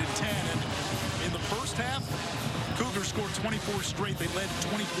 2nd and 10. And in the first half, Cougars scored 24 straight. They led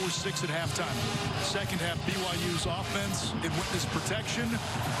 24-6 at halftime. Second half, BYU's offense in witness protection.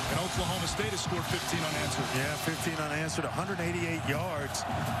 And Oklahoma State has scored 15 unanswered. Yeah, 15 unanswered. 188 yards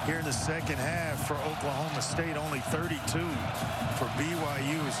here in the second half for Oklahoma State. Only 32 for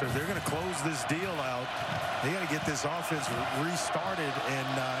BYU. So if they're going to close this deal out, they got to get this offense restarted and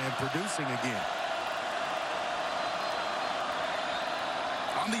producing again.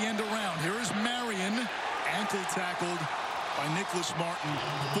 On the end around, here is Marion. Ankle tackled by Nicholas Martin.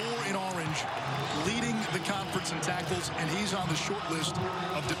 4 in orange, leading the conference in tackles, and he's on the short list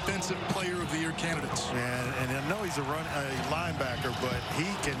of Defensive Player of the Year candidates. And I know he's a linebacker, but he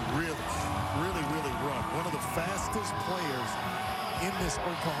can really run. One of the fastest players in this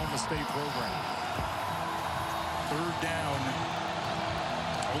Oklahoma State program. 3rd down.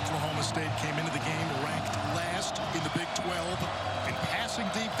 Oklahoma State came into the game ranked last in the Big 12 in passing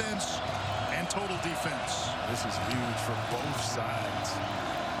defense and total defense. This is huge from both sides.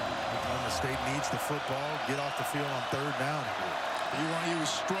 Oklahoma State needs the football, get off the field on 3rd down. BYU has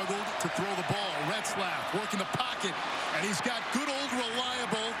struggled to throw the ball. Retzlaff working the pocket, and he's got good old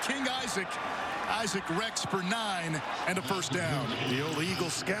reliable King Isaac. Isaac Rex for 9 and a first down. The old Eagle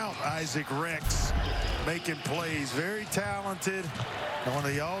Scout, Isaac Rex, making plays. Very talented. One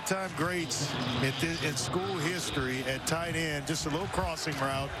of the all-time greats in school history at tight end. Just a little crossing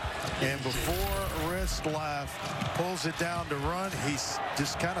route. And before Retzlaff pulls it down to run, he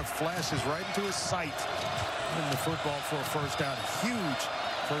just kind of flashes right into his sight in the football for a first down. A huge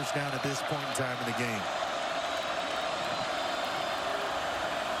first down at this point in time in the game.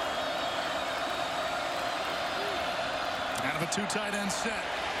 Out of a 2 tight end set.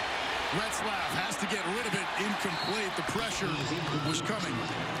 Retzlaff has to get rid of it. Incomplete. The pressure was coming.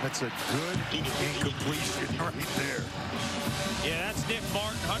 That's a good incompletion right there. Yeah, that's Nick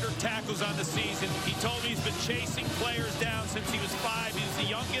Martin, 100 tackles on the season. He told me he's been chasing players down since he was 5. He was the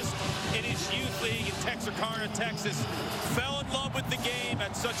youngest in his youth league in Texarkana, Texas. Fell in love with the game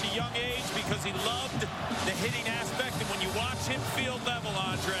at such a young age because he loved the hitting aspect. And when you watch him field level,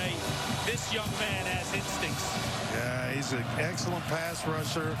 Andre, this young man has instincts. Yeah, he's an excellent pass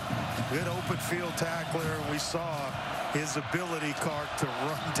rusher, good open field tackler, and we saw his ability, Clark, to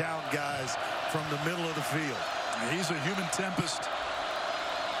run down guys from the middle of the field. He's a human tempest.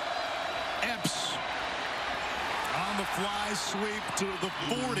 Epps on the fly sweep to the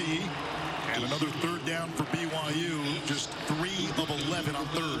 40, and another 3rd down for BYU. Just 3 of 11 on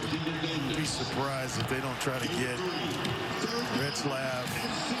 3rd. Be surprised if they don't try to get Retzlaff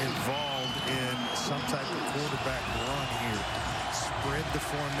involved in some type of quarterback run here. Spread the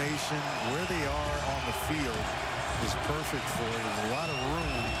formation where they are on the field is perfect for it. There's a lot of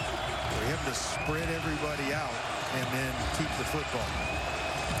room for him to spread everybody out and then keep the football.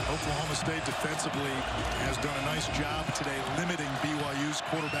 Oklahoma State defensively has done a nice job today limiting BYU's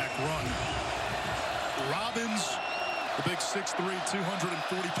quarterback run. Robbins, the big 6'3",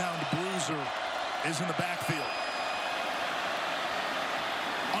 240-pound bruiser, is in the backfield.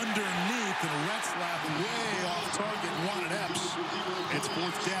 Underneath and Retzlaff way off target, wanted Epps. It's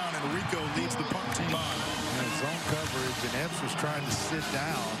 4th down, and Rico leads the punt team on. And zone coverage, and Epps was trying to sit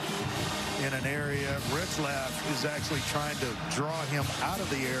down in an area. Retzlaff is actually trying to draw him out of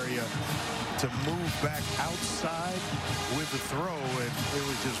the area to move back outside with the throw, and it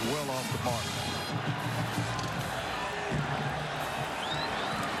was just well off the mark.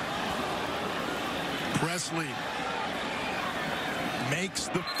 Presley makes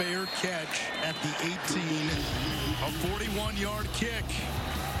the fair catch at the 18. A 41-yard kick.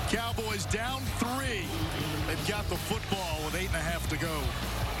 Cowboys down 3. They've got the football with 8.5 to go.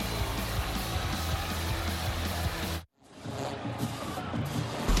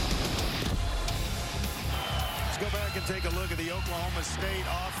 Let's go back and take a look at the Oklahoma State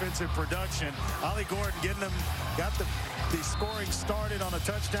offensive production. Ollie Gordon getting them, got the scoring started on a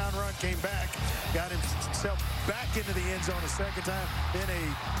touchdown run, came back, got himself back into the end zone a second time, then a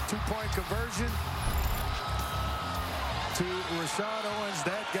 2-point conversion to Rashad Owens.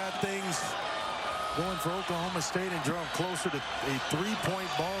 That got things going for Oklahoma State and drew them closer to a 3-point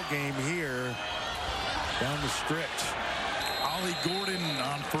ball game here down the stretch. Ollie Gordon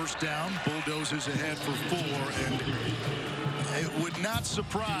on 1st down, bulldozes ahead for 4, and it would not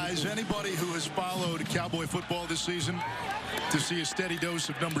surprise anybody who has followed Cowboy football this season to see a steady dose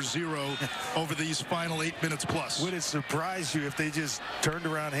of number 0 over these final 8 minutes plus. Would it surprise you if they just turned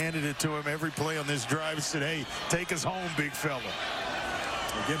around, handed it to him every play on this drive and said, hey, take us home, big fella?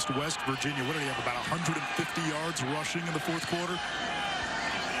 Against West Virginia, what did he have, about 150 yards rushing in the 4th quarter?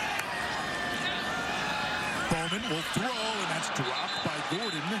 Bowman will throw, and that's dropped by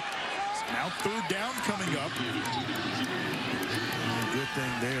Gordon. Now 3rd down coming up. The good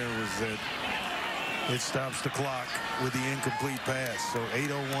thing there was that it stops the clock with the incomplete pass. So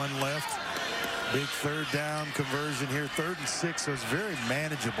 8:01 left. Big 3rd down conversion here. 3rd and 6. So it's very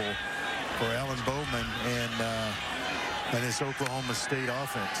manageable for Alan Bowman and this Oklahoma State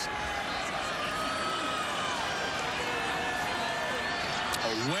offense.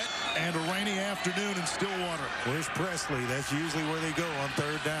 A wet and a rainy afternoon in Stillwater. Where's Presley? That's usually where they go on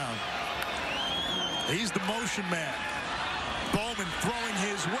 3rd down. He's the motion man. Bowman throwing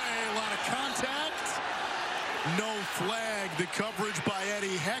his way. A lot of contact. No flag. The coverage by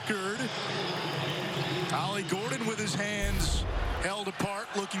Eddie Heckard. Ollie Gordon with his hands held apart,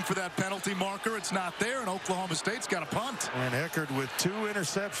 looking for that penalty marker. It's not there, and Oklahoma State's got a punt. And Heckard with 2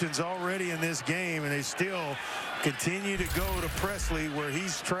 interceptions already in this game, and they still continue to go to Presley, where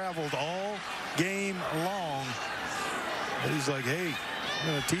he's traveled all game long. And he's like, hey, I'm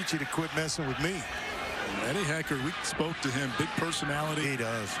going to teach you to quit messing with me. Eddie Heckard, we spoke to him. Big personality. He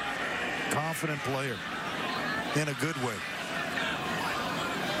does. Confident player in a good way.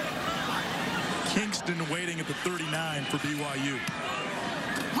 Kingston waiting at the 39 for BYU.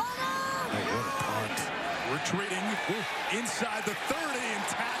 Oh, what a punt. Retreating inside the 30 and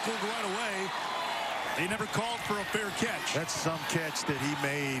tackled right away. He never called for a fair catch. That's some catch that he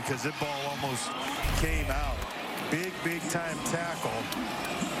made, because that ball almost came out. Big time tackle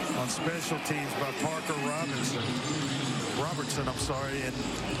on special teams by Parker Robertson, I'm sorry. And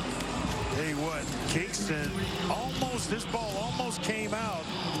hey, what, Kingston this ball almost came out.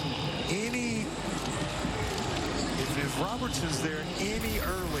 If Robertson's there any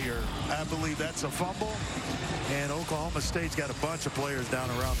earlier, I believe that's a fumble. And Oklahoma State's got a bunch of players down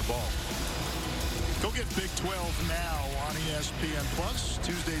around the ball. Go get Big 12 now on ESPN+.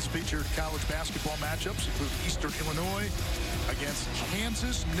 Tuesday's featured college basketball matchups include Eastern Illinois against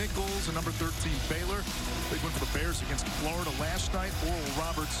Kansas, Nichols, and number 13 Baylor. Big win for the Bears against Florida last night. Oral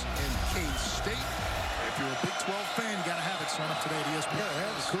Roberts and K-State. If you're a Big 12 fan, you got to have it. Sign up today at ESPN. You got to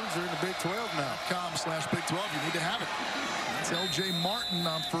have the Cougars are in the Big 12 now. .com/Big 12. You need to have it. That's L.J. Martin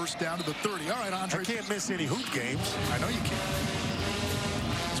on 1st down to the 30. All right, Andre. I can't miss any hoop games. I know you can't.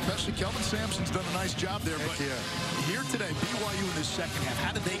 Especially Kelvin Sampson's done a nice job there. But here today, BYU in this second half,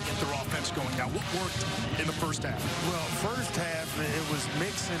 how did they get their offense going? Now, what worked in the first half? Well, first half, it was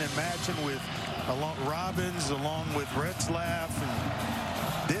mixing and matching with Robbins along with Retzlaff.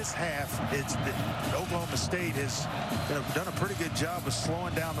 And this half, Oklahoma State has done a pretty good job of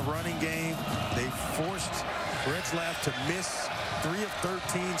slowing down the running game. They forced Retzlaff to miss 3 of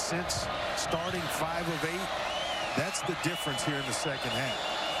 13 since starting 5 of 8. That's the difference here in the second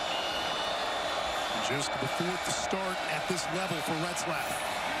half. Just the 4th start at this level for Retzlaff.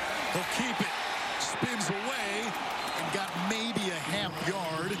 He'll keep it. Spins away and got maybe a half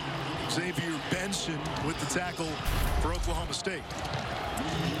yard. Xavier Benson with the tackle for Oklahoma State.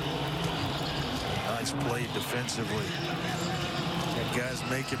 Nice play defensively. And guys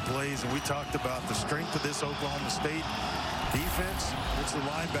making plays. And we talked about the strength of this Oklahoma State Defense, it's the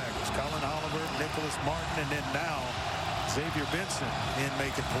linebackers, Colin Oliver, Nicholas Martin, and then now Xavier Benson in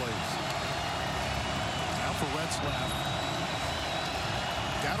making plays. Now for Retzlaff.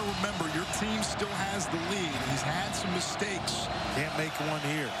 Got to remember, your team still has the lead. He's had some mistakes. Can't make one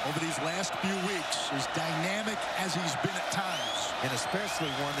here. Over these last few weeks, as dynamic as he's been at times. And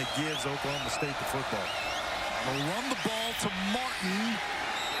especially one that gives Oklahoma State the football. They'll run the ball to Martin.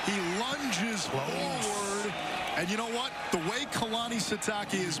 He lunges forward. And you know what? The way Kalani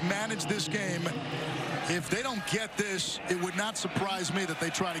Sitake has managed this game, if they don't get this, it would not surprise me that they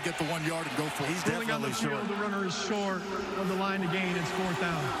try to get the 1 yard and go for it. He's Rolling on the definitely field, short. the runner is short of the line to gain. It's 4th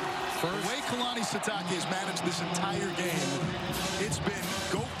down. The way Kalani Sitake has managed this entire game, it's been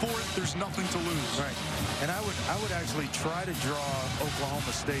go for it, there's nothing to lose. Right. And I would actually try to draw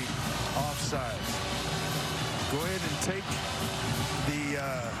Oklahoma State offside. Go ahead and take the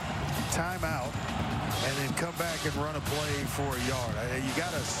timeout and then come back and run a play for a yard. You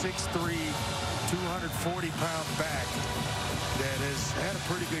got a 6'3", 240-pound back that has had a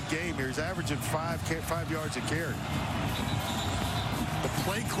pretty good game here. He's averaging 5 yards a carry. The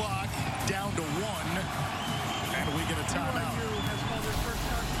play clock down to 1, and we get a timeout.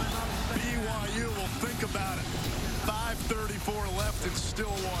 BYU will think about it. 5:34 left in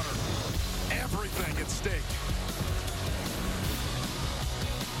Stillwater. Everything at stake.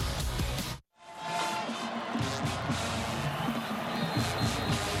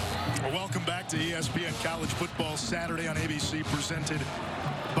 Welcome back to ESPN College Football Saturday on ABC, presented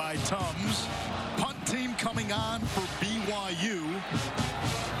by Tums. Punt team coming on for BYU.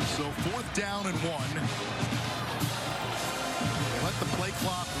 So 4th down and 1. They let the play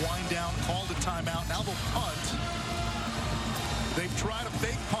clock wind down, called a timeout. Now they'll punt. They've tried a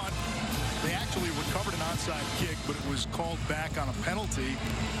fake punt. They actually recovered an onside kick, but it was called back on a penalty.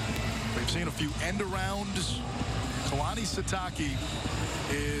 They've seen a few end arounds. Kalani Sitake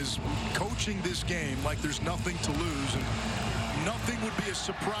is coaching this game like there's nothing to lose, and nothing would be a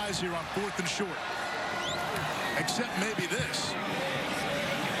surprise here on 4th and short, except maybe this.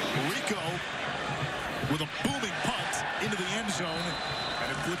 Rico with a booming punt into the end zone,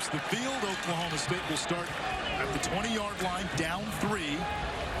 and it flips the field. Oklahoma State will start at the 20-yard line, down 3,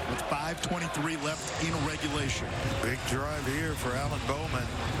 with 5:23 left in regulation. Big drive here for Alan Bowman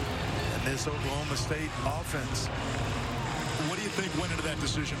and this Oklahoma State offense. What do you think went into that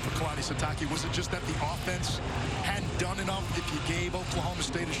decision for Kalani Sitake? Was it just that the offense hadn't done enough? If you gave Oklahoma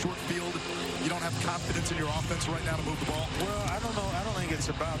State a short field, you don't have confidence in your offense right now to move the ball? Well, I don't know. I don't think it's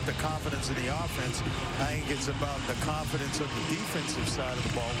about the confidence in the offense. I think it's about the confidence of the defensive side of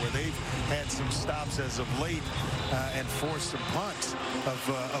the ball, where they've had some stops as of late and forced some punts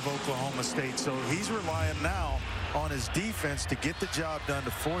of Oklahoma State. So he's relying now on his defense to get the job done,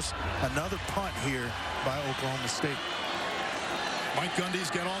 to force another punt here by Oklahoma State. Mike Gundy's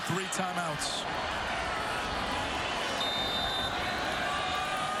got all 3 timeouts.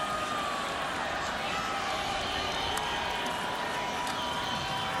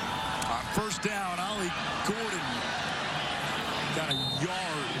 On 1st down, Ollie Gordon got a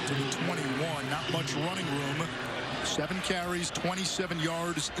yard to the 21. Not much running room. 7 carries, 27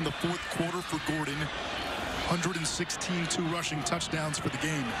 yards in the 4th quarter for Gordon. 116 rushing touchdowns for the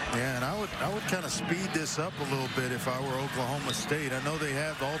game. Yeah, and I would kind of speed this up a little bit if I were Oklahoma State. I know they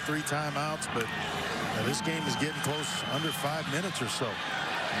have all 3 timeouts, but this game is getting close, under 5 minutes or so.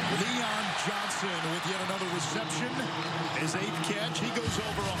 Leon Johnson with yet another reception. His 8th catch. He goes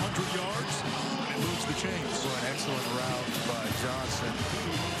over 100 yards and moves the chains. So an excellent route by Johnson.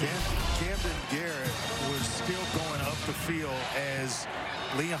 Camden Garrett was still going up the field as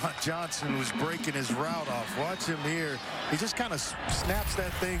Leon Johnson was breaking his route off. Watch him here. He just kind of snaps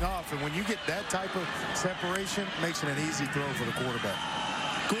that thing off, and when you get that type of separation, it makes it an easy throw for the quarterback.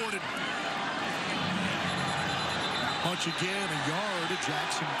 Gordon. Much again, a yard.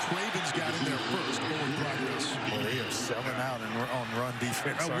 Jackson Craven's got in there first. Forward progress. Well, they are selling out on run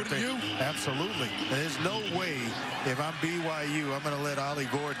defense, aren't they? You? Absolutely. There's no way, if I'm BYU, I'm going to let Ollie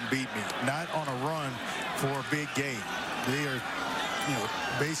Gordon beat me. Not on a run for a big game. They are,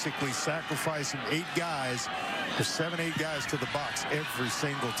 basically sacrificing 8 guys, or 7, 8 guys to the box every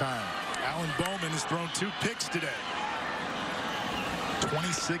single time. Alan Bowman has thrown 2 picks today.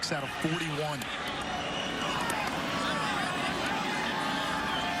 26 out of 41.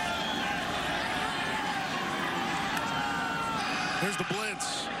 Here's the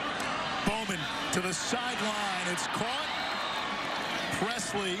blitz. Bowman to the sideline. It's caught.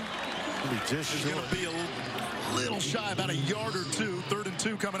 Presley is going to be a little shy, about a yard or 2. 3rd and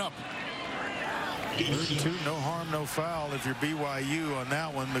 2 coming up. 3rd and 2, no harm, no foul if you're BYU on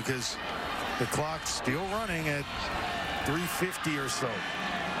that one, because the clock's still running at 350 or so.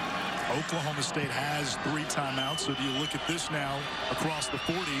 Oklahoma State has 3 timeouts, so do you look at this now across the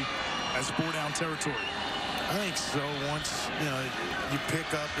 40 as 4-down territory? I think so. Once, you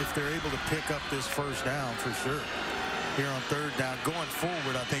pick up, if they're able to pick up this first down, for sure. Here on 3rd down, going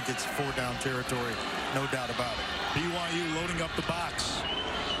forward, I think it's 4-down territory, no doubt about it. BYU loading up the box.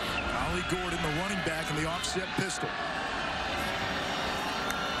 Ollie Gordon, the running back, in the offset pistol.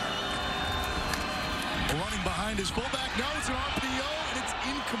 Running behind his fullback. No, it's an RPO, and it's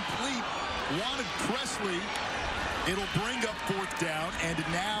incomplete. Wanted Presley. It'll bring up 4th down, and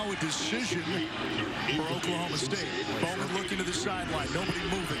now a decision for Oklahoma State. Bowman looking to the sideline. Nobody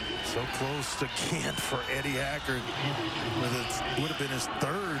moving. So close again for Eddie Hackard. Would have been his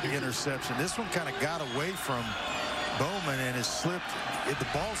 3rd interception. This one kind of got away from Bowman and has slipped. The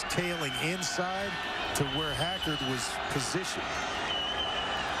ball's tailing inside to where Hackard was positioned.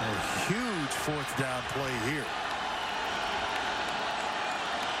 A huge 4th down play here.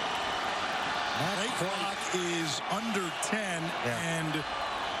 Play clock is under 10, and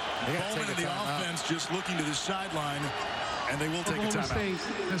Bowman and the offense just looking to the sideline, and they will take a timeout. Oklahoma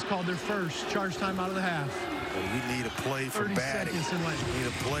State has called their first charge time out of the half. Well, we need a play from Batty. We need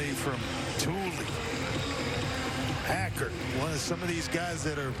a play from Tooley. Hackard, some of these guys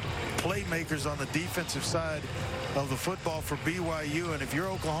that are playmakers on the defensive side of the football for BYU. And if you're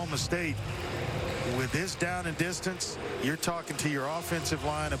Oklahoma State, with this down and distance, you're talking to your offensive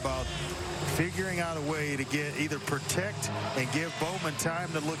line about figuring out a way to get either protect and give Bowman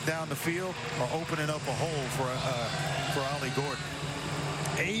time to look down the field, or opening up a hole for Ollie Gordon.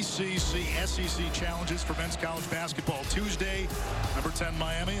 ACC, SEC challenges for men's college basketball Tuesday. Number 10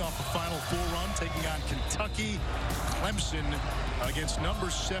 Miami off the Final Four run, taking on Kentucky. Clemson against number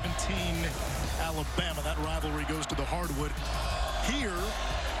 17 Alabama. That rivalry goes to the hardwood here,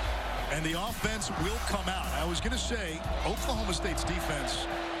 and the offense will come out. I was going to say Oklahoma State's defense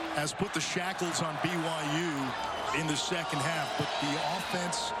has put the shackles on BYU in the second half, but the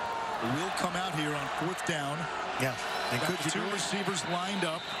offense will come out here on 4th down. Yeah, and could the 2 receivers lined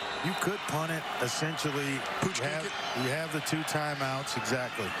up. You could punt it, essentially. You have the 2 timeouts,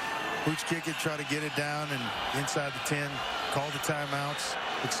 exactly. Pooch kick it, try to get it down and inside the 10, call the timeouts,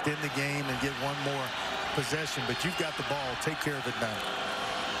 extend the game, and get one more possession. But you've got the ball. Take care of it now.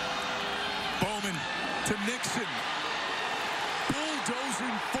 Bowman to Nixon.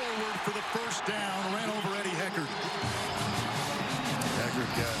 Bulldozing forward for the first down. Ran over Eddie Hackard.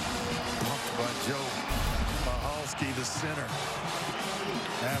 Hackard got bumped by Joe Mahalski, the center,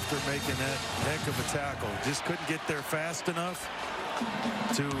 after making that heck of a tackle. Just couldn't get there fast enough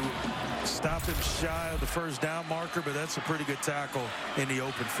to stop him shy of the first down marker, but that's a pretty good tackle in the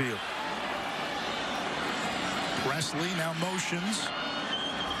open field. Presley now motions.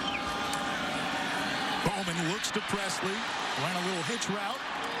 Bowman looks to Presley, ran a little hitch route,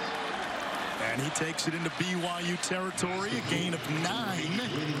 and he takes it into BYU territory, a gain of 9.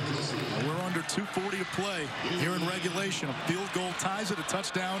 We're under 2:40 to play here in regulation. A field goal ties it, a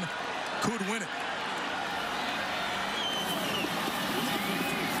touchdown could win it.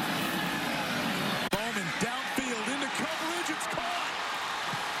 Bowman downfield into coverage, it's caught.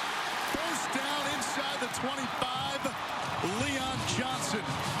 First down inside the 25. Leon Johnson,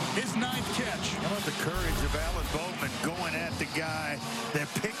 his 9th catch. How about the courage of Alan Bowman going at the guy that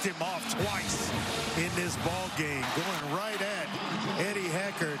picked him off twice in this ball game, going right at Eddie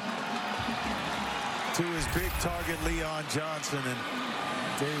Hackard to his big target, Leon Johnson. And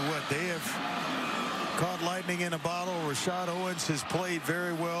tell you what, they have caught lightning in a bottle. Rashad Owens has played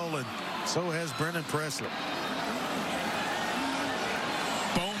very well, and so has Brennan Presley.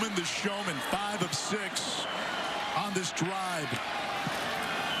 Bowman, the showman, 5 of 6 on this drive.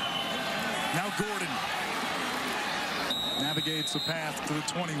 Now Gordon navigates the path to the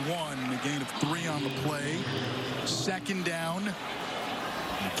 21. A gain of 3 on the play. 2nd down.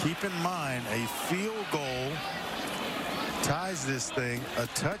 And keep in mind, a field goal ties this thing. A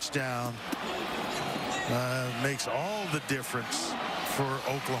touchdown makes all the difference for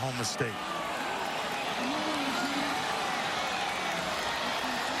Oklahoma State.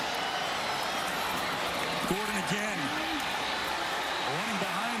 Gordon again, running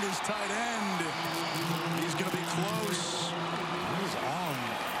behind his tight end. He's going to be close. He was on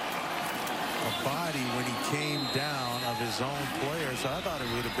a body when he came down of his own player, so I thought it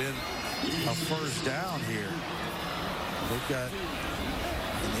would have been a first down here. They've got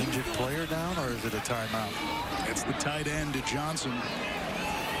an injured player down, or is it a timeout? It's the tight end, Johnson.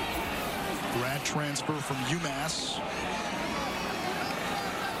 Grad transfer from UMass.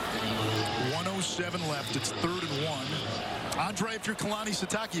 1:07 left. It's 3rd and 1. Andre, if you're Kalani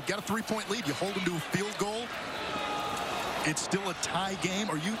Sitake, you've got a 3-point lead. You hold him to a field goal. it's still a tie game.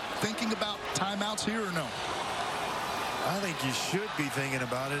 Are you thinking about timeouts here or no? I think you should be thinking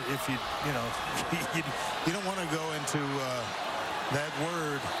about it if you don't want to go into that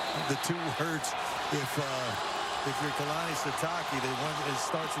word, the two words. If you're Kalani Sitake, it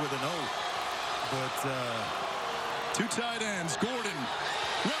starts with an O. But two tight ends. Gordon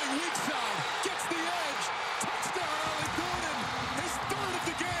running weak side, gets the edge. Touchdown, Ollie Gordon. His third of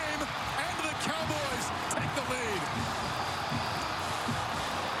the game, and the Cowboys take the lead.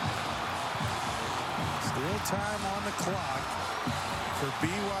 Still time on the clock for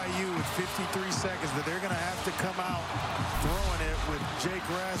BYU with 53 seconds, but they're going to have to come out throwing it with Jake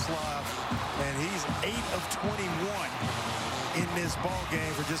Rasloff, and he's 8 of 21 in this ball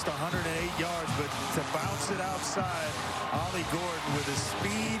game for just 108 yards, but to bounce it outside, Ollie Gordon with his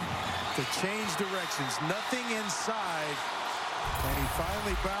speed to change directions, nothing inside, and he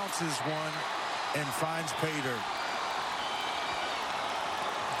finally bounces one and finds pay dirt.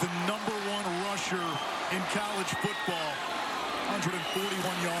 The number one rusher in college football, 141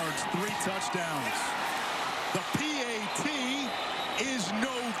 yards, 3 touchdowns. The PAT is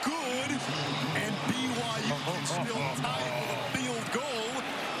no good, and BYU can still tie it with a field goal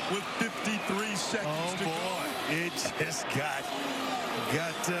with 53 seconds to go. It just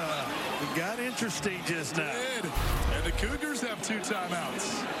got interesting just now. And the Cougars have 2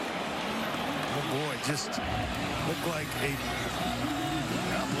 timeouts. Oh boy, just looked like a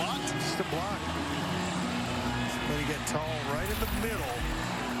block, just a block. But he got tall right in the middle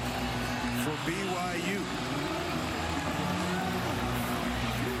for BYU.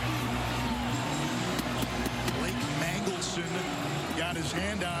 Blake Mangelson got his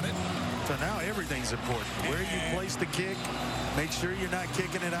hand on it. So now everything's important. Where you place the kick, make sure you're not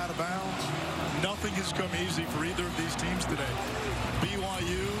kicking it out of bounds. Nothing has come easy for either of these teams today.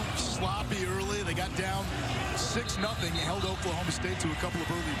 BYU, sloppy early. They got down 6-0, held Oklahoma State to a couple of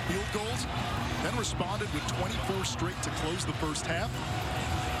early field goals, then responded with 24 straight to close the first half.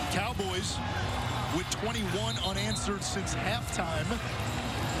 Cowboys with 21 unanswered since halftime.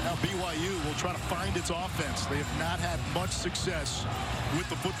 Now BYU will try to find its offense. They have not had much success with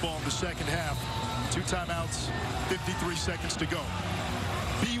the football in the second half. 2 timeouts, 53 seconds to go.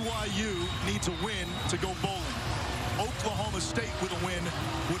 BYU needs a win to go bowling. Oklahoma State with a win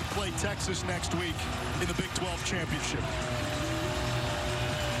would play Texas next week in the Big 12 championship.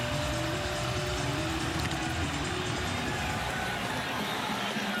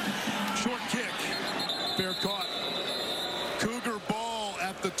 Short kick, fair caught. Cougar ball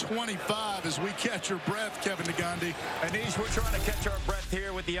at the 25 as we catch your breath, Kevin Negandhi. Anish, we're trying to catch our breath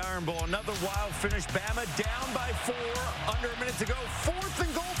here with the Iron Bowl. Another wild finish. Bama down by 4, under a minute to go. 4th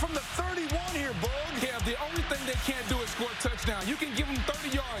and goal from the 31 here, Boog. Yeah, the only thing they can't do is score a touchdown. You can give them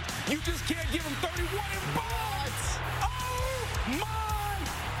 30 yards. You just can't give them 31 and balls. Oh, my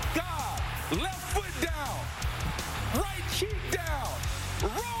God. Left foot down. Right cheek down.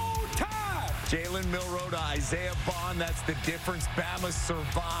 Roll Tide. Jalen Milroe to Isaiah Bond. That's the difference. Bama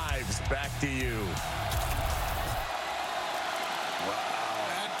survives. Back to you.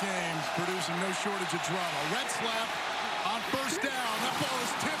 Bad games producing no shortage of drama. Red slap on first down. That ball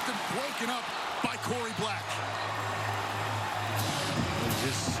is tipped and broken up by Corey Black. He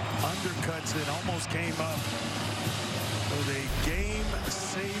just undercuts it, almost came up with a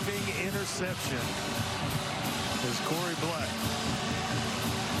game-saving interception. Is Corey Black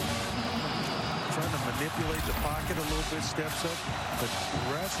trying to manipulate the pocket a little bit, steps up, but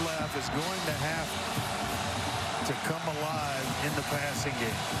Ratzlaff is going to have to come alive in the passing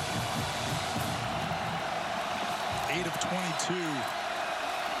game. 8 of 22.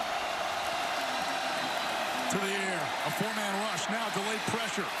 To the air. A 4-man rush. Now delayed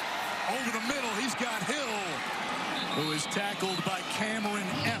pressure. Over the middle. He's got Hill, who is tackled by Cameron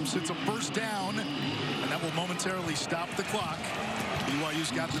Epps. It's a first down, and that will momentarily stop the clock.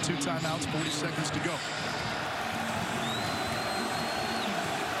 BYU's got the 2 timeouts, 40 seconds to go.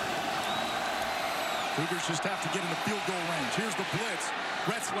 Cougars just have to get in the field goal range. Here's the blitz.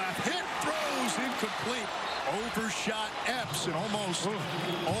 Retzlaff hit, throws, incomplete. Overshot Epps, and almost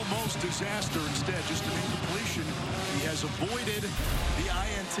disaster instead. Just an incompletion. He has avoided the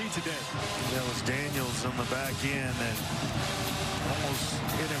INT today. That was Daniels on the back end and almost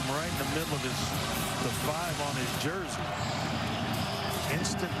hit him right in the middle of the 5 on his jersey.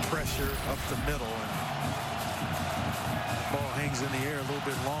 Instant pressure up the middle. And ball hangs in the air a little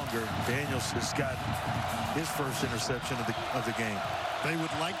bit longer. Daniels has got his first interception of the game. They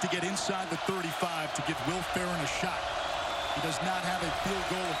would like to get inside the 35 to give Will Ferrin a shot. He does not have a field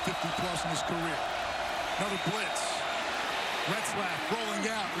goal of 50+ in his career. Another blitz. Retzlaff rolling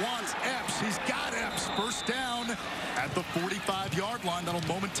out, wants Epps. He's got Epps. First down at the 45-yard line. That'll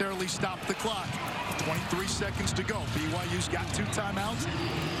momentarily stop the clock. 23 seconds to go. BYU's got 2 timeouts.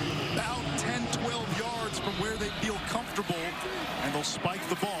 About 10, 12 yards from where they feel comfortable, and they'll spike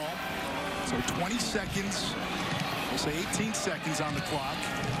the ball. So 20 seconds. We'll say 18 seconds on the clock.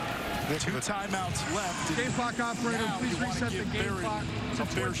 2 timeouts left. Game clock operator, now please reset the game clock to a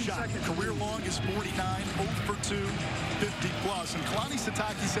fair shot. Career long is 49, 0 for 2, 50 plus. And Kalani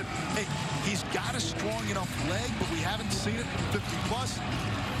Sitake said, hey, he's got a strong enough leg, but we haven't seen it from 50 plus.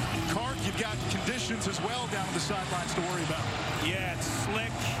 Clark, you've got conditions as well down the sidelines to worry about. Yeah, it's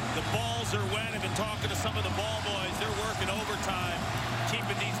slick. The balls are wet. I've been talking to some of the ball boys. They're working overtime,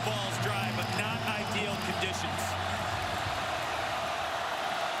 keeping these balls dry, but not ideal conditions.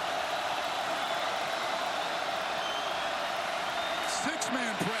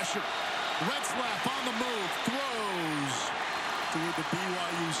 Six-man pressure. Retzlaff on the move. Throws toward the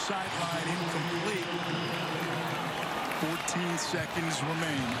BYU sideline. Incomplete. 14 seconds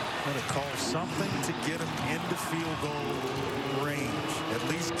remain. Got to call something to get him into field goal range. At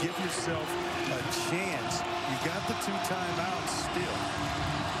least give yourself a chance. You got the 2 timeouts still.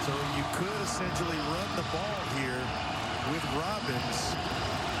 So you could essentially run the ball here with Robbins.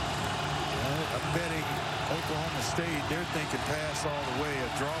 I'm betting Oklahoma State, they're thinking pass all the way.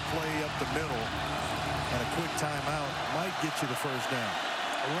 A draw play up the middle and a quick timeout might get you the first down.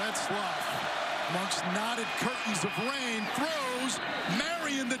 Retzlaff, amongst knotted curtains of rain, throws.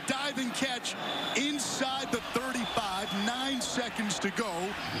 Marion, the diving catch inside the 35. 9 seconds to go.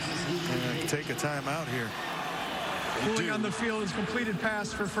 And take a timeout here. Pulling on the field is completed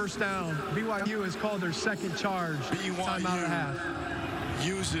pass for first down. BYU has called their second charge. Timeout and a half.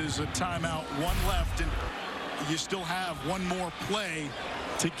 Uses a timeout, 1 left, and you still have 1 more play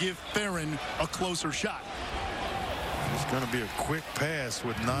to give Farron a closer shot. It's going to be a quick pass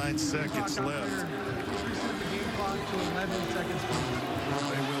with 9 seconds left.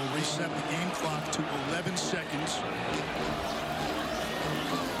 They will reset the game clock to 11 seconds.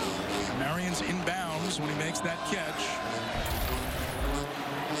 Marion's inbounds when he makes that catch.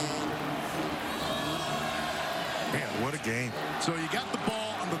 Man, what a game. So you got the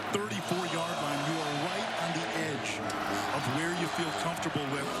ball on the 34-yard line. You are right on the edge of where you feel comfortable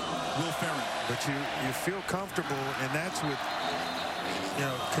with Will Farron. But you feel comfortable, and that's with, you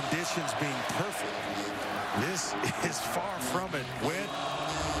know, conditions being perfect. This is far from it. Wet,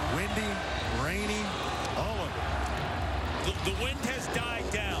 windy, rainy, all of it. The wind has died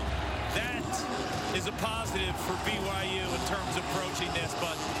down. That is a positive for BYU in terms of approaching this.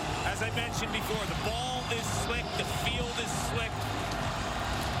 But as I mentioned before, the ball is slick. The field is slick.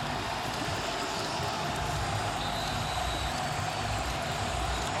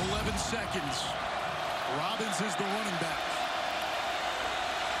 Seconds. Robbins is the running back.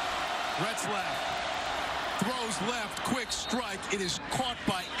 Retzlaff throws left, quick strike. It is caught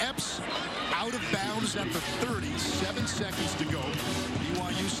by Epps, out of bounds at the 30. 7 seconds to go.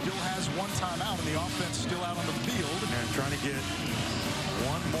 BYU still has 1 timeout, and the offense still out on the field. And trying to get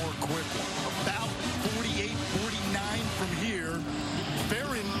 1 more quick one. About 48, 49 from here.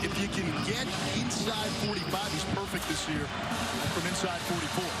 Farron, if you can get inside 45, he's perfect this year from inside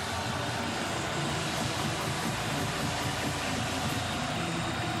 44.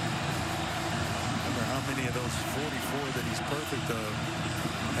 Many of those 44 that he's perfect of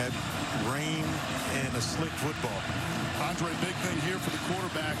had rain and a slick football. Andre, big thing here for the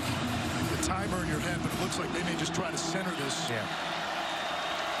quarterback. The timer in your head, but it looks like they may just try to center this. Yeah.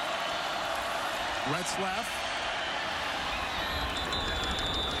 Retzlaff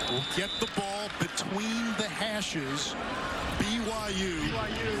will get the ball between the hashes. BYU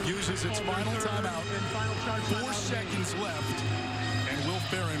uses its final timeout. 4 seconds left. And Will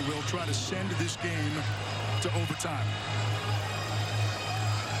Farron will try to send this game to overtime.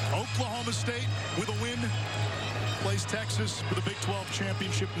 Oklahoma State with a win plays Texas for the Big 12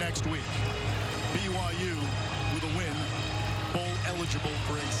 championship next week. BYU with a win, bowl eligible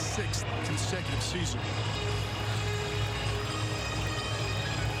for a 6th consecutive season.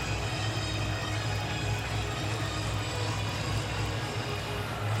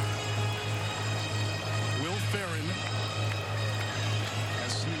 Will Farron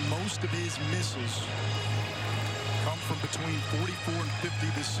has seen most of his misses come from between 44 and 50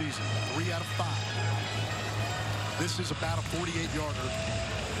 this season. 3 out of 5. This is about a 48-yarder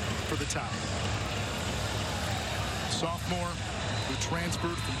for the top. Sophomore who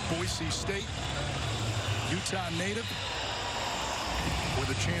transferred from Boise State, Utah native, with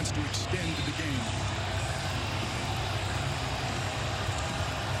a chance to extend the game.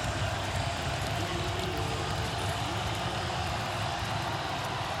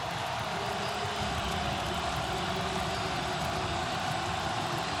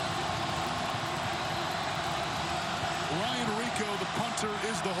 Spencer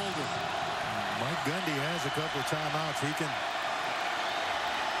is the holder. Mike Gundy has a couple of timeouts. He can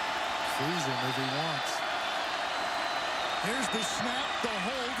freeze him if he wants. Here's the snap, the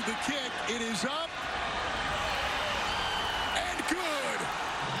hold, the kick. It is up. And good.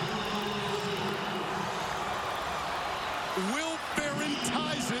 Will Barron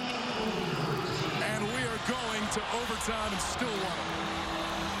ties it. And we are going to overtime in Stillwater.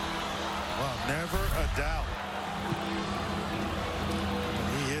 Well, never a doubt.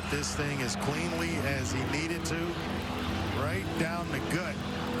 He hit this thing as cleanly as he needed to. Right down the gut.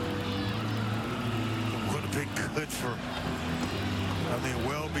 Would have been good for, I mean,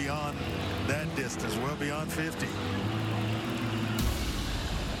 well beyond that distance, well beyond 50.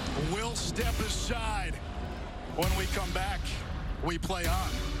 We'll step aside. When we come back, we play on.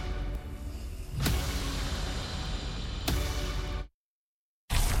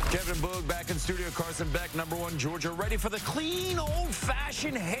 Kevin Boog back in studio. Carson Beck, #1 Georgia, ready for the clean,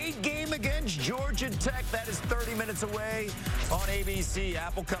 old-fashioned hate game against Georgia Tech. That is 30 minutes away on ABC.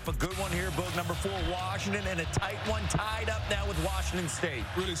 Apple Cup, a good one here. Boog, #4 Washington, and a tight one tied up now with Washington State.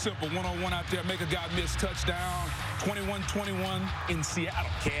 Really simple, one-on-one out there, make a guy miss, touchdown, 21-21 in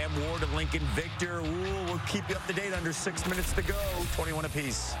Seattle. Cam Ward and Lincoln Victor. We'll keep you up to date under 6 minutes to go. 21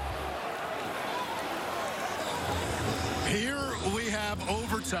 apiece. Here we have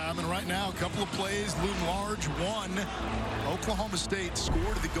overtime, and right now a couple of plays loom large. One, Oklahoma State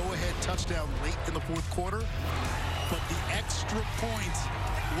scored the go-ahead touchdown late in the fourth quarter, but the extra point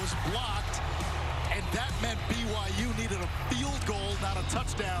was blocked, and that meant BYU needed a field goal, not a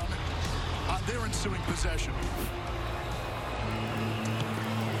touchdown, on their ensuing possession.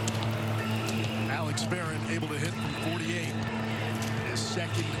 Alex Barron able to hit from 48, his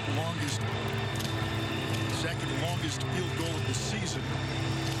second longest field goal of the season.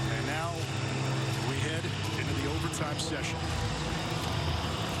 And now we head into the overtime session.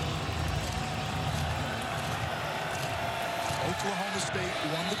 Oklahoma State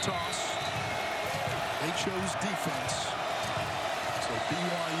won the toss. They chose defense. So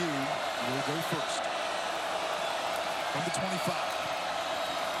BYU will go first. From the 25.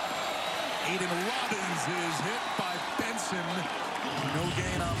 Aiden Robbins is hit by Benson. No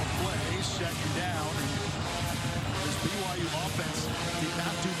gain on the play. Second down. This BYU offense did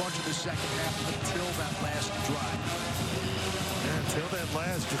not do much of the second half until that last drive. Yeah, until that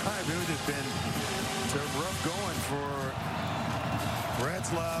last drive, it would have been rough going for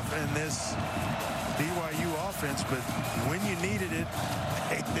Ratzlaff and this BYU offense, but when you needed it,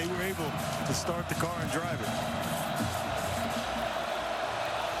 they were able to start the car and drive it.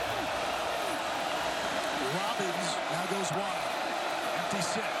 Robbins now goes wide. Empty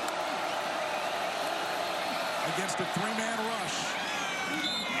set. Against a three-man rush.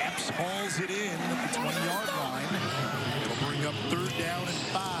 Epps hauls it in at the 20-yard line. Will bring up 3rd down and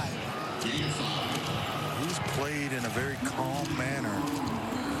 5. He's played in a very calm manner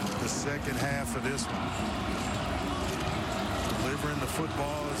the second half of this one. Delivering the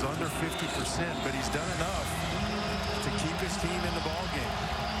football is under 50%, but he's done enough to keep his team in the ballgame.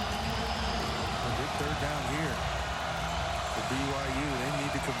 A big 3rd down here for BYU. They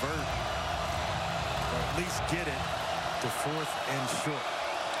need to convert. Or at least get it to 4th and short.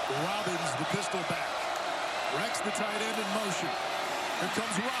 Robbins, the pistol back. Rex, the tight end, in motion. Here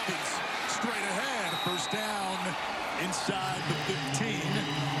comes Robbins. Straight ahead. 1st down inside the 15.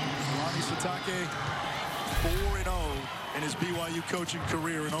 Ronnie Satake, 4-0 in his BYU coaching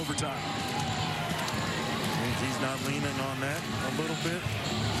career in overtime. Means he's not leaning on that a little bit.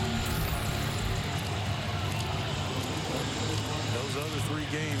 Those other 3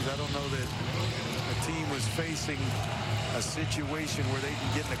 games, I don't know that a team was facing a situation where they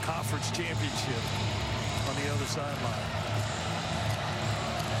can get in the conference championship on the other sideline.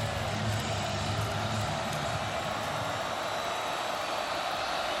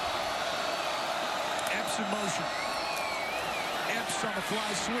 Epps in motion. Epps on the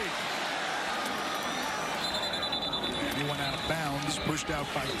fly sweep. And he went out of bounds, pushed out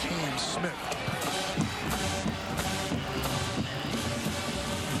by Cam Smith.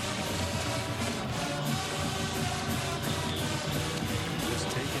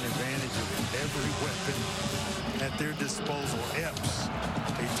 Every weapon at their disposal. Epps,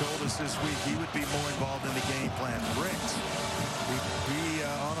 they told us this week he would be more involved in the game plan. Rex, be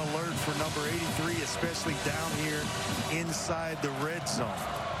on alert for number 83, especially down here inside the red zone.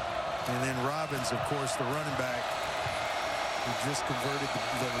 And then Robbins, of course, the running back, who just converted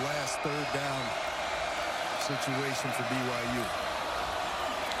the last 3rd down situation for BYU.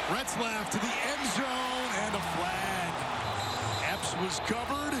 Retzlaff to the end zone and a flag. Epps was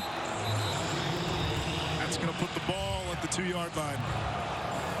covered. That's going to put the ball at the 2-yard line.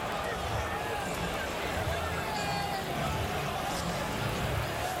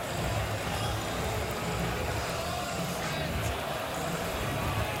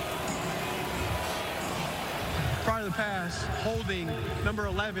 Prior to the pass, holding number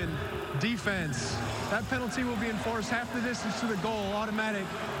 11, defense. That penalty will be enforced half the distance to the goal, automatic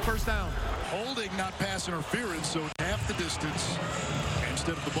first down. Holding, not pass interference, so half the distance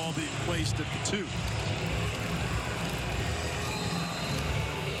instead of the ball being placed at the 2.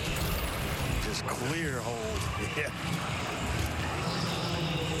 Just clear hold. Yeah.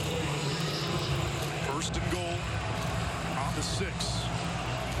 First and goal on the 6.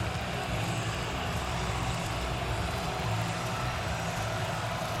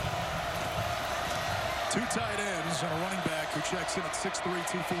 Two tight ends and a running back who checks in at 6'3",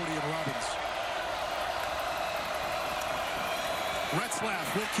 240 in Robbins. Retzlaff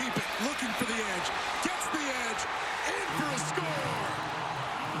will keep it, looking for the edge, gets the edge, in for a score.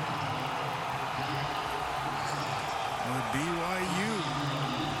 BYU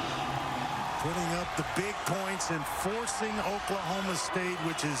putting up the big points and forcing Oklahoma State,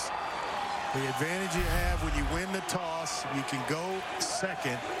 which is the advantage you have when you win the toss. You can go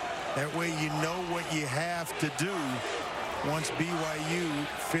second. That way you know what you have to do once BYU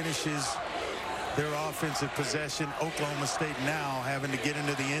finishes their offensive possession. Oklahoma State now having to get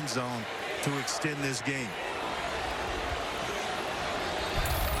into the end zone to extend this game.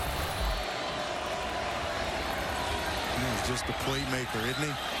 He's just a playmaker, isn't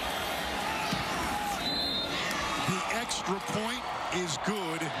he? The extra point is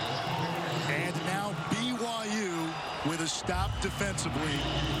good. And now BYU, with a stop defensively,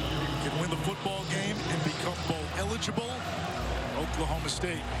 can win the football game and become bowl eligible. Oklahoma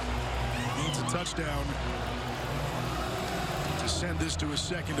State needs a touchdown to send this to a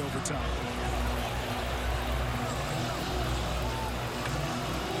second overtime.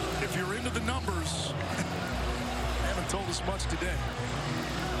 If you're into the numbers, haven't told us much today.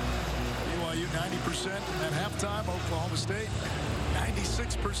 BYU 90% at halftime. Oklahoma State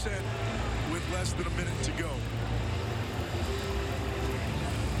 96% with less than a minute to go.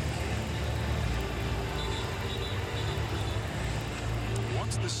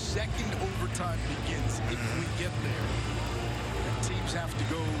 Once the second overtime begins, if we get there, and teams have to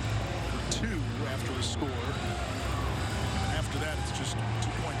go for 2 after a score. After that, it's just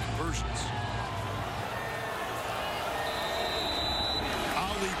 2-point conversions.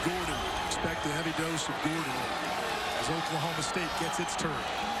 Ali Gordon. Expect a heavy dose of Gordon as Oklahoma State gets its turn.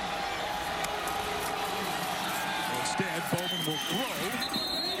 Instead, Bowman will throw.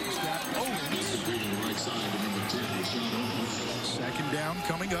 He's got Owens. Second down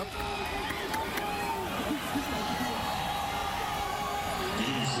coming up.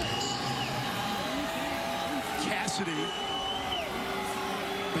 Cassidy.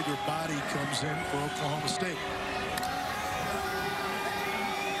 Bigger body comes in for Oklahoma State.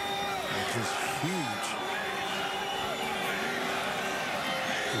 Just huge.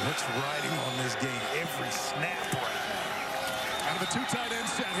 What's riding on this game every snap right now? Out of a 2 tight end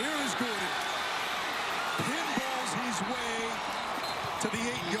set, here is Gordon. Pinballs his way to the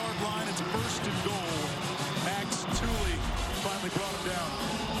 8-yard line. It's first and goal. Max Tooley finally brought him down.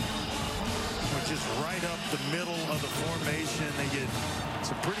 Just right up the middle of the formation. They get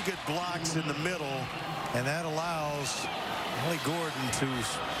some pretty good blocks in the middle, and that allows Ali Gordon to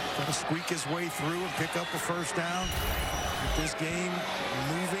kind of squeak his way through and pick up a first down. Get this game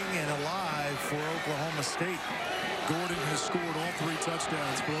moving and alive for Oklahoma State. Gordon has scored all 3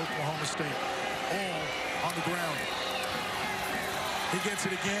 touchdowns for Oklahoma State, all on the ground. He gets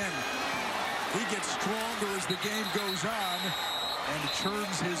it again. He gets stronger as the game goes on and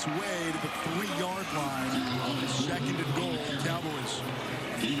churns his way to the 3-yard line. Second and goal, Cowboys.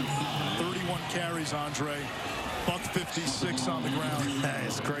 31 carries, Andre. $156 on the ground.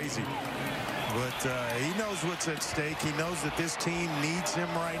 It's crazy. But he knows what's at stake. He knows that this team needs him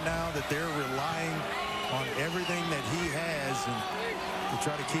right now, that they're relying on everything that he has and to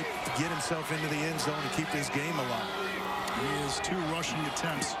try to get himself into the end zone and keep this game alive. He is 2 rushing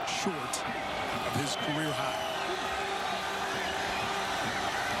attempts short of his career high.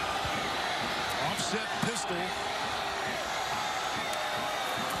 Offset pistol.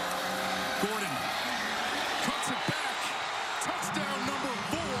 Gordon cuts it back. Touchdown number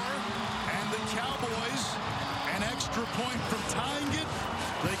 4. And the Cowboys, an extra point from tying it.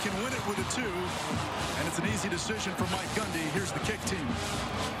 They can win it with a 2. And it's an easy decision for Mike Gundy. Here's the kick team.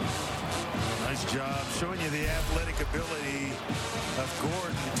 Nice job showing you the athletic ability of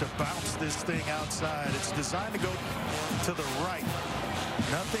Gordon to bounce this thing outside. It's designed to go to the right.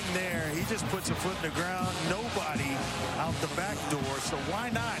 Nothing there. He just puts a foot in the ground. Nobody out the back door. So why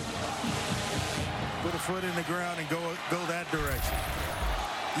not put a foot in the ground and go that direction?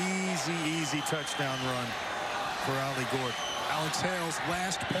 Easy touchdown run for Ollie Gordon. Alex Hale's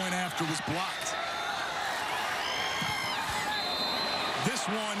last point after was blocked. This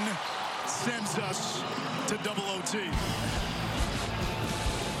one sends us to double OT.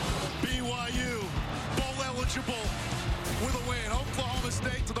 BYU, bowl eligible with a win. Oklahoma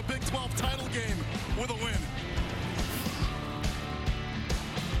State to the Big 12 title game with a win.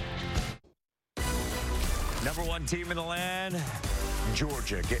 Number 1 team in the land,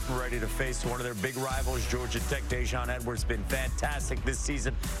 Georgia, getting ready to face one of their big rivals, Georgia Tech. Dejon Edwards been fantastic this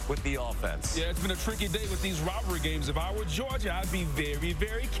season with the offense. Yeah, it's been a tricky day with these rivalry games. If I were Georgia, I'd be very,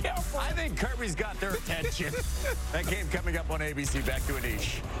 very careful. I think Kirby's got their attention. That game coming up on ABC. Back to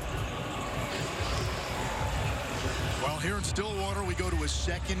Anish. Well, here in Stillwater, we go to a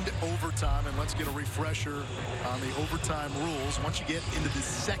second overtime, and let's get a refresher on the overtime rules. Once you get into the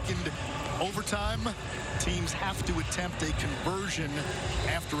second overtime, teams have to attempt a conversion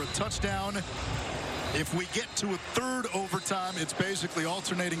after a touchdown. If we get to a third overtime, it's basically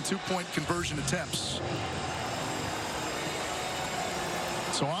alternating two-point conversion attempts.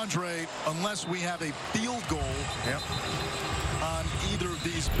 So, Andre, unless we have a field goal on either of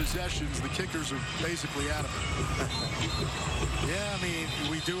these possessions, the kickers are basically out of it. Yeah, I mean,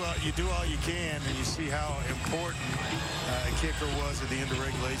 you do all you can, and you see how important a kicker was at the end of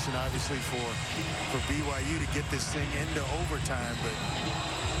regulation, obviously, for BYU to get this thing into overtime, but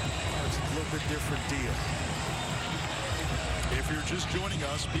it's a little bit different deal. If you're just joining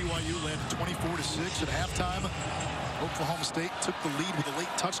us, BYU led 24-6 at halftime. Oklahoma State took the lead with a late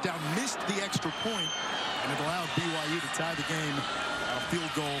touchdown, missed the extra point, and it allowed BYU to tie the game on a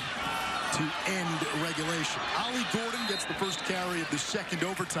field goal to end regulation. Ollie Gordon gets the first carry of the second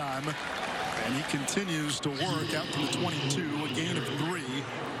overtime, and he continues to work out to the 22, a gain of 3.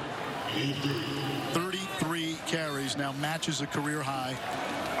 33 carries, now matches a career high,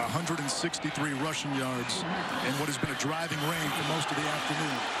 163 rushing yards, and what has been a driving rain for most of the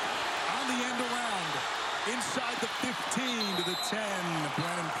afternoon. On the end around, inside the 15 to the 10,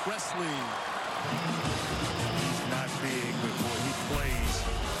 Brandon Presley. He's not big, but boy, he plays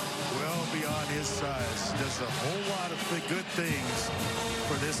well beyond his size. Does a whole lot of good things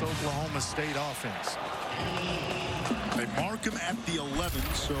for this Oklahoma State offense. They mark him at the 11,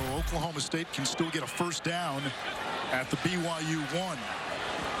 so Oklahoma State can still get a first down at the BYU 1.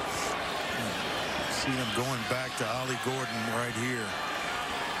 See him going back to Ollie Gordon right here.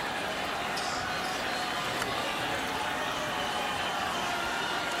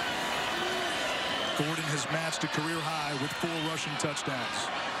 Gordon has matched a career high with 4 rushing touchdowns.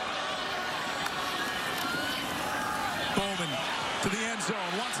 Bowman to the end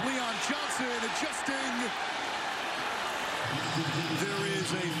zone. Wants Leon Johnson adjusting. There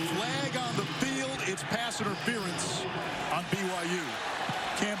is a flag on the field. It's pass interference on BYU.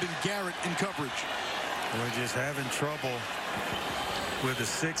 Camden Garrett in coverage. We're just having trouble with a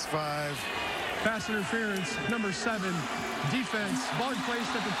 6'5". Pass interference, number 7. Defense, ball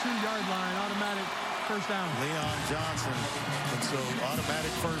placed at the 2-yard line, automatic first down. Leon Johnson, and so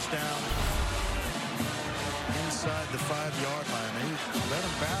automatic first down inside the 5-yard line. They let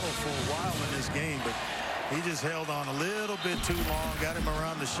him battle for a while in this game, but he just held on a little bit too long, got him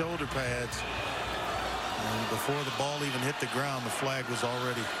around the shoulder pads. And before the ball even hit the ground, the flag was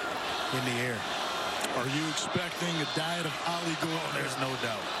already in the air. Are you expecting a diet of Ollie Gordon? Oh, there's no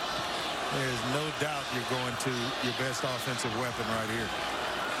doubt. There's no doubt you're going to your best offensive weapon right here.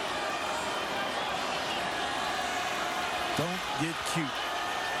 Don't get cute.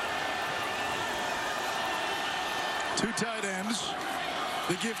 2 tight ends.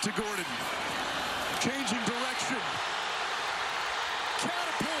 The give to Gordon. Changing direction.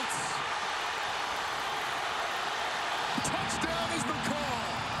 Catapults. Touchdown is the call.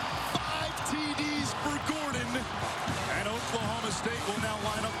 5 TDs for Gordon. And Oklahoma State will now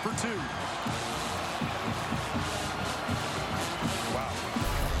line up for 2. Wow.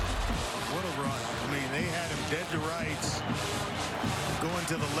 What a run. I mean, they had him dead to rights. Going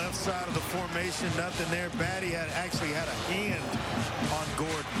to the left side of the formation, nothing there. Batty actually had a hand on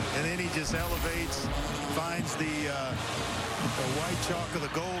Gordon. And then he just elevates, finds the white chalk of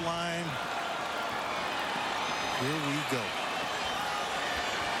the goal line. Here we go.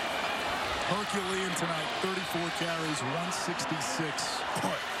 Herculean tonight, 34 carries, 166.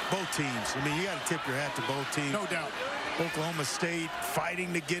 Both teams. I mean, you got to tip your hat to both teams. No doubt. Oklahoma State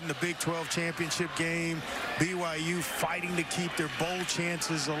fighting to get in the Big 12 championship game. BYU fighting to keep their bowl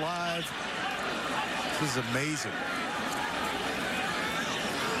chances alive. This is amazing.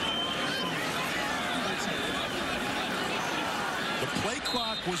 The play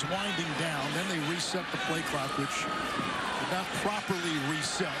clock was winding down. Then they reset the play clock, which did not properly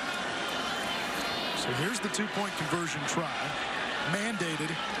reset. So here's the two-point conversion try.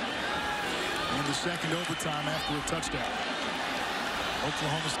 Mandated in the second overtime after a touchdown.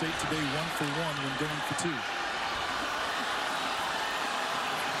 Oklahoma State today 1 for 1 when going for 2.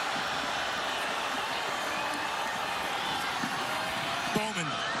 Bowman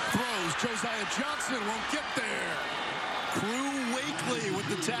throws. Josiah Johnson won't get there. Crew Wakely with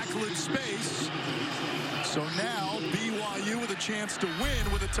the tackle in space. So now BYU with a chance to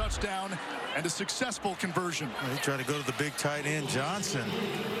win with a touchdown and a successful conversion. They try to go to the big tight end Johnson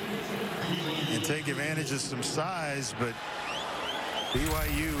and take advantage of some size, but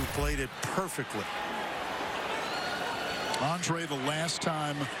BYU played it perfectly. Andre, the last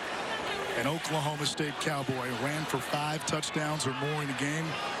time an Oklahoma State Cowboy ran for 5 touchdowns or more in a game,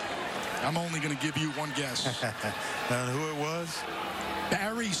 I'm only going to give you one guess. And who it was?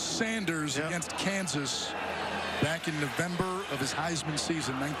 Barry Sanders against Kansas back in November of his Heisman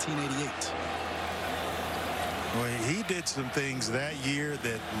season, 1988. Well, he did some things that year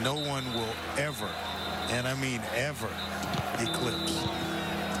that no one will ever, and I mean ever, eclipse.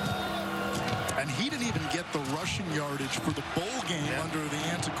 And he didn't even get the rushing yardage for the bowl game under the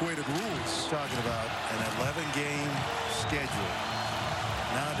antiquated rules. Talking about an 11-game schedule.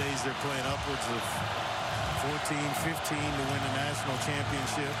 Nowadays, they're playing upwards of 14, 15 to win the national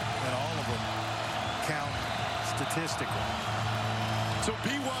championship, and all of them count statistically. So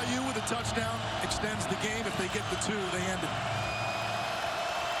BYU with a touchdown extends the game. If they get the 2, they end it.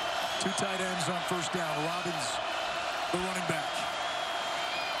 2 tight ends on first down. Robbins, the running back.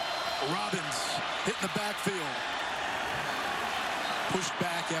 Robbins hitting the backfield. Pushed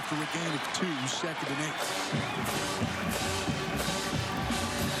back after a gain of 2, 2nd and 8.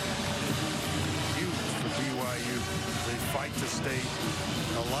 They fight to stay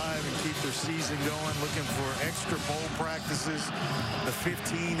alive and keep their season going, looking for extra bowl practices, the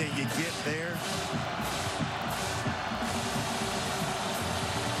 15 that you get there.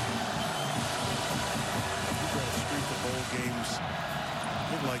 You've got a streak of bowl games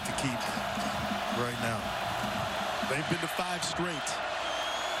they'd like to keep right now. They've been to 5 straight.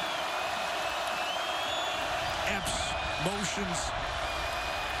 Epps motions.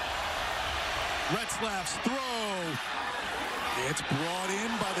 Retzlaff's throw. It's brought in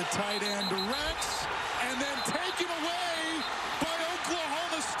by the tight end Rex, and then taken away by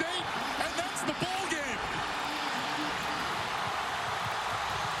Oklahoma State, and that's the ball game.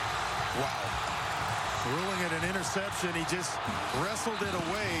 Wow. Ruling it an interception. He just wrestled it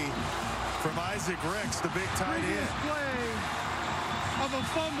away from Isaac Rex, the big tight end. Play of a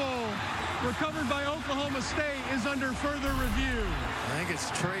fumble recovered by Oklahoma State is under further review. I think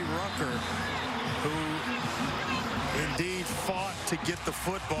it's Trey Rucker who indeed fought to get the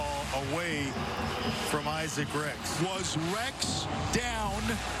football away from Isaac Rex. Was Rex down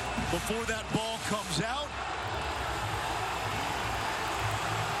before that ball comes out?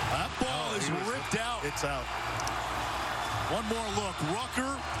 That ball is ripped out. It's out. One more look.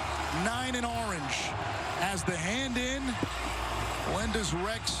 Rucker, 9 in orange. Has the hand in. When does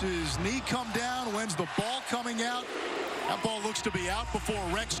Rex's knee come down? When's the ball coming out? That ball looks to be out before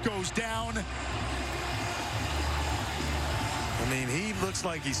Rex goes down. I mean, he looks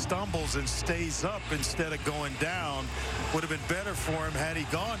like he stumbles and stays up instead of going down. Would have been better for him had he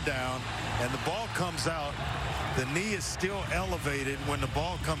gone down, and the ball comes out. The knee is still elevated when the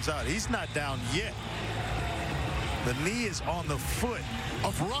ball comes out. He's not down yet. The knee is on the foot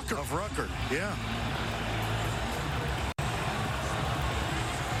of Rucker. Yeah.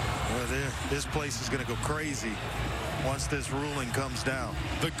 Well, this place is going to go crazy once this ruling comes down.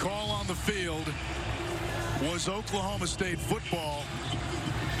 The call on the field was Oklahoma State football.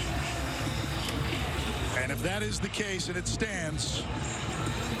 And if that is the case and it stands,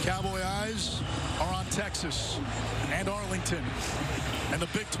 Cowboy eyes are on Texas and Arlington and the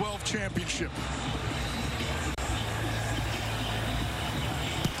Big 12 championship.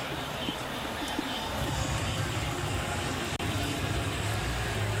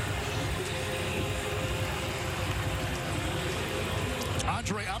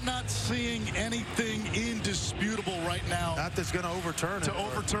 Andre, I'm not seeing anything indisputable right now. Not that's going to overturn it. To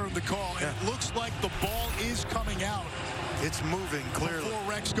overturn the call. Yeah. And it looks like the ball is coming out. It's moving clearly. Before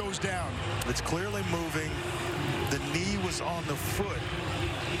Rex goes down. It's clearly moving. The knee was on the foot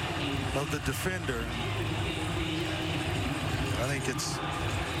of the defender. I think this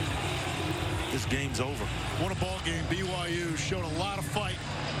game's over. What a ball game. BYU showed a lot of fight.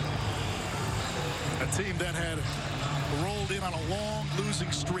 A team that had rolled in on a long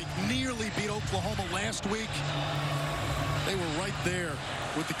losing streak, nearly beat Oklahoma last week. They were right there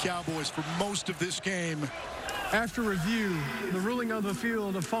with the Cowboys for most of this game. After review, the ruling of the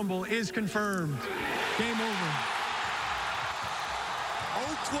field of fumble is confirmed. Game over.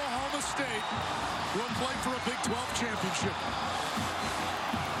 Oklahoma State will play for a Big 12 championship.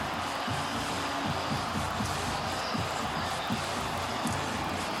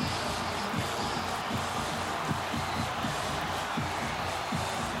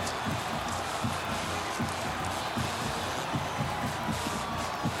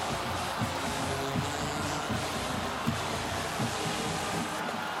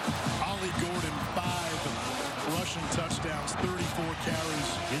 Touchdowns, 34 carries.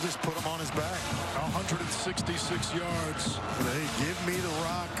 He just put him on his back. 166 yards. Hey, give me the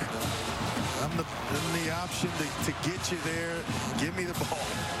rock. I'm the option to get you there. Give me the ball.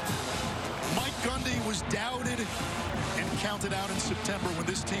 Mike Gundy was doubted and counted out in September when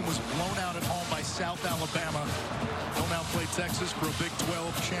this team was blown out at home by South Alabama. He'll now play Texas for a Big 12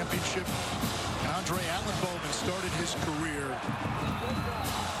 championship. Andre Allen-Bowman started his career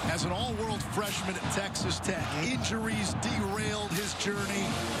as an all-world freshman at Texas Tech. Injuries derailed his journey.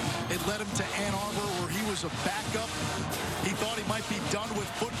 It led him to Ann Arbor, where he was a backup. He thought he might be done with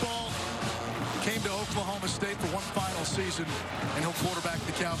football. Came to Oklahoma State for one final season, and he'll quarterback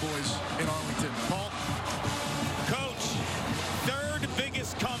the Cowboys in Arlington. Paul? Coach, third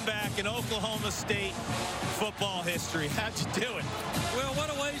biggest comeback in Oklahoma State football history. How'd you do it? Well, what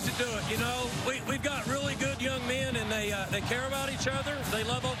a ways to do it. You know, we've got really good young men, and they care about each other. They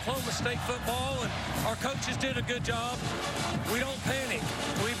love Oklahoma State football, and our coaches did a good job. We don't panic.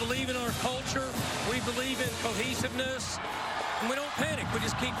 We believe in our culture. We believe in cohesiveness, and we don't panic. We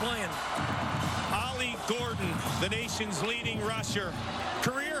just keep playing. Ollie Gordon, the nation's leading rusher.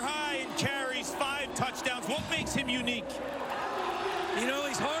 Career high in carries, 5 touchdowns. What makes him unique? You know,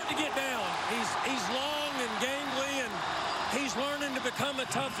 he's hard to get down. He's long and gangly, and he's learning to become a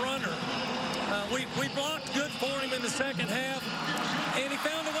tough runner. We blocked good for him in the second half, and he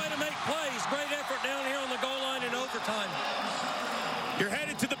found a way to make plays. Great effort down here on the goal line in overtime. You're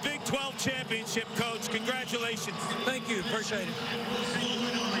headed to the Big 12 championship, Coach. Congratulations. Thank you. Appreciate it.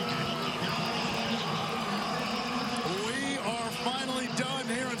 We are finally done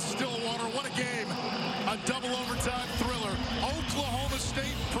here in Stillwater. What a game. A double overtime thriller. Oklahoma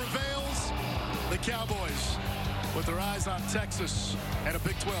State prevails. The Cowboys with their eyes on Texas and a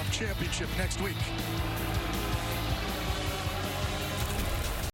Big 12 championship next week.